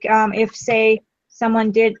 Like if, say,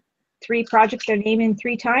 someone did 3 projects, they're naming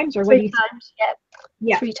 3 times? Or what do you think? 3 times, yeah.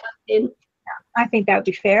 Yeah. 3 times in. I think that would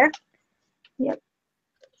be fair. Yep.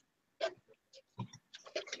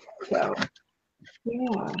 So,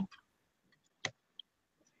 yeah.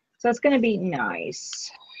 So it's going to be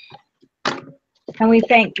nice. And we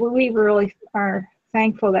really are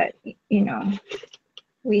thankful that, you know,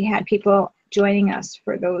 we had people joining us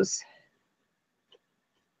for those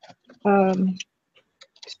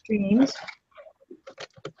streams.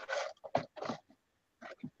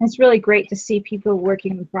 It's really great to see people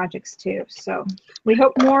working on projects too. So we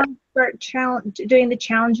hope more start doing the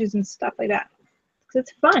challenges and stuff like that, because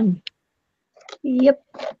it's fun. Yep.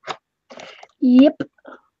 Yep.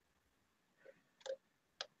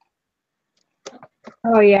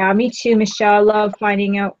 Oh yeah, me too, Michelle. I love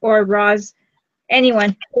finding out, or Roz,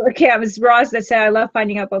 anyone. Okay, it was Roz that said I love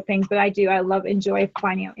finding out about things, but I do. I enjoy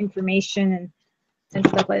finding out information and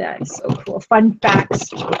stuff like that. It's so cool. Fun facts.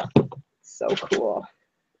 So cool.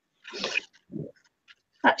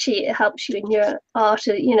 Actually, it helps you in your art.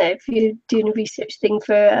 You know, if you're doing a research thing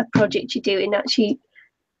for a project you're doing, actually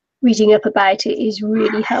reading up about it is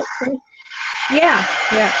really helpful. Yeah,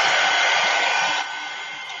 yeah.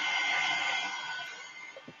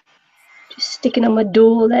 Just sticking on my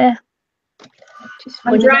door there.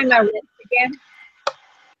 I'm drying my lips again.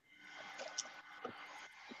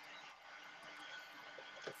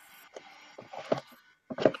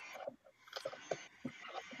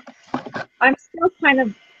 I'm still kind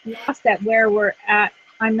of lost at where we're at.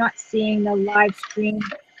 I'm not seeing the live stream.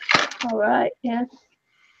 All right, yeah.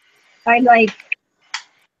 I'm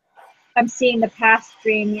seeing the past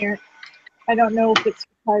stream here. I don't know if it's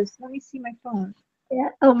because, let me see my phone. Yeah.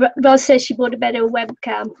 Oh, Roz says she bought a better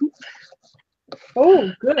webcam.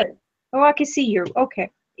 Oh, good. Oh, I can see you. Okay.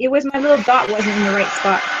 It was my little dot wasn't in the right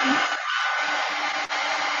spot.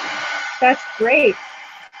 That's great.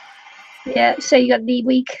 Yeah, so you got the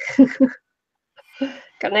week.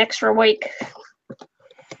 Got an extra week.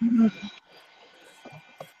 Mm-hmm.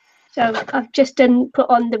 So I've just put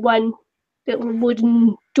on the one little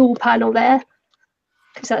wooden door panel there,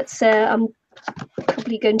 because that's I'm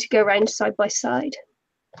probably going to go around side by side.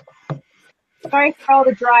 Sorry for all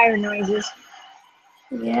the dryer noises.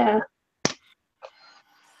 Yeah.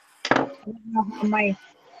 I don't know how my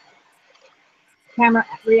camera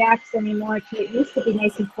reacts anymore. It used to be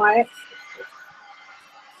nice and quiet.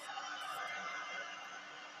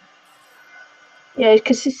 Yeah,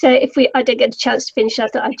 because if I didn't get a chance to finish, I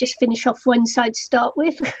thought I'd just finish off one side to start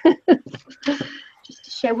with, just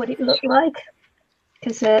to show what it looked like.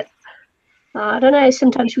 Because I don't know,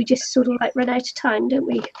 sometimes we just sort of like run out of time, don't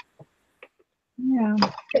we? Yeah.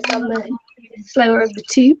 Because I'm the slower of the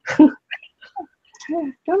two. I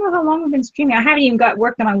don't know how long we've been streaming. I haven't even got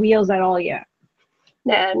worked on my wheels at all yet.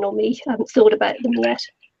 No, not me. I haven't thought about them yet.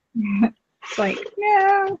 It's like,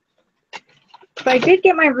 no. But I did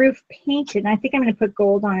get my roof painted, and I think I'm going to put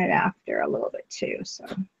gold on it after a little bit too. So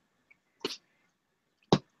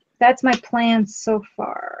that's my plan so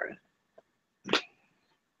far.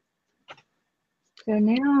 So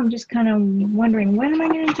now I'm just kind of wondering, what am I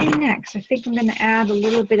going to do next? I think I'm going to add a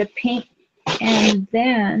little bit of paint, and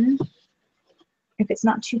then if it's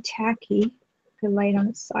not too tacky, the light on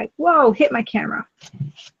its side. Whoa, hit my camera.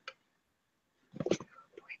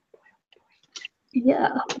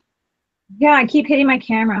 Yeah. Yeah, I keep hitting my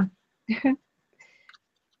camera. Is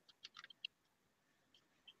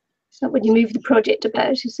that when you move the project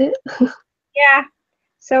about, is it? Yeah.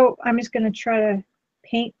 So I'm just going to try to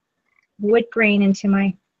paint wood grain into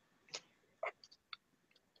my,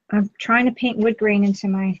 I'm trying to paint wood grain into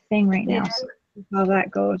my thing right now. So how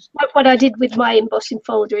that goes. What I did with my embossing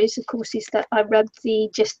folder is, of course, is that I rubbed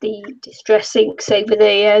just the distress inks over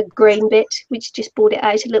the grain bit, which just brought it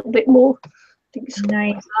out a little bit more. I think it's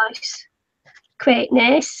nice. Quite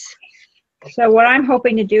nice. So what I'm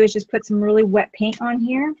hoping to do is just put some really wet paint on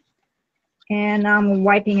here, and I'm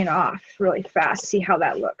wiping it off really fast. See how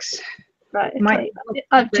that looks. Right. Okay.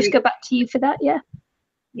 I'll just go back to you for that. Yeah.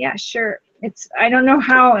 Yeah, sure. I don't know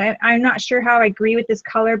how, I'm not sure how I agree with this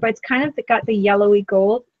color, but it's kind of got the yellowy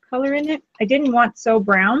gold color in it. I didn't want so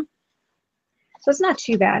brown, so it's not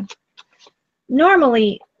too bad.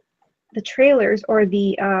 Normally, the trailers or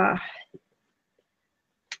the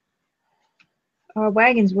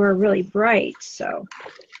wagons were really bright, so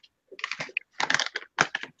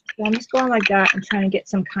I'm just going like that and trying to get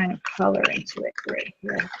some kind of color into it right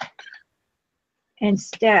here.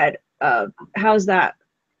 Instead of, how's that?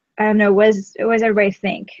 I don't know, what does everybody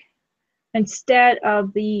think? Instead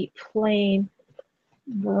of the plain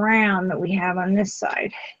brown that we have on this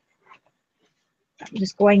side. I'm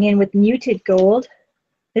just going in with muted gold.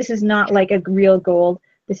 This is not like a real gold.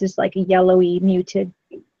 This is like a yellowy muted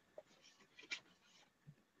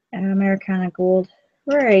Americana gold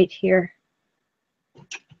right here.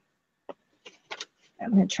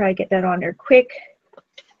 I'm going to try to get that on there quick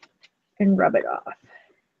and rub it off.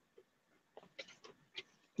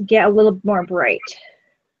 Get a little more bright.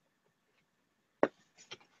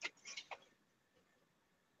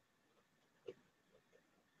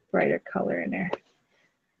 Brighter color in there.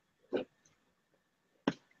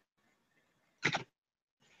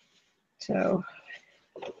 So,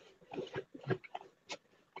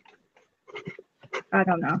 I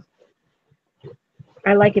don't know.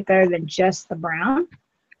 I like it better than just the brown,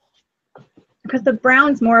 because the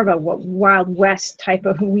brown's more of a Wild West type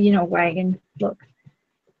of, you know, wagon look.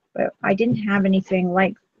 But I didn't have anything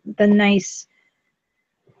like the nice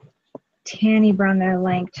tanny brown that I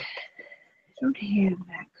liked. I don't have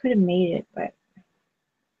that. Could have made it, but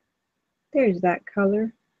there's that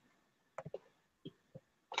color.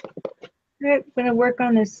 All right, I'm going to work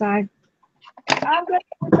on this side. I'm going to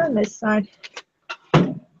work on this side.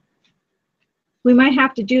 We might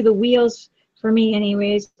have to do the wheels for me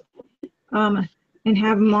anyways, and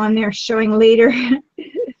have them on there showing later.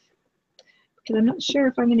 Because I'm not sure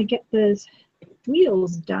if I'm going to get those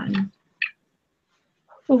wheels done.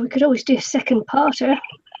 Well, we could always do a second parter.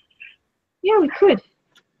 Yeah, we could.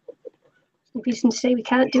 No reason to say we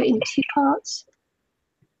can't do it in 2 parts.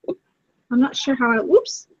 I'm not sure how I,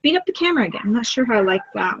 whoops, beat up the camera again. I'm not sure how I like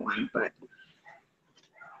that one, but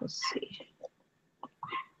we'll see.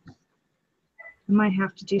 I might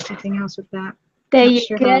have to do something else with that. There Not you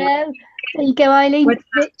sure go. how There you go, Eileen. What's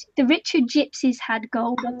The Richard Gypsies had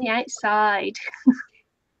gold on the outside.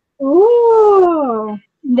 Oh,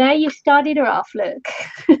 Now you've started her off, look.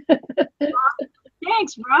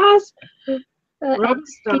 thanks, Ross.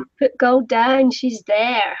 Put gold down, she's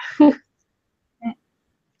there.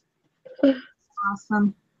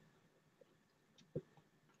 Awesome.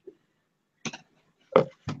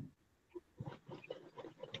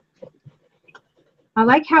 I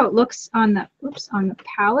like how it looks on the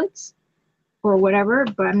palettes or whatever,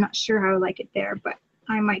 but I'm not sure how I like it there, but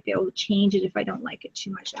I might be able to change it if I don't like it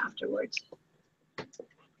too much afterwards.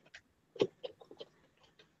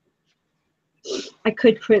 I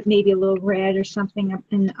could put maybe a little red or something up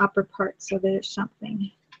in the upper part so there's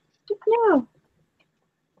something. No.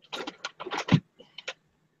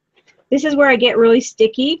 This is where I get really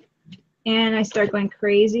sticky and I start going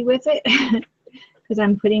crazy with it because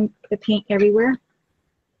I'm putting the paint everywhere.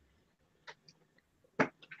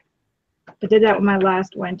 I did that with my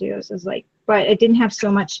last one too. So it's like, but it didn't have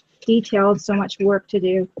so much detail and so much work to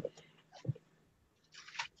do.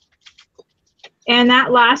 And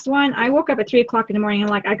that last one, I woke up at 3 o'clock in the morning and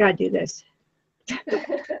I'm like, I gotta do this.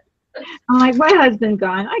 I'm like, my husband's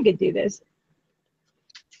gone. I could do this.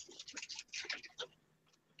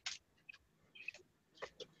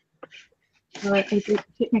 All right, I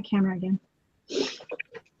hit my camera again.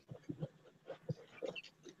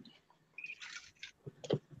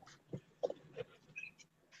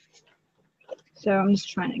 So I'm just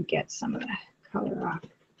trying to get some of the color off.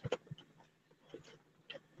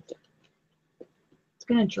 It's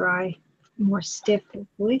going to dry more stiff,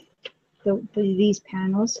 hopefully, these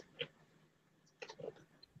panels.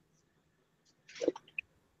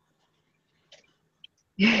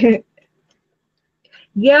 Yeah,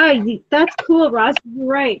 that's cool, Ross. You're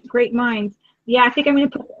right. Great minds. Yeah, I think I'm going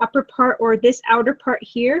to put the upper part or this outer part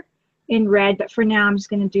here in red, but for now I'm just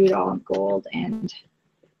going to do it all in gold and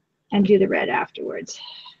do the red afterwards.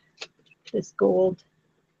 This gold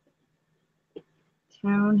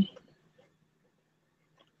town.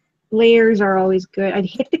 Layers are always good. I'd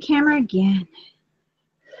hit the camera again.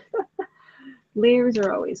 Layers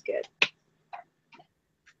are always good.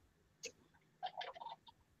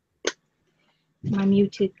 My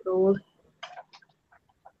muted gold.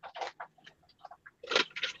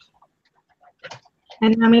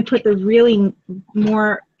 And then I'm going to put the really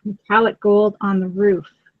more metallic gold on the roof.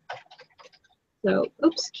 So,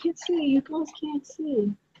 oops, can't see. You guys can't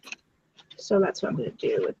see. So that's what I'm going to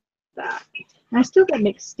do with that. And I still got to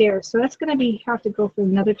make stairs, so that's going to have to go for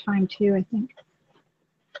another time too, I think.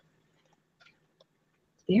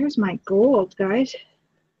 There's my gold, guys.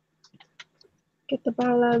 Get the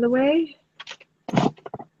bottle out of the way.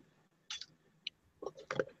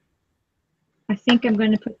 I think I'm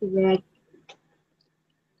going to put the red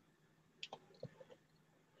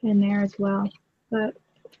in there as well, but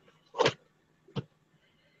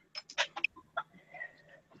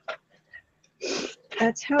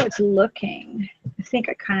that's how it's looking. I think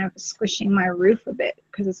I kind of squishing my roof a bit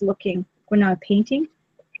because it's looking, when I'm painting,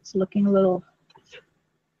 it's looking a little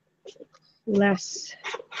less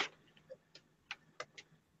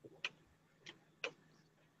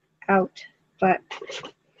out, but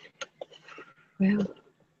well,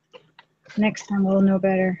 next time we'll know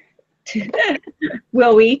better.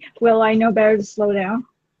 Will we? Will I know better to slow down?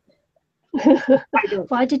 I don't.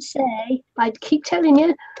 Well, I did say, I'd keep telling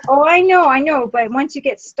you. Oh, I know, but once you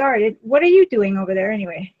get started, what are you doing over there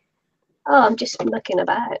anyway? Oh, I'm just mucking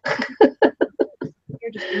about.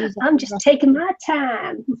 You're I'm just taking my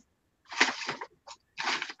time.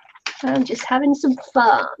 I'm just having some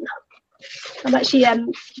fun. I'm actually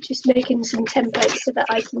just making some templates so that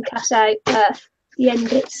I can cut out the end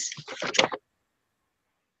bits.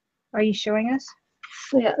 Are you showing us?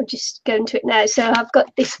 Yeah, I'll just go into it now. So I've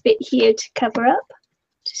got this bit here to cover up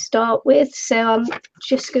to start with. So I'm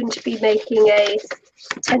just going to be making a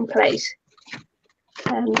template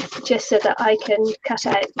just so that I can cut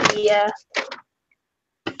out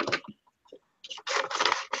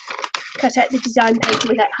the design paper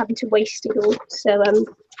without having to waste it all. So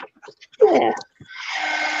yeah.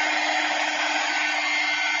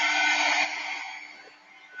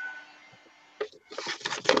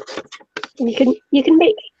 And you can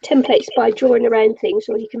make templates by drawing around things,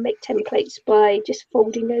 or you can make templates by just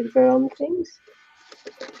folding over on things.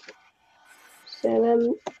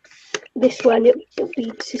 So this one it'll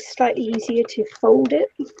be just slightly easier to fold it.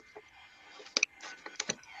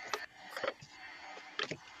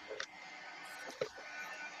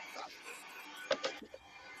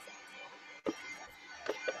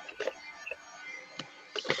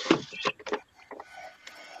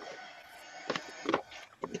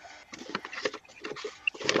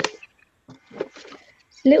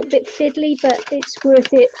 A little bit fiddly, but it's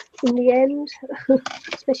worth it in the end,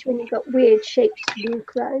 especially when you've got weird shapes to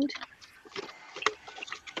walk around.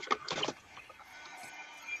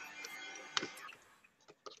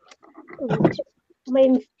 Oh, am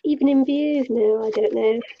I even in view? No, I don't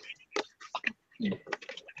know.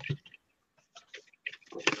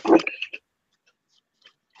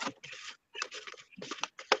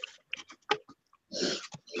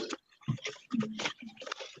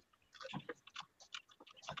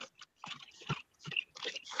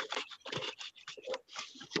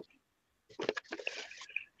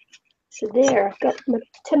 So there, I've got my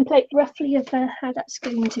template roughly of how that's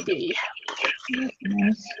going to be.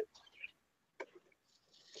 Nice.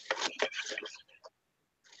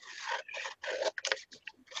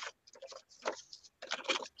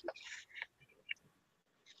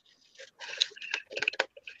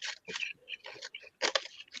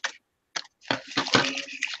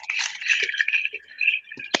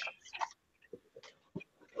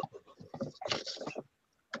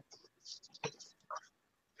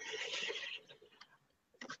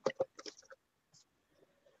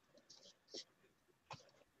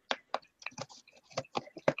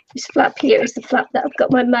 This flap here is the flap that I've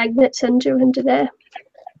got my magnets under there.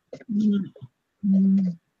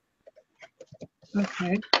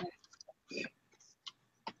 Okay.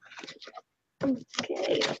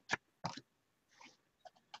 Okay.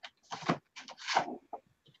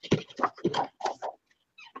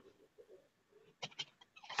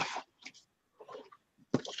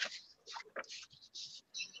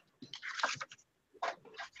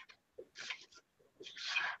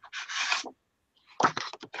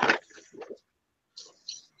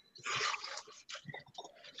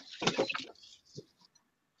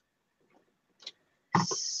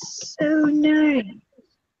 So nice.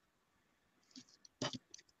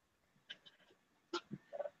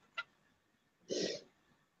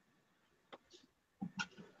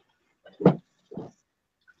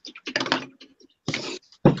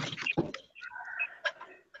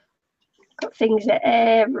 Got things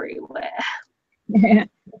everywhere.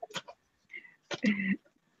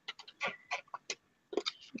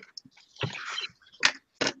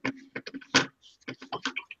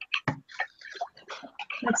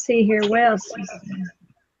 Let's see here. What else?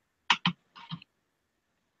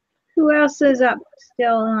 Who else is up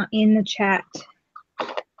still in the chat?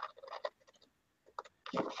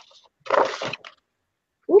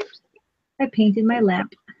 Oops, I painted my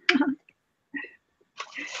lamp.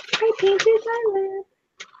 I painted my lamp.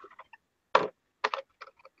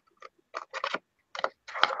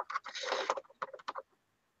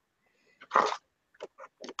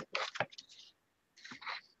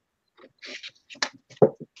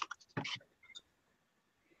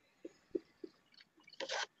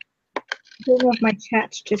 I don't know if my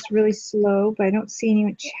chat's just really slow, but I don't see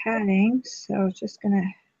anyone chatting, so I'm just gonna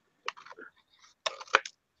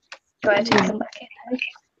Go out and come back in.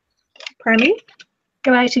 Pardon me?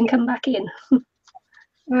 Go out and come back in.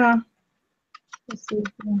 Well, let's see.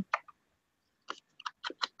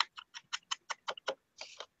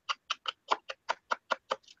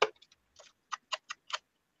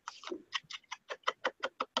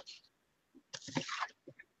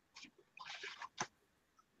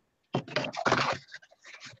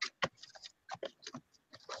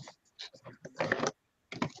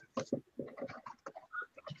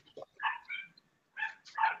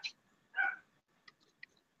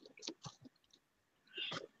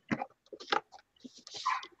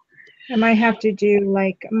 I might have to do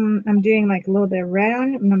like, I'm doing like a little bit of red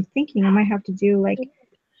on it, and I'm thinking I might have to do like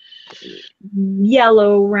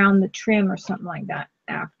yellow around the trim or something like that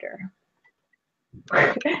after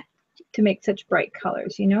to make such bright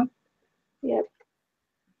colors, you know? Yep.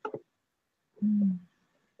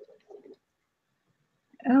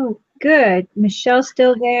 Oh, good. Michelle's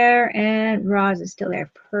still there and Roz is still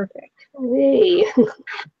there. Perfect. Hey.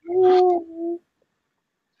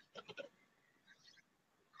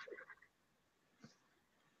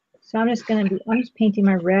 So I'm just painting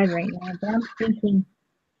my red right now, but I'm thinking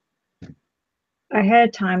ahead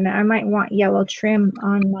of time that I might want yellow trim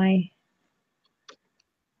on my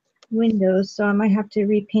windows, so I might have to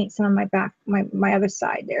repaint some of my back, my other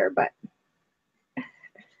side there, but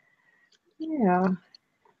yeah.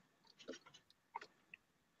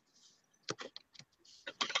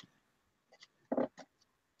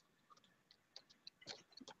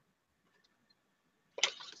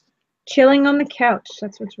 Chilling on the couch.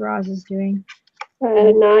 That's what Roz is doing.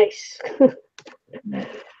 Nice. I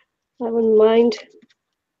wouldn't mind.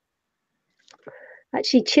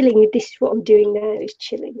 Actually, chilling. This is what I'm doing now. Is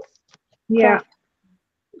chilling. Yeah.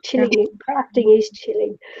 Chilling. Crafting is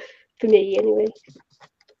chilling for me, anyway.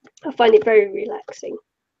 I find it very relaxing.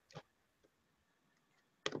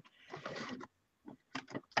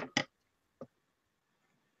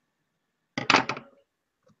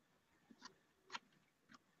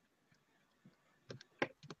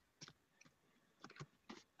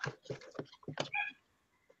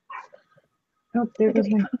 Oh, there goes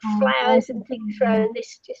my flowers and things around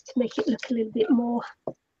this just to make it look a little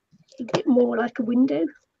bit more like a window.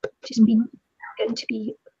 Just be going to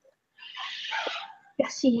be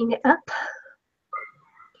seeing it up.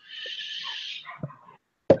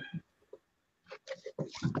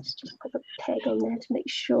 Let's just put a peg on there to make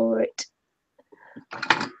sure it.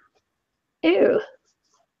 Ew!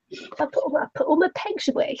 I put all my pegs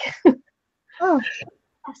away. Oh,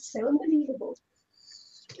 that's so unbelievable.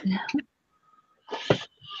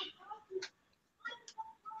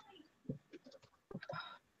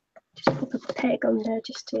 Just put a peg on there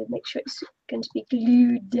just to make sure it's going to be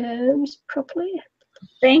glued down properly.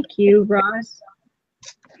 Thank you, Roz.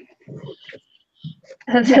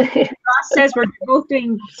 Roz says we're both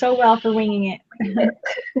doing so well for winging it.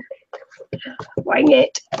 Wing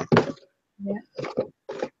it. Yeah.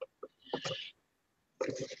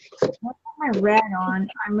 What my red on?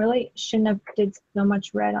 I really shouldn't have did so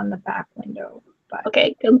much red on the back window. But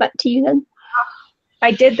okay, come back to you then.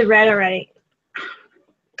 I did the red already.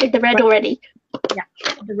 Did the red already? Yeah,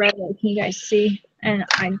 the red one. Can you guys see? And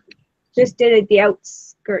I just did it the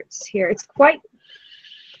outskirts here. It's quite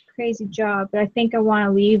a crazy job, but I think I want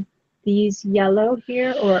to leave these yellow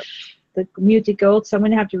here or the muted gold. So I'm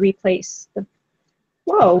going to have to replace the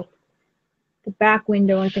the back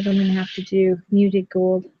window. I think I'm going to have to do muted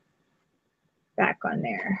gold back on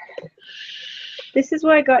there. This is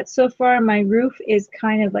what I got so far. My roof is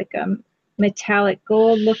kind of like a metallic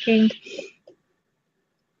gold looking.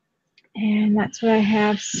 And that's what I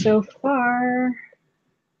have so far.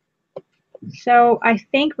 So I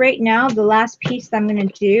think right now the last piece that I'm going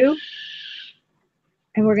to do,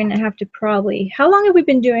 and we're going to have to probably, how long have we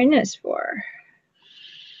been doing this for?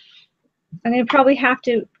 I'm going to probably have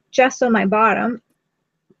to gesso my bottom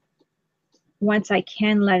once I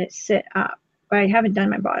can let it sit up. But I haven't done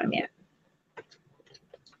my bottom yet.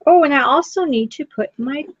 Oh, and I also need to put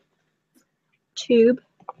my tube.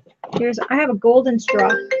 I have a golden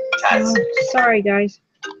straw. Oh, sorry, guys.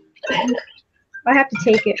 I have to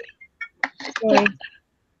take it. Sorry.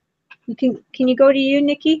 Can you go to you,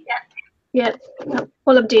 Nikki? Yeah.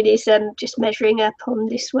 All I'm doing is just measuring up on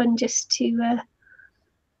this one just to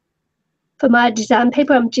for my design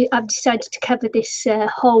paper. I've decided to cover this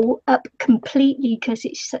hole up completely because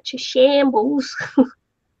it's such a shambles.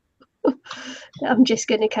 I'm just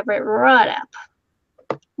going to cover it right up.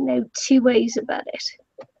 No two ways about it.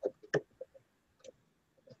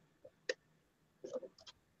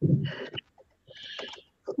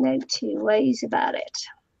 No two ways about it.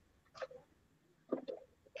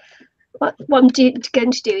 What I'm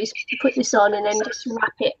going to do is put this on and then just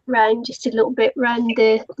wrap it round just a little bit round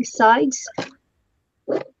the sides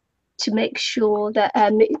to make sure that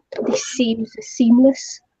these seams are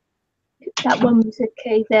seamless. That one was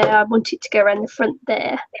okay there. I want it to go around the front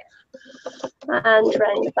there and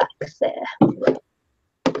around the back there.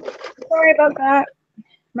 Sorry about that.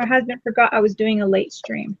 My husband forgot I was doing a late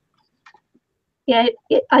stream. Yeah,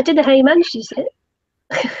 I don't know how he manages it.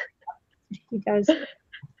 He does.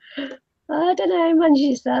 I don't know how he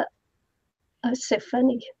manages that. That's so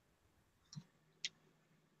funny.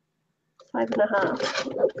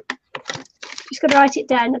 5.5. Just gotta write it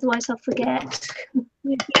down, otherwise I'll forget.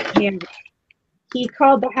 Yeah. He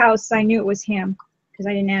called the house. I knew it was him because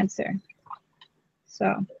I didn't answer.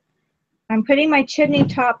 So I'm putting my chimney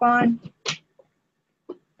top on,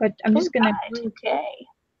 but I'm just gonna. Right, okay.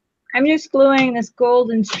 I'm just gluing this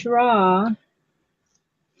golden straw.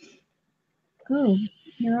 Oh,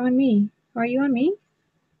 you're on me. Are you on me?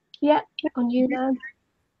 Yeah, on you now.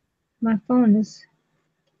 My phone is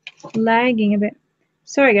lagging a bit.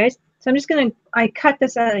 Sorry, guys. So I'm just gonna. I cut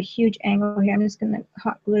this at a huge angle here. I'm just gonna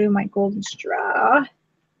hot glue my golden straw,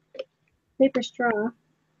 paper straw,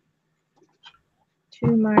 to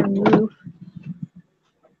my roof.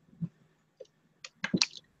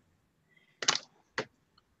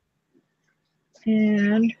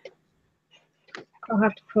 And I'll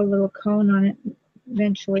have to put a little cone on it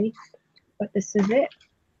eventually, but this is it.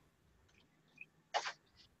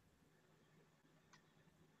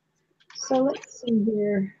 So let's see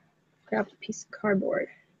here. Grab a piece of cardboard.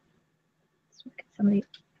 Let's get some of the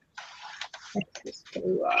excess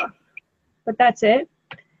glue off. But that's it.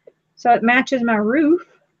 So it matches my roof.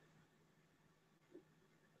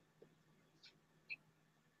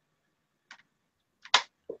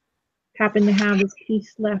 Happen to have this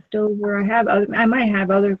piece left over. I might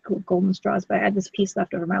have other golden straws, but I had this piece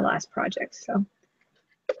left over my last project. So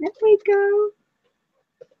there we go.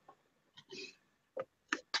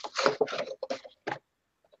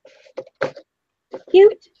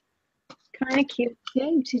 Cute. Kind of cute.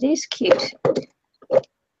 Cute, it is cute.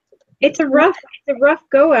 It's a rough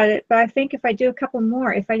go at it, but I think if I do a couple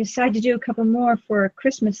more, if I decide to do a couple more for a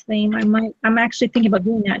Christmas theme, I'm actually thinking about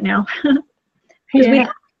doing that now.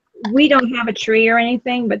 Yeah. We don't have a tree or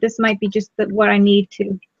anything, but this might be just what I need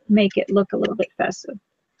to make it look a little bit festive.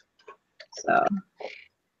 So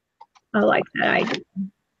I like that idea.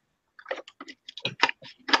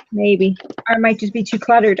 Maybe. Or it might just be too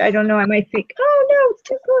cluttered. I don't know. I might think, oh no, it's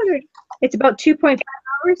too cluttered. It's about 2.5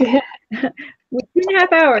 hours. With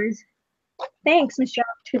 2.5 hours. Thanks, Michelle.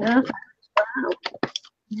 2.5 hours. Wow.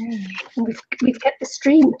 Yeah. And we've kept the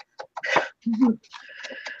stream. Mhm.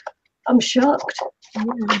 I'm shocked.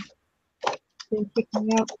 Yeah. They kicked me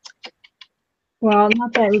out. Well,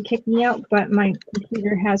 not that it kicked me out, but my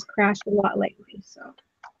computer has crashed a lot lately. So.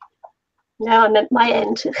 Now I'm at my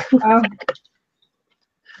end. Oh.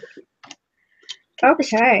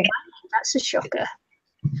 Okay. That's a shocker.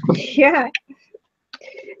 Yeah.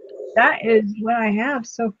 That is what I have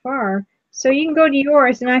so far. So you can go to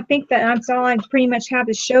yours, and I think that's all I pretty much have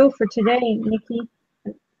to show for today, Nikki.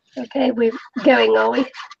 Okay, we're going, are we?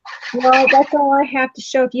 Well, that's all I have to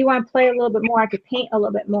show. If you want to play a little bit more, I could paint a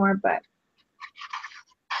little bit more, but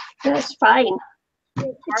That's fine.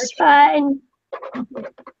 It's fine.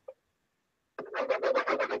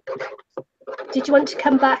 Did you want to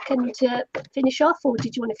come back and finish off, or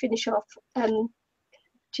did you want to finish off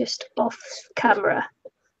just off camera?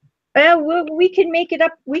 Well, we can make it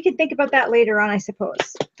up. We can think about that later on, I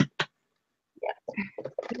suppose. Yeah.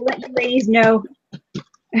 We'll let you ladies know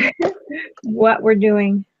what we're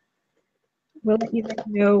doing. We'll let you guys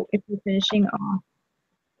know if we're finishing off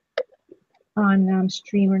on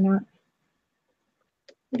stream or not.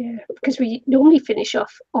 Yeah, because we normally finish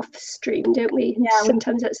off stream, don't we? Yeah.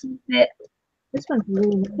 Sometimes that's a bit. This one's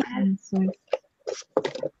really nice. So.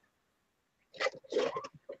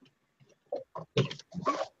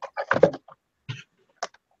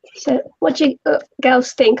 So, what do you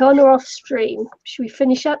girls think, on or off stream? Should we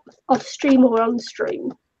finish up off stream or on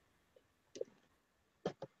stream?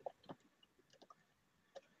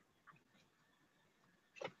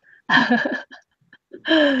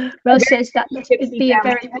 Rose says that would be a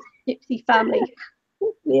very gypsy family.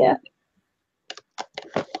 Yeah.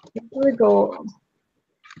 Here we go.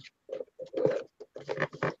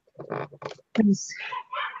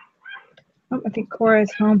 Oh, I think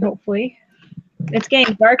Cora's home, hopefully. It's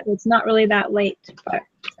getting dark. It's not really that late, but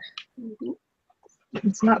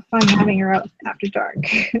it's not fun having her out after dark.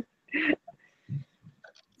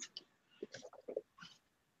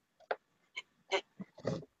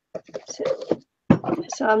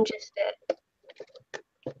 So I'm just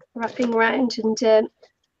wrapping around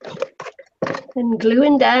and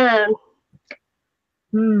gluing down.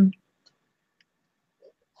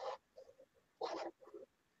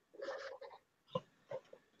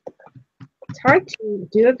 It's hard to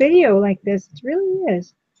do a video like this. It really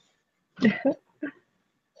is.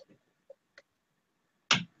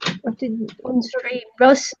 On stream.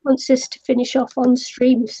 Russ wants us to finish off on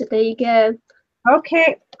stream, so there you go.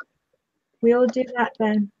 Okay. We'll do that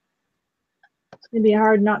then. It's going to be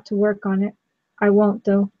hard not to work on it. I won't,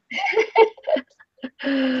 though.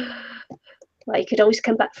 Well, you could always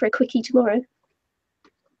come back for a quickie tomorrow.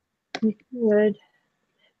 We could.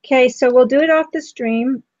 Okay, so we'll do it off the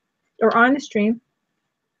stream or on the stream.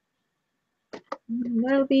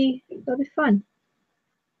 That'll be fun.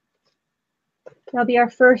 That'll be our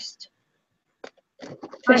first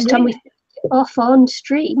time we off on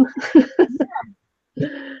stream.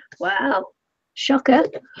 Wow, shocker.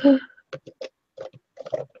 I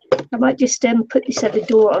might just put this other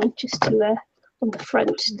door on just to on the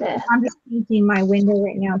front there. I'm just painting my window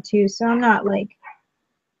right now too, so I'm not like.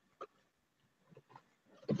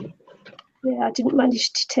 Yeah, I didn't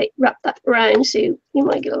manage to wrap that around, so you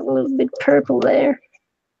might get a little bit purple there.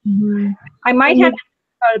 Mm-hmm. I might have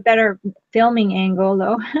a better filming angle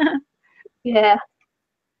though. Yeah.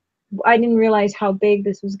 I didn't realize how big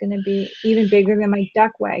this was going to be, even bigger than my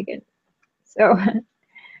duck wagon. So.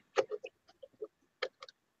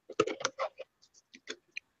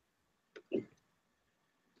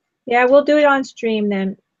 Yeah, we'll do it on stream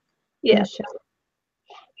then. Yeah. So.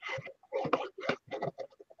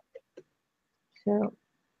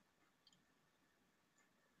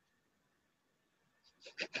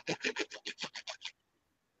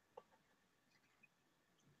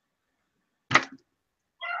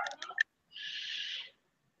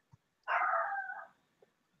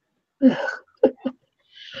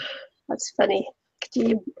 That's funny. Could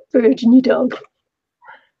you bird and your dog?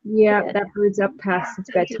 Yeah, that bird's up past its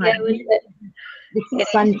bedtime.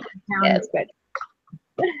 It's sun down its bed.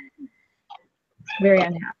 Very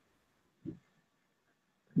unhappy.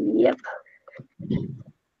 Yep.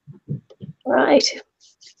 Right.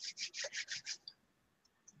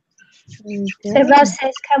 So Raz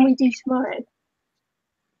says, can we do tomorrow?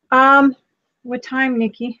 What time,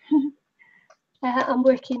 Nikki? I'm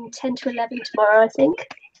working 10 to 11 tomorrow, I think.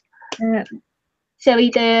 So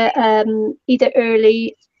either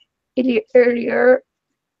earlier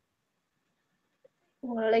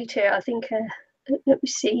or later. I think. Let me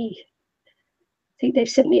see. I think they've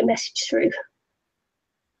sent me a message through.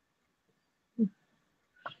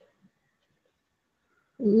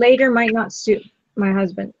 Later might not suit my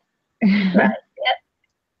husband. Right. Yep.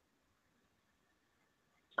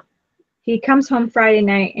 He comes home Friday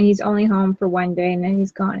night and he's only home for one day and then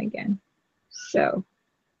he's gone again. So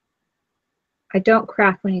I don't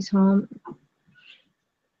craft when he's home.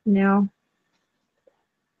 No.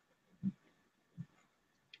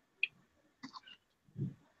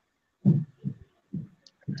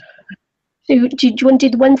 So do you want to do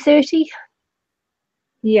the 1:30?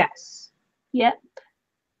 Yes. Yep.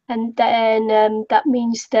 And then that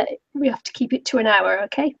means that we have to keep it to an hour,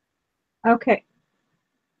 okay? Okay.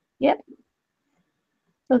 Yep.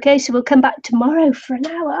 Okay, so we'll come back tomorrow for an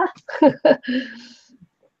hour.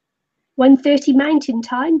 1:30 Mountain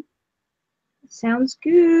Time. Sounds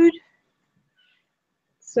good.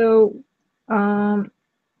 So, yeah,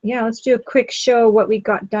 let's do a quick show what we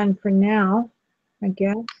got done for now, I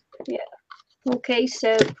guess. Yeah. Okay,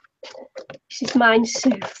 so this is mine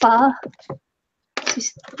so far.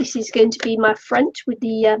 This is going to be my front with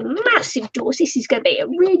the massive doors. This is going to be a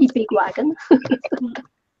really big wagon.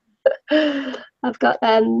 I've got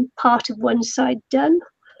part of one side done.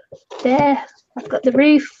 There, I've got the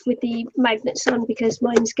roof with the magnets on because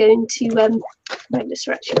mine's going to, magnets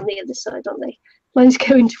are actually on the other side, aren't they? Mine's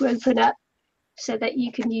going to open up so that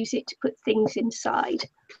you can use it to put things inside.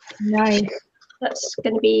 Nice. That's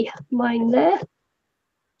going to be mine there.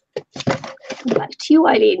 And back to you,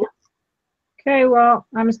 Ilene. Okay, well,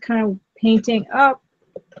 I'm just kind of painting up.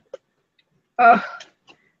 Oh,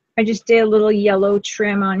 I just did a little yellow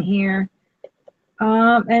trim on here.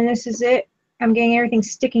 And this is it. I'm getting everything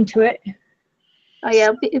sticking to it. Oh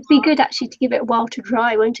yeah, it'd be good actually to give it a while to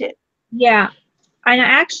dry, won't it? Yeah, and I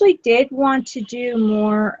actually did want to do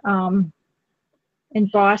more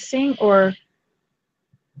embossing or,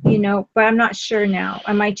 you know, but I'm not sure now.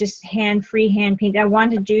 I might just freehand paint. I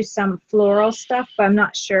wanted to do some floral stuff, but I'm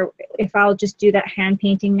not sure if I'll just do that hand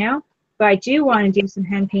painting now. But I do want to do some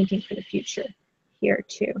hand painting for the future here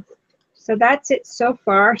too. So that's it so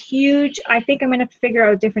far. Huge. I think I'm going to figure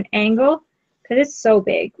out a different angle because it's so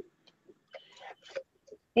big.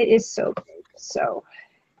 It is so big. So,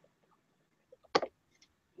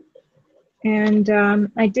 and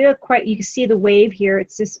I did you can see the wave here.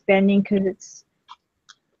 It's just bending because it's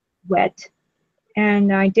wet.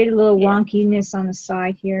 And I did a little wonkiness on the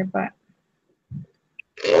side here, but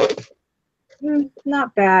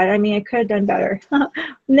not bad. I mean, I could have done better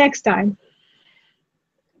next time.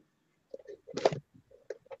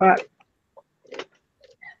 But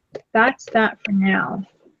that's that for now.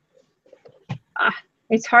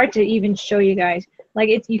 It's hard to even show you guys. Like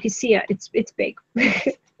you can see it. It's big.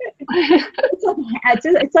 it's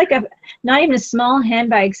like a not even a small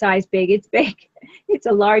handbag size big. It's big. It's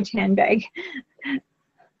a large handbag.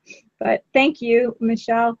 But thank you,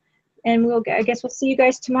 Michelle. And I guess we'll see you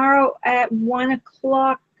guys tomorrow at 1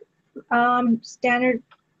 o'clock standard.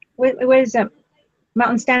 What is it?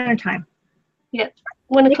 Mountain Standard Time. Yeah,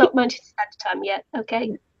 1 o'clock Mountain Standard Time. Yeah,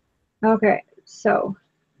 okay. Okay, so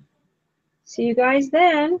see you guys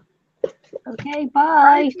then. Okay,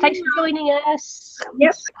 bye. Thanks for joining us.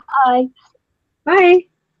 Yep. Bye. Bye.